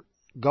dirt.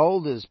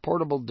 Gold is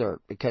portable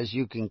dirt because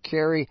you can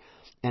carry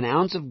an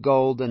ounce of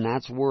gold, and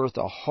that's worth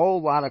a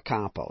whole lot of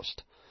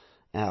compost,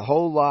 a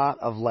whole lot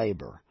of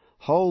labor,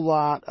 whole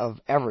lot of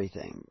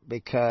everything,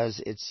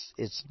 because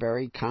it's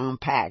very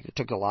compact. It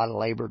took a lot of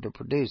labor to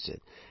produce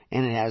it,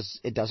 and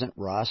it doesn't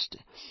rust,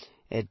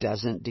 it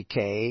doesn't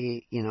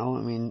decay.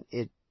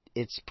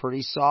 It's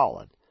pretty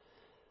solid.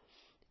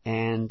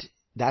 And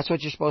that's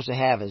what you're supposed to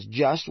have, is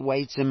just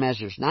weights and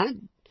measures, not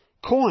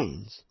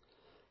coins,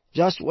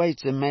 just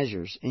weights and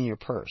measures in your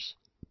purse.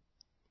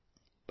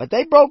 But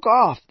they broke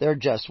off their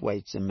just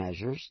weights and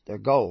measures, their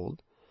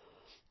gold,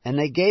 and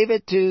they gave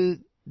it to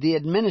the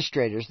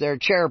administrators, their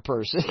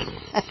chairperson,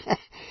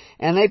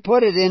 and they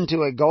put it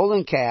into a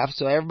golden calf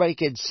so everybody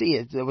could see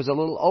it. There was a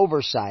little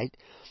oversight.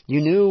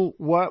 You knew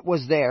what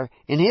was there.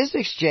 In his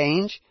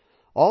exchange,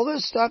 all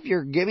this stuff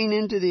you're giving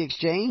into the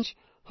exchange,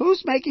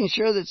 who's making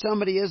sure that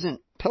somebody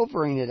isn't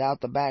pilfering it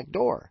out the back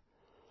door?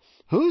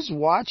 Who's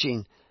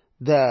watching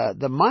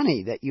the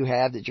money that you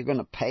have that you're going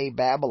to pay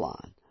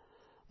Babylon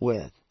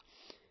with?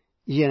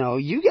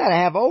 You got to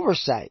have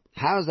oversight.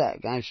 How's that?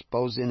 I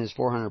suppose in his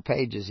 400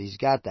 pages he's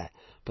got that.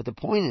 But the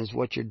point is,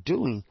 what you're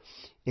doing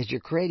is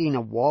you're creating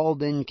a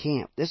walled-in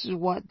camp. This is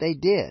what they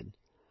did.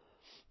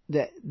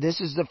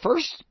 This is the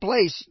first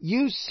place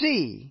you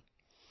see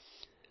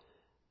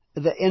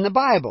in the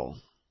Bible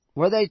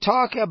where they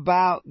talk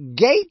about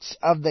gates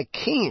of the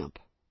camp,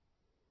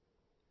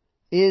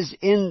 is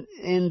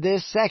in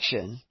this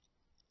section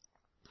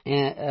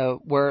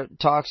where it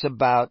talks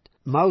about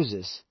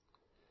Moses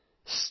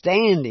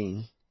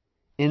standing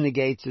in the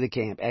gates of the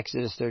camp.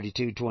 Exodus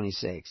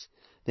 32:26.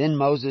 Then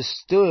Moses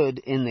stood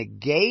in the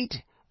gate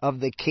of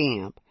the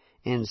camp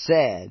and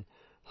said,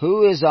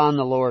 "Who is on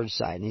the Lord's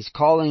side?" And he's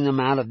calling them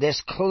out of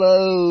this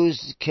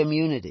closed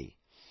community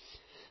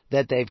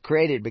that they've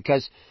created,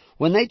 because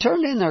when they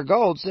turned in their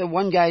gold, so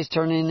one guy's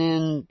turning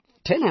in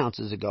 10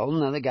 ounces of gold,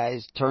 and another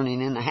guy's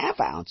turning in a half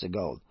ounce of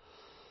gold.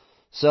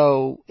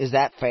 So, is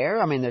that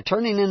fair? I mean, they're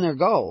turning in their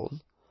gold.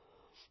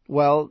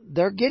 Well,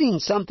 they're getting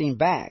something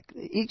back.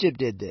 Egypt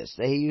did this.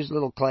 They used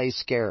little clay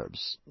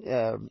scarabs.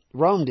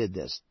 Rome did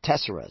this,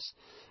 tesseras,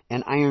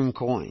 an iron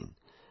coin.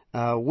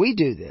 We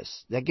do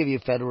this. They give you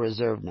Federal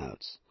Reserve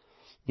notes.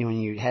 When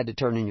you had to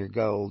turn in your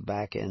gold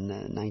back in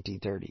the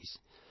 1930s.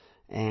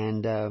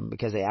 And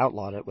because they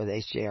outlawed it with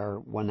HJR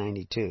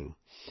 192.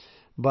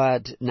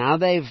 But now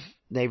they've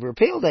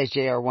repealed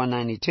HJR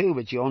 192,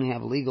 but you only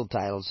have legal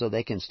titles, so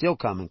they can still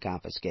come and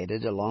confiscate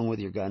it along with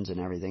your guns and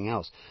everything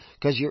else,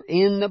 because you're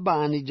in the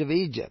bondage of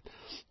Egypt.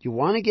 You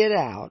want to get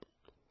out,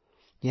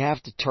 you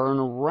have to turn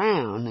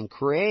around and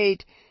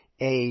create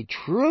a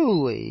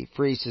truly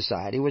free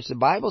society, which the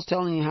Bible's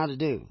telling you how to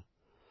do.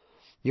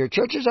 Your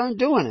churches aren't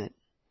doing it,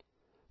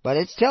 but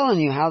it's telling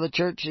you how the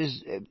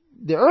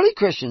early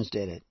Christians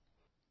did it.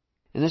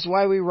 And this is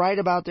why we write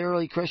about the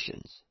early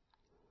Christians.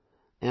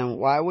 And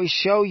why we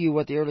show you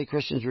what the early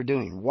Christians were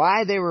doing.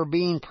 Why they were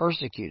being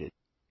persecuted.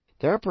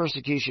 Their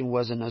persecution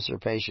was an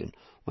usurpation.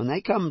 When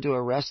they come to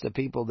arrest the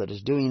people that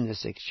is doing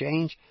this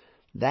exchange,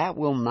 that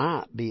will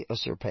not be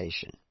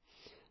usurpation.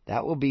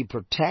 That will be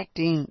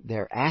protecting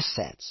their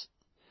assets,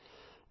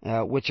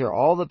 which are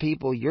all the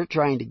people you're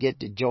trying to get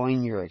to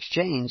join your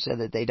exchange so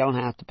that they don't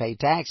have to pay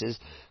taxes,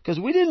 because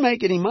we didn't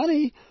make any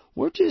money.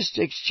 We're just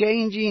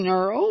exchanging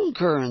our own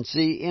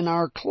currency in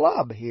our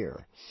club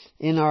here,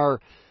 in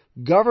our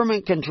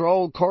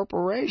government-controlled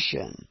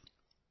corporation.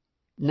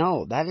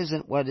 No, that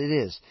isn't what it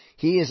is.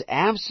 He is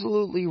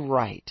absolutely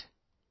right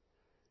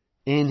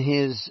in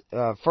his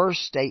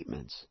first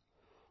statements,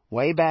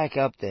 way back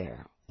up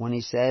there, when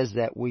he says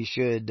that we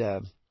should,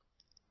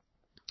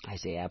 I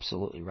say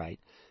absolutely right,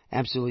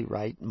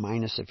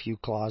 minus a few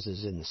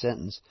clauses in the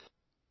sentence,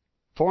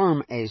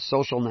 form a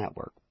social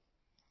network.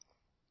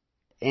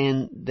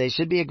 And they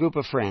should be a group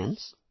of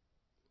friends.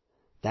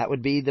 That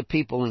would be the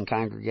people in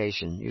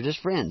congregation. You're just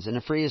friends in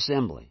a free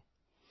assembly.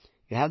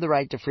 You have the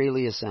right to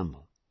freely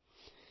assemble.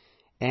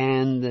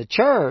 And the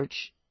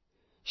church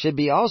should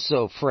be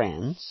also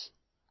friends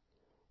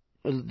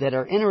that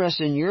are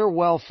interested in your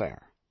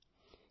welfare,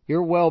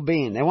 your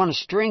well-being. They want to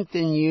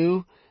strengthen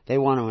you. They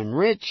want to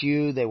enrich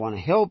you. They want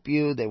to help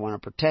you. They want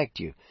to protect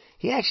you.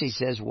 He actually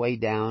says way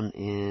down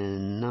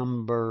in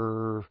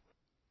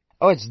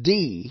it's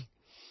D,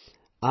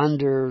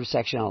 under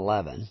section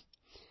 11,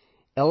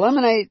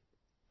 eliminate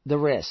the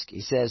risk.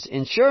 He says,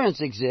 insurance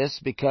exists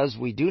because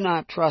we do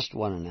not trust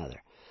one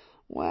another.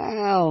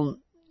 Well,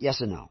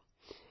 yes and no.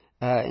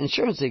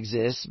 Insurance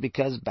exists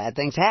because bad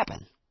things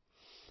happen.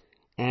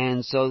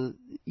 And so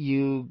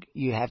you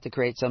have to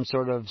create some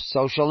sort of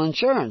social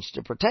insurance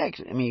to protect.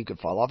 I mean, you could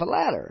fall off a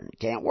ladder and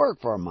can't work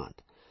for a month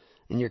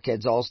and your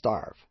kids all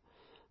starve.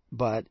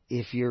 But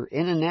if you're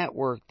in a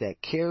network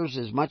that cares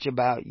as much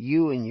about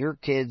you and your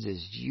kids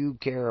as you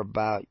care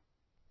about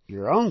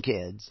your own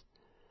kids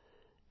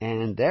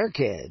and their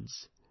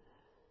kids,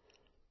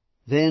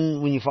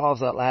 then when you fall off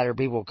that ladder,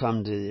 people will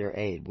come to your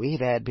aid. We've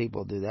had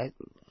people do that.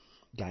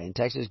 guy in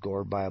Texas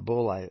gored by a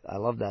bull. I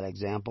love that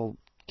example.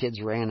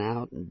 Kids ran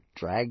out and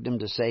dragged him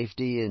to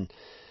safety,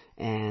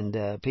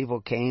 and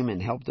people came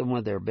and helped them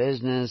with their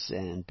business,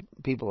 and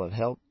people have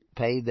helped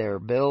pay their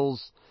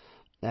bills,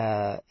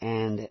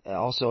 and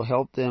also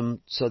helped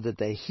them so that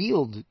they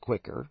healed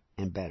quicker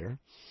and better.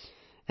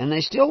 And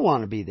they still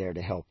want to be there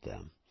to help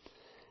them.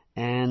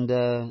 And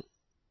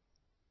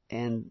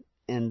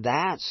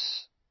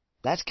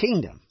that's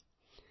kingdom.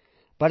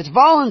 But it's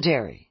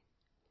voluntary.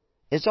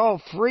 It's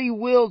all free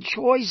will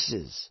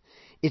choices.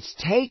 It's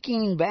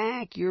taking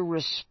back your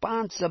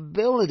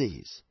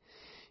responsibilities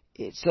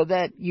so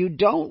that you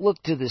don't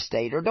look to the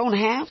state, or don't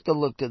have to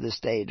look to the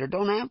state, or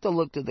don't have to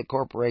look to the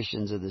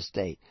corporations of the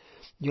state.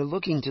 You're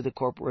looking to the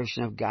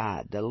corporation of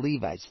God, the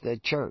Levites, the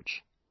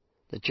church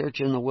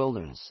in the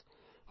wilderness,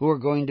 who are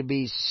going to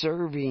be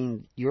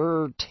serving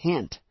your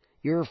tent,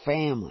 your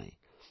family,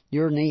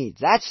 your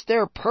needs. That's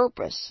their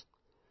purpose,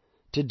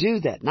 to do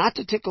that. Not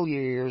to tickle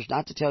your ears,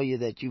 not to tell you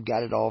that you've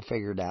got it all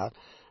figured out.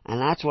 And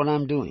that's what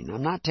I'm doing.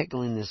 I'm not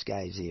tickling this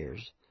guy's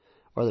ears,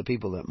 or the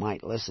people that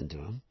might listen to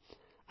him.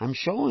 I'm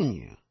showing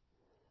you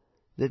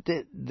that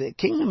the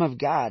kingdom of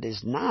God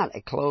is not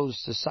a closed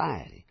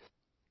society.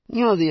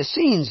 You know, the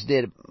Essenes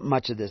did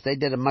much of this. They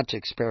did much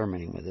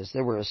experimenting with this.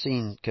 There were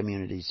Essene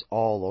communities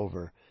all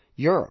over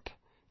Europe,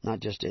 not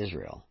just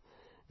Israel.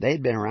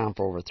 They'd been around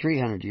for over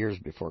 300 years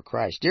before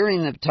Christ.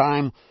 During the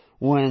time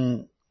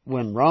when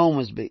Rome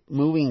was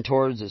moving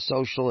towards a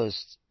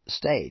socialist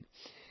state,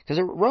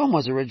 because Rome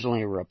was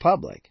originally a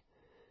republic.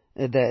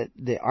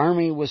 The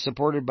army was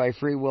supported by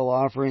free will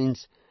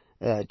offerings.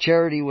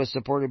 Charity was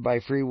supported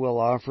by free will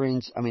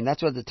offerings. I mean,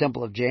 that's what the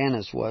Temple of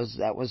Janus was.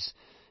 That was,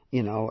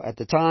 at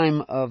the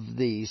time of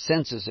the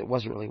census, it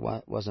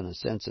wasn't a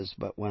census,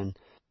 but when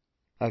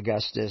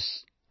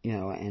Augustus,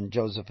 and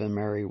Joseph and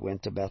Mary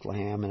went to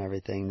Bethlehem and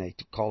everything, they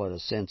call it a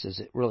census.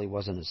 It really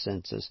wasn't a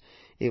census.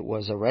 It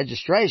was a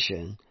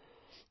registration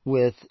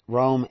with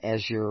Rome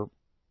as your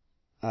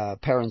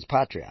parens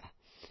patria,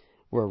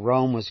 where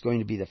Rome was going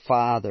to be the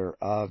father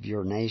of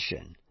your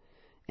nation.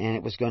 And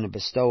it was going to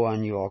bestow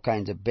on you all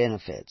kinds of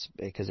benefits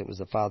because it was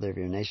the father of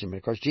your nation. But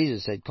of course,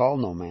 Jesus said, call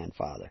no man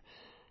father.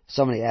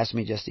 Somebody asked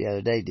me just the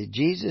other day, did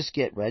Jesus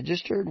get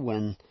registered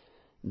when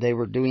they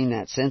were doing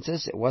that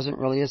census? It wasn't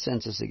really a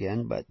census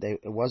again, but it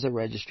was a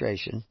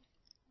registration.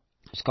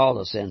 It's called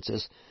a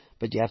census,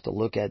 but you have to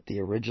look at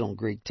the original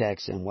Greek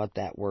text and what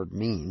that word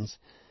means.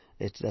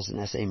 It doesn't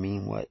necessarily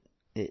mean what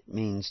it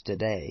means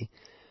today.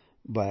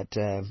 But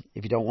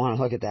if you don't want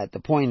to look at that, the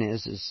point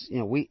is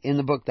we in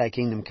the book Thy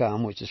Kingdom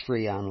Come, which is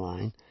free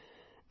online,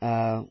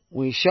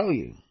 we show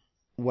you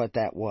what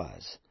that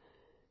was.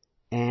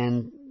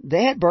 And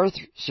they had birth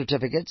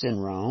certificates in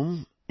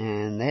Rome,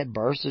 and they had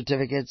birth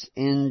certificates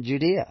in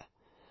Judea,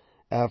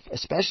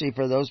 especially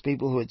for those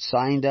people who had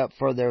signed up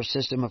for their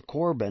system of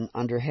Corban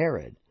under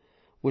Herod,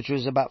 which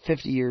was about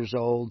 50 years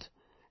old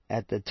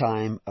at the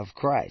time of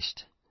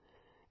Christ.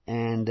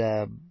 And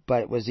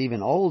but it was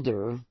even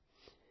older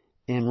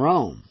in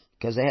Rome,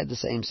 because they had the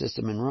same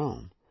system in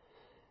Rome.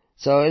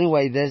 So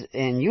anyway,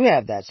 and you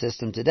have that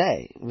system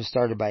today. It was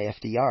started by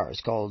FDR.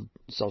 It's called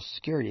Social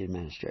Security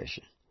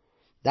Administration.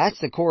 That's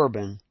the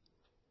Corban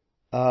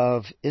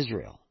of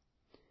Israel,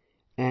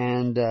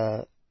 and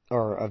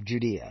or of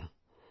Judea,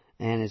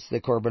 and it's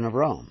the Corban of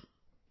Rome.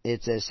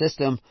 It's a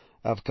system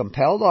of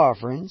compelled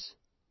offerings,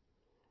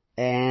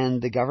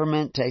 and the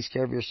government takes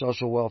care of your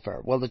social welfare.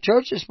 Well, the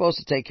church is supposed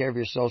to take care of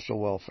your social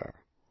welfare.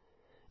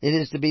 It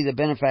is to be the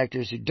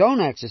benefactors who don't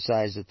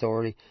exercise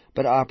authority,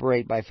 but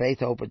operate by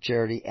faith, hope, and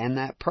charity, and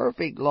that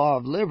perfect law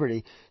of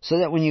liberty, so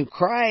that when you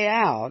cry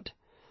out,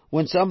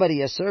 when somebody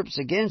usurps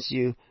against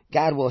you,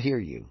 God will hear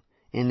you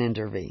and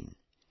intervene,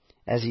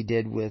 as He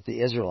did with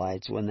the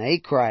Israelites when they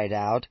cried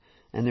out,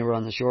 and they were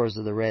on the shores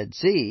of the Red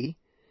Sea,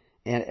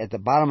 and at the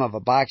bottom of a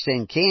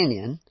box-end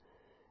canyon,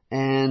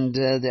 and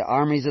the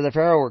armies of the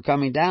Pharaoh were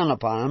coming down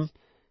upon them.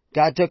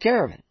 God took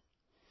care of it.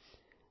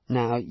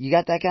 Now, you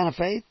got that kind of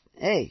faith?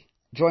 Hey,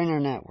 join our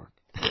network.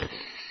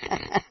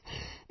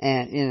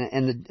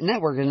 and the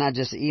network is not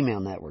just an email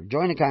network.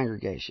 Join a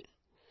congregation.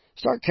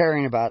 Start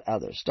caring about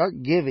others.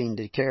 Start giving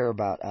to care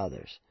about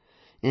others.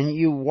 And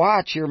you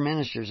watch your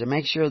ministers and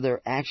make sure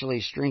they're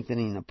actually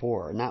strengthening the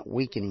poor, not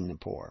weakening the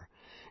poor.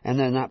 And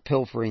they're not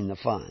pilfering the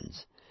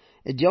funds.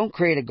 Don't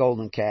create a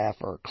golden calf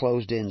or a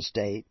closed-in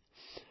state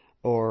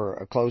or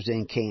a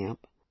closed-in camp,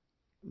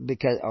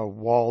 because a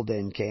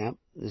walled-in camp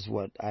is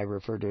what I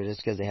refer to it as,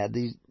 because they had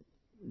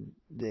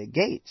the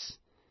gates.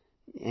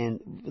 And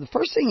the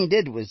first thing He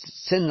did was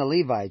send the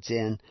Levites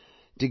in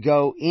to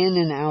go in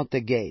and out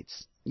the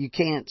gates. You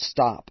can't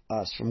stop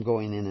us from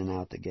going in and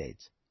out the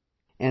gates.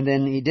 And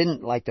then He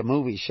didn't, like the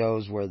movie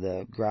shows where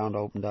the ground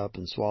opened up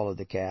and swallowed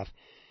the calf.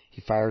 He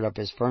fired up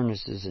His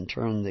furnaces and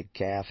turned the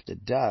calf to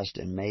dust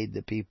and made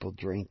the people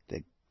drink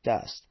the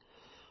dust,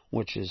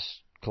 which is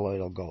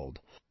colloidal gold,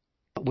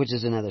 which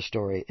is another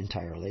story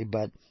entirely.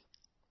 But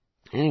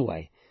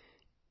anyway,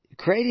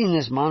 creating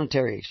this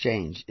monetary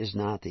exchange is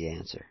not the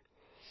answer.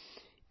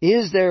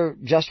 Is there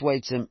just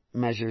weights and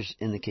measures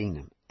in the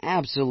kingdom?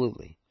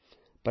 Absolutely.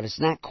 But it's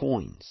not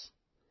coins.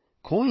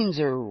 Coins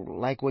are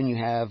like when you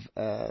have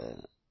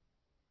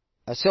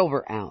a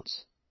silver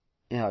ounce,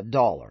 a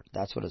dollar.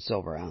 That's what a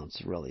silver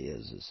ounce really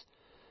is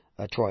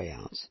a troy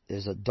ounce,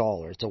 is a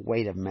dollar. It's a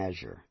weight of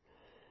measure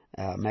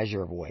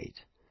of weight.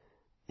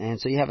 And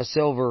so you have a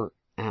silver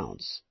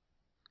ounce,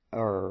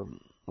 or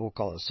we'll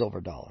call it a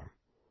silver dollar.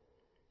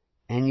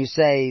 And you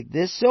say,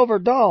 this silver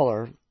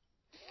dollar,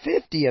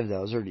 50 of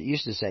those, or it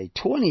used to say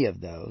 20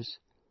 of those,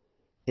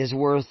 is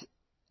worth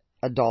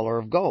 $1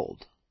 of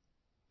gold,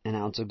 an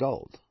ounce of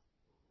gold.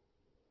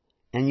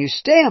 And you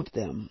stamp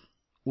them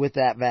with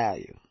that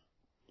value.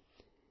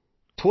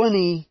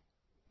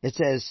 It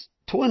says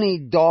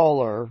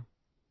 $20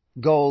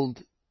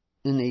 gold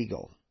and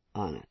eagle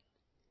on it.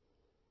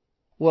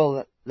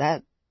 Well,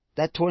 that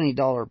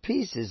 $20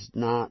 piece is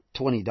not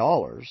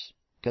 $20,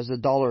 because the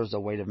dollar is a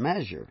weight of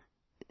measure,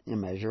 a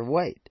measure of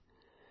weight.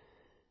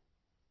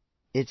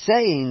 It's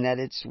saying that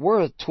it's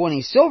worth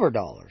 20 silver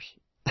dollars.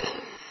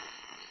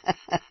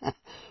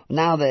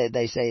 Now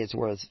they say it's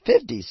worth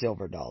 50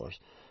 silver dollars.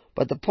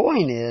 But the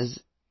point is,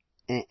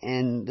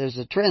 and there's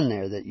a trend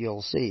there that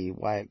you'll see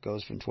why it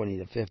goes from 20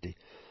 to 50.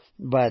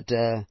 But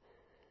the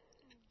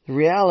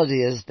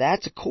reality is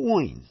that's a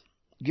coin.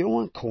 You don't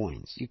want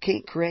coins. You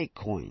can't create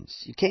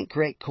coins. You can't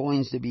create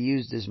coins to be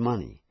used as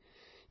money.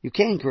 You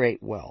can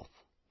create wealth.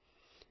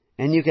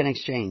 And you can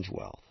exchange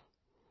wealth.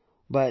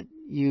 But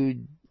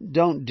you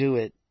don't do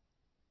it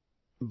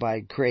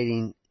by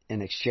creating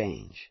an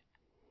exchange.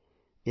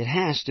 It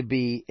has to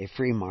be a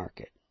free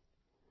market.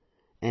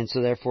 And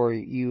so therefore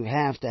you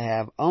have to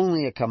have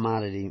only a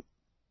commodity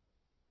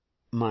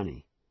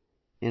money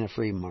in a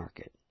free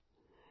market.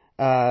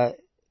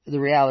 The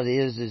reality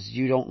is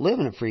you don't live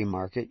in a free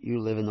market, you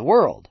live in the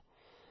world.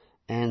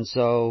 And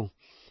so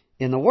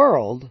in the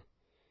world,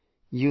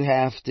 you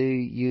have to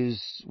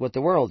use what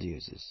the world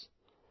uses.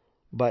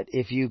 But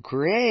if you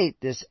create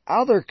this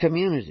other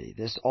community,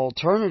 this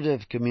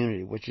alternative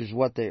community, which is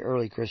what the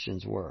early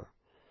Christians were,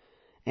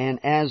 and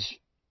as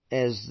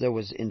there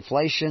was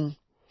inflation,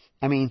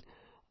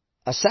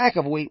 a sack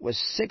of wheat was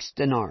 6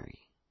 denarii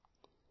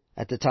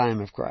at the time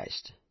of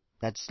Christ.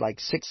 That's like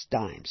 6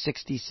 dimes,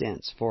 60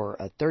 cents for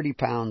a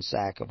 30-pound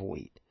sack of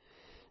wheat.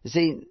 You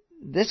see,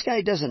 this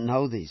guy doesn't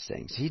know these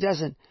things. He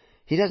doesn't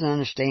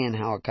understand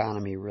how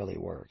economy really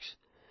works.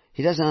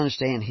 He doesn't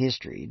understand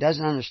history. He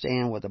doesn't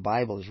understand what the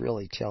Bible is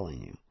really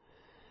telling you.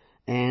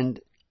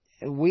 And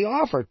we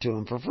offer it to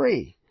him for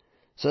free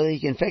so that he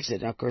can fix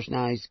it. Now, of course,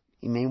 now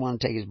he may want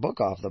to take his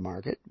book off the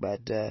market,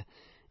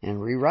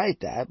 and rewrite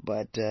that,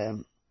 but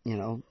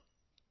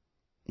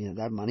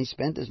that money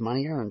spent is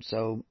money earned,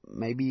 so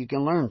maybe you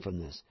can learn from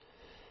this.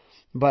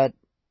 But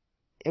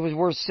it was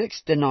worth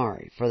 6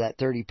 denarii for that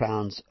 30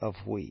 pounds of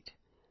wheat.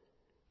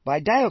 By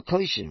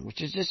Diocletian,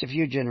 which is just a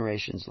few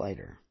generations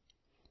later,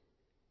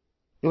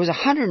 it was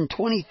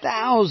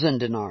 120,000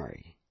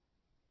 denarii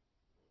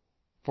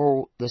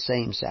for the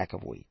same sack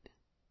of wheat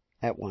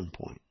at one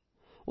point.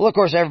 Well, of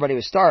course, everybody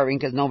was starving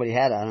because nobody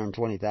had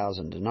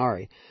 120,000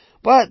 denarii.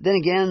 But then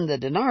again, the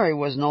denarii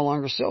was no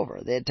longer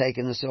silver. They had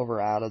taken the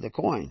silver out of the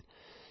coin.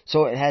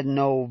 So it had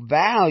no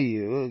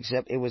value,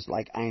 except it was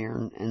like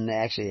iron, and they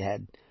actually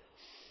had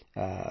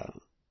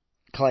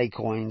clay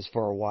coins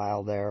for a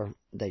while there.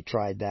 They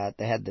tried that.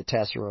 They had the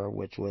tessera,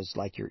 which was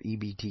like your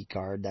EBT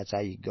card. That's how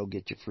you go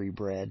get your free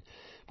bread.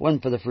 If it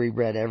wasn't for the free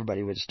bread,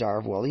 everybody would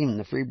starve. Well, even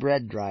the free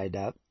bread dried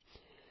up.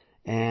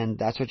 And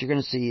that's what you're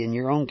going to see in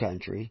your own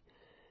country.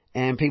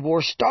 And people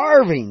were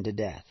starving to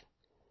death.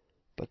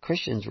 But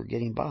Christians were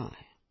getting by.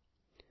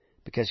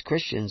 Because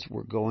Christians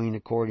were going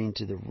according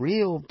to the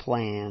real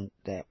plan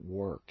that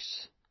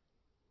works.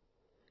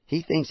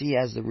 He thinks he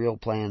has the real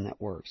plan that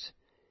works.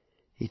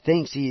 He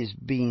thinks he is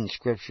being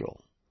scriptural,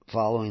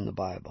 following the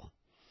Bible.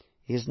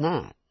 He is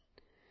not.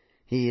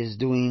 He is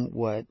doing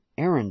what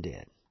Aaron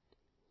did,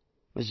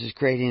 which is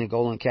creating a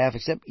golden calf,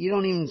 except you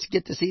don't even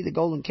get to see the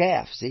golden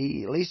calf.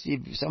 See, at least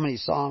if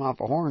somebody's sawing off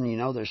a horn, you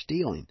know they're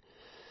stealing.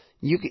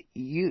 You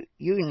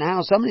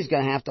now somebody's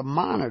going to have to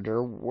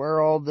monitor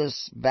where all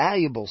this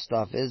valuable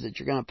stuff is that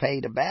you're going to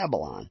pay to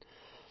Babylon.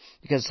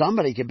 Because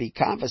somebody could be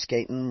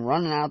confiscating,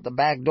 running out the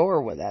back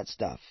door with that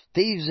stuff.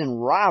 Thieves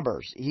and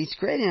robbers. He's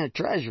creating a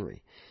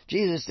treasury.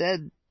 Jesus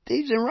said,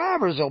 thieves and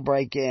robbers will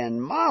break in.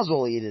 Moths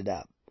will eat it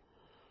up.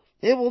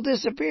 It will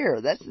disappear.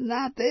 That's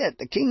not it.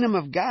 The kingdom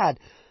of God,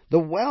 the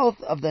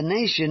wealth of the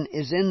nation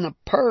is in the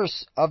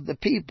purse of the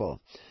people.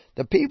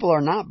 The people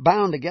are not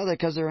bound together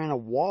because they're in a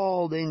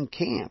walled-in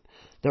camp.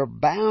 They're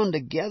bound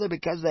together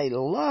because they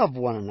love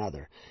one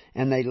another.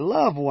 And they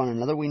love one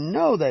another. We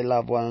know they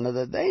love one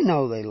another. They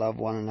know they love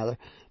one another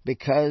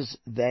because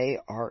they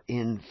are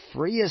in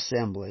free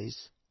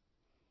assemblies,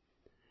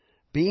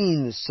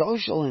 being the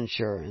social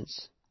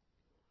insurance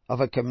of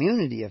a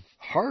community of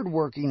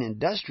hard-working,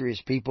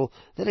 industrious people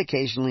that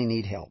occasionally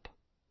need help.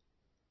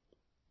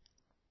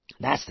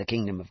 That's the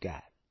kingdom of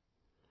God.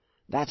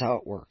 That's how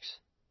it works.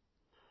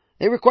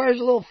 It requires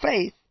a little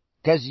faith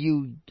because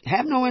you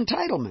have no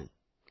entitlement.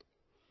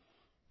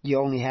 You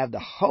only have the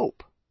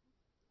hope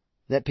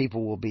that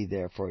people will be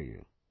there for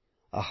you.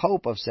 a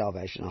hope of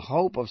salvation, a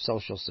hope of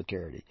social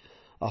security,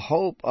 a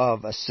hope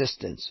of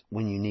assistance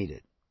when you need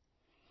it.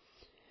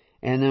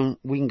 And then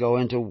we can go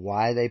into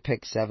why they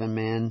picked 7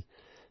 men,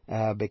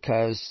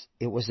 because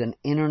it was an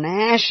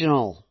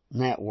international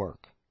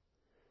network.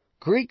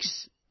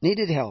 Greeks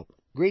needed help.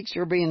 Greeks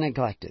were being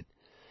neglected.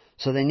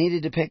 So they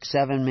needed to pick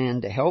 7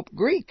 men to help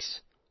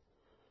Greeks,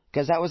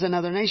 because that was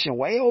another nation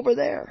way over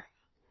there.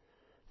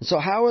 And so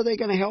how are they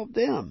going to help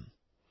them?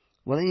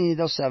 Well, they needed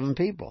those 7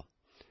 people.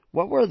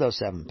 What were those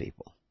 7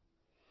 people?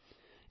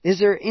 Is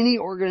there any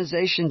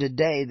organization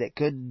today that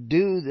could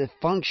do the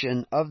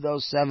function of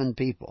those 7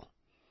 people?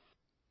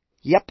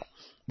 Yep,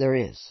 there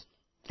is.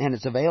 And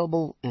it's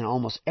available in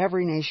almost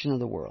every nation of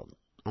the world.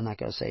 I'm not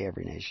going to say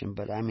every nation,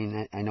 but I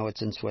mean, I know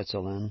it's in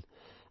Switzerland.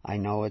 I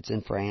know it's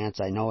in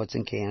France. I know it's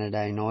in Canada.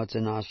 I know it's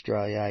in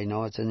Australia. I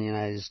know it's in the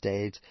United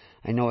States.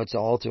 I know it's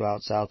all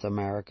throughout South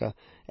America.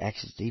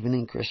 Actually, it's even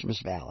in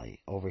Christmas Valley,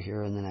 over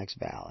here in the next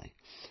valley.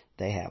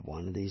 They have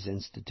one of these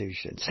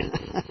institutions.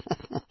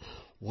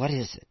 What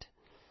is it?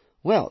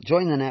 Well,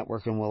 join the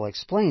network and we'll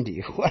explain to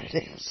you what it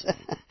is.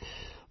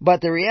 But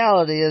the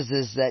reality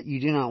is that you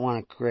do not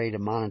want to create a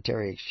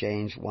monetary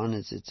exchange. One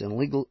is it's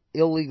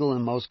illegal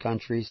in most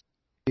countries.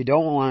 You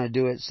don't want to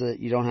do it so that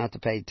you don't have to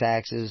pay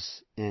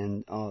taxes,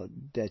 and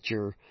that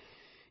your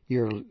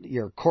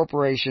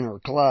corporation or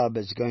club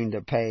is going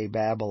to pay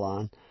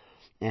Babylon.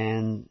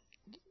 And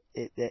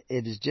it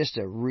is just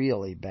a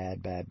really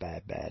bad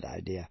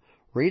idea.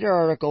 Read our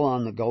article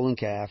on the golden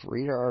calf.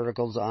 Read our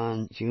articles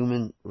on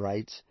human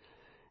rights.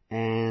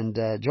 And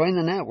join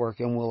the network,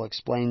 and we'll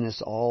explain this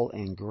all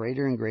in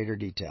greater and greater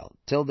detail.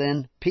 Till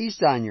then,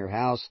 peace on your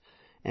house,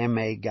 and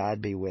may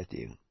God be with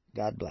you.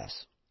 God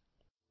bless.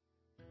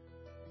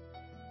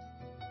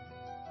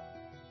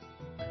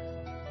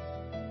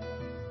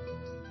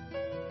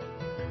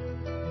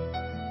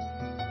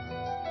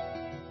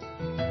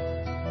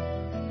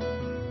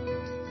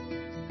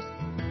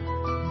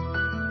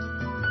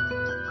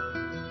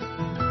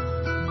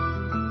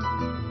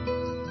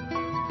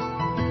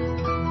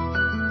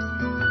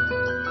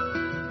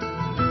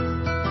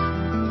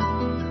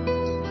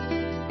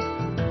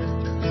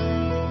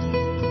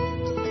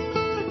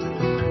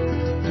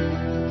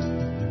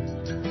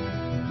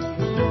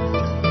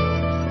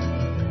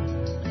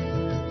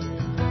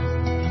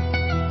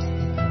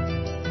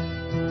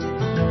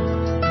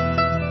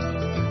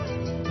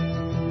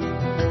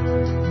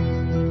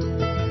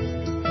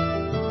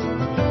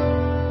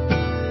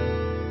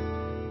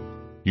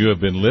 You have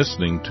been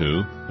listening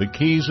to The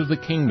Keys of the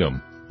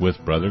Kingdom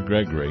with Brother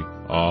Gregory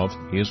of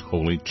His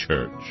Holy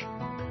Church.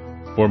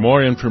 For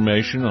more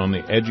information on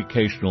the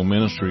educational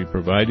ministry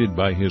provided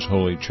by His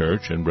Holy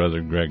Church and Brother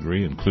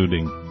Gregory,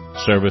 including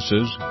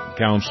services,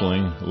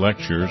 counseling,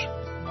 lectures,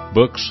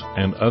 books,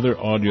 and other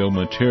audio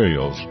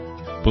materials,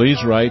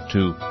 please write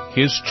to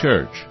His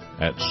Church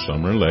at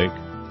Summer Lake,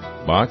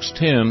 Box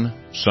 10,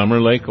 Summer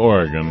Lake,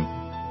 Oregon,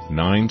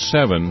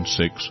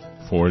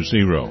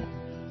 97640.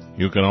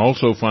 You can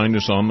also find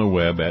us on the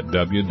web at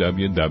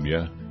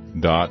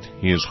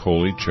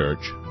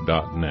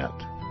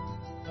www.hisholychurch.net.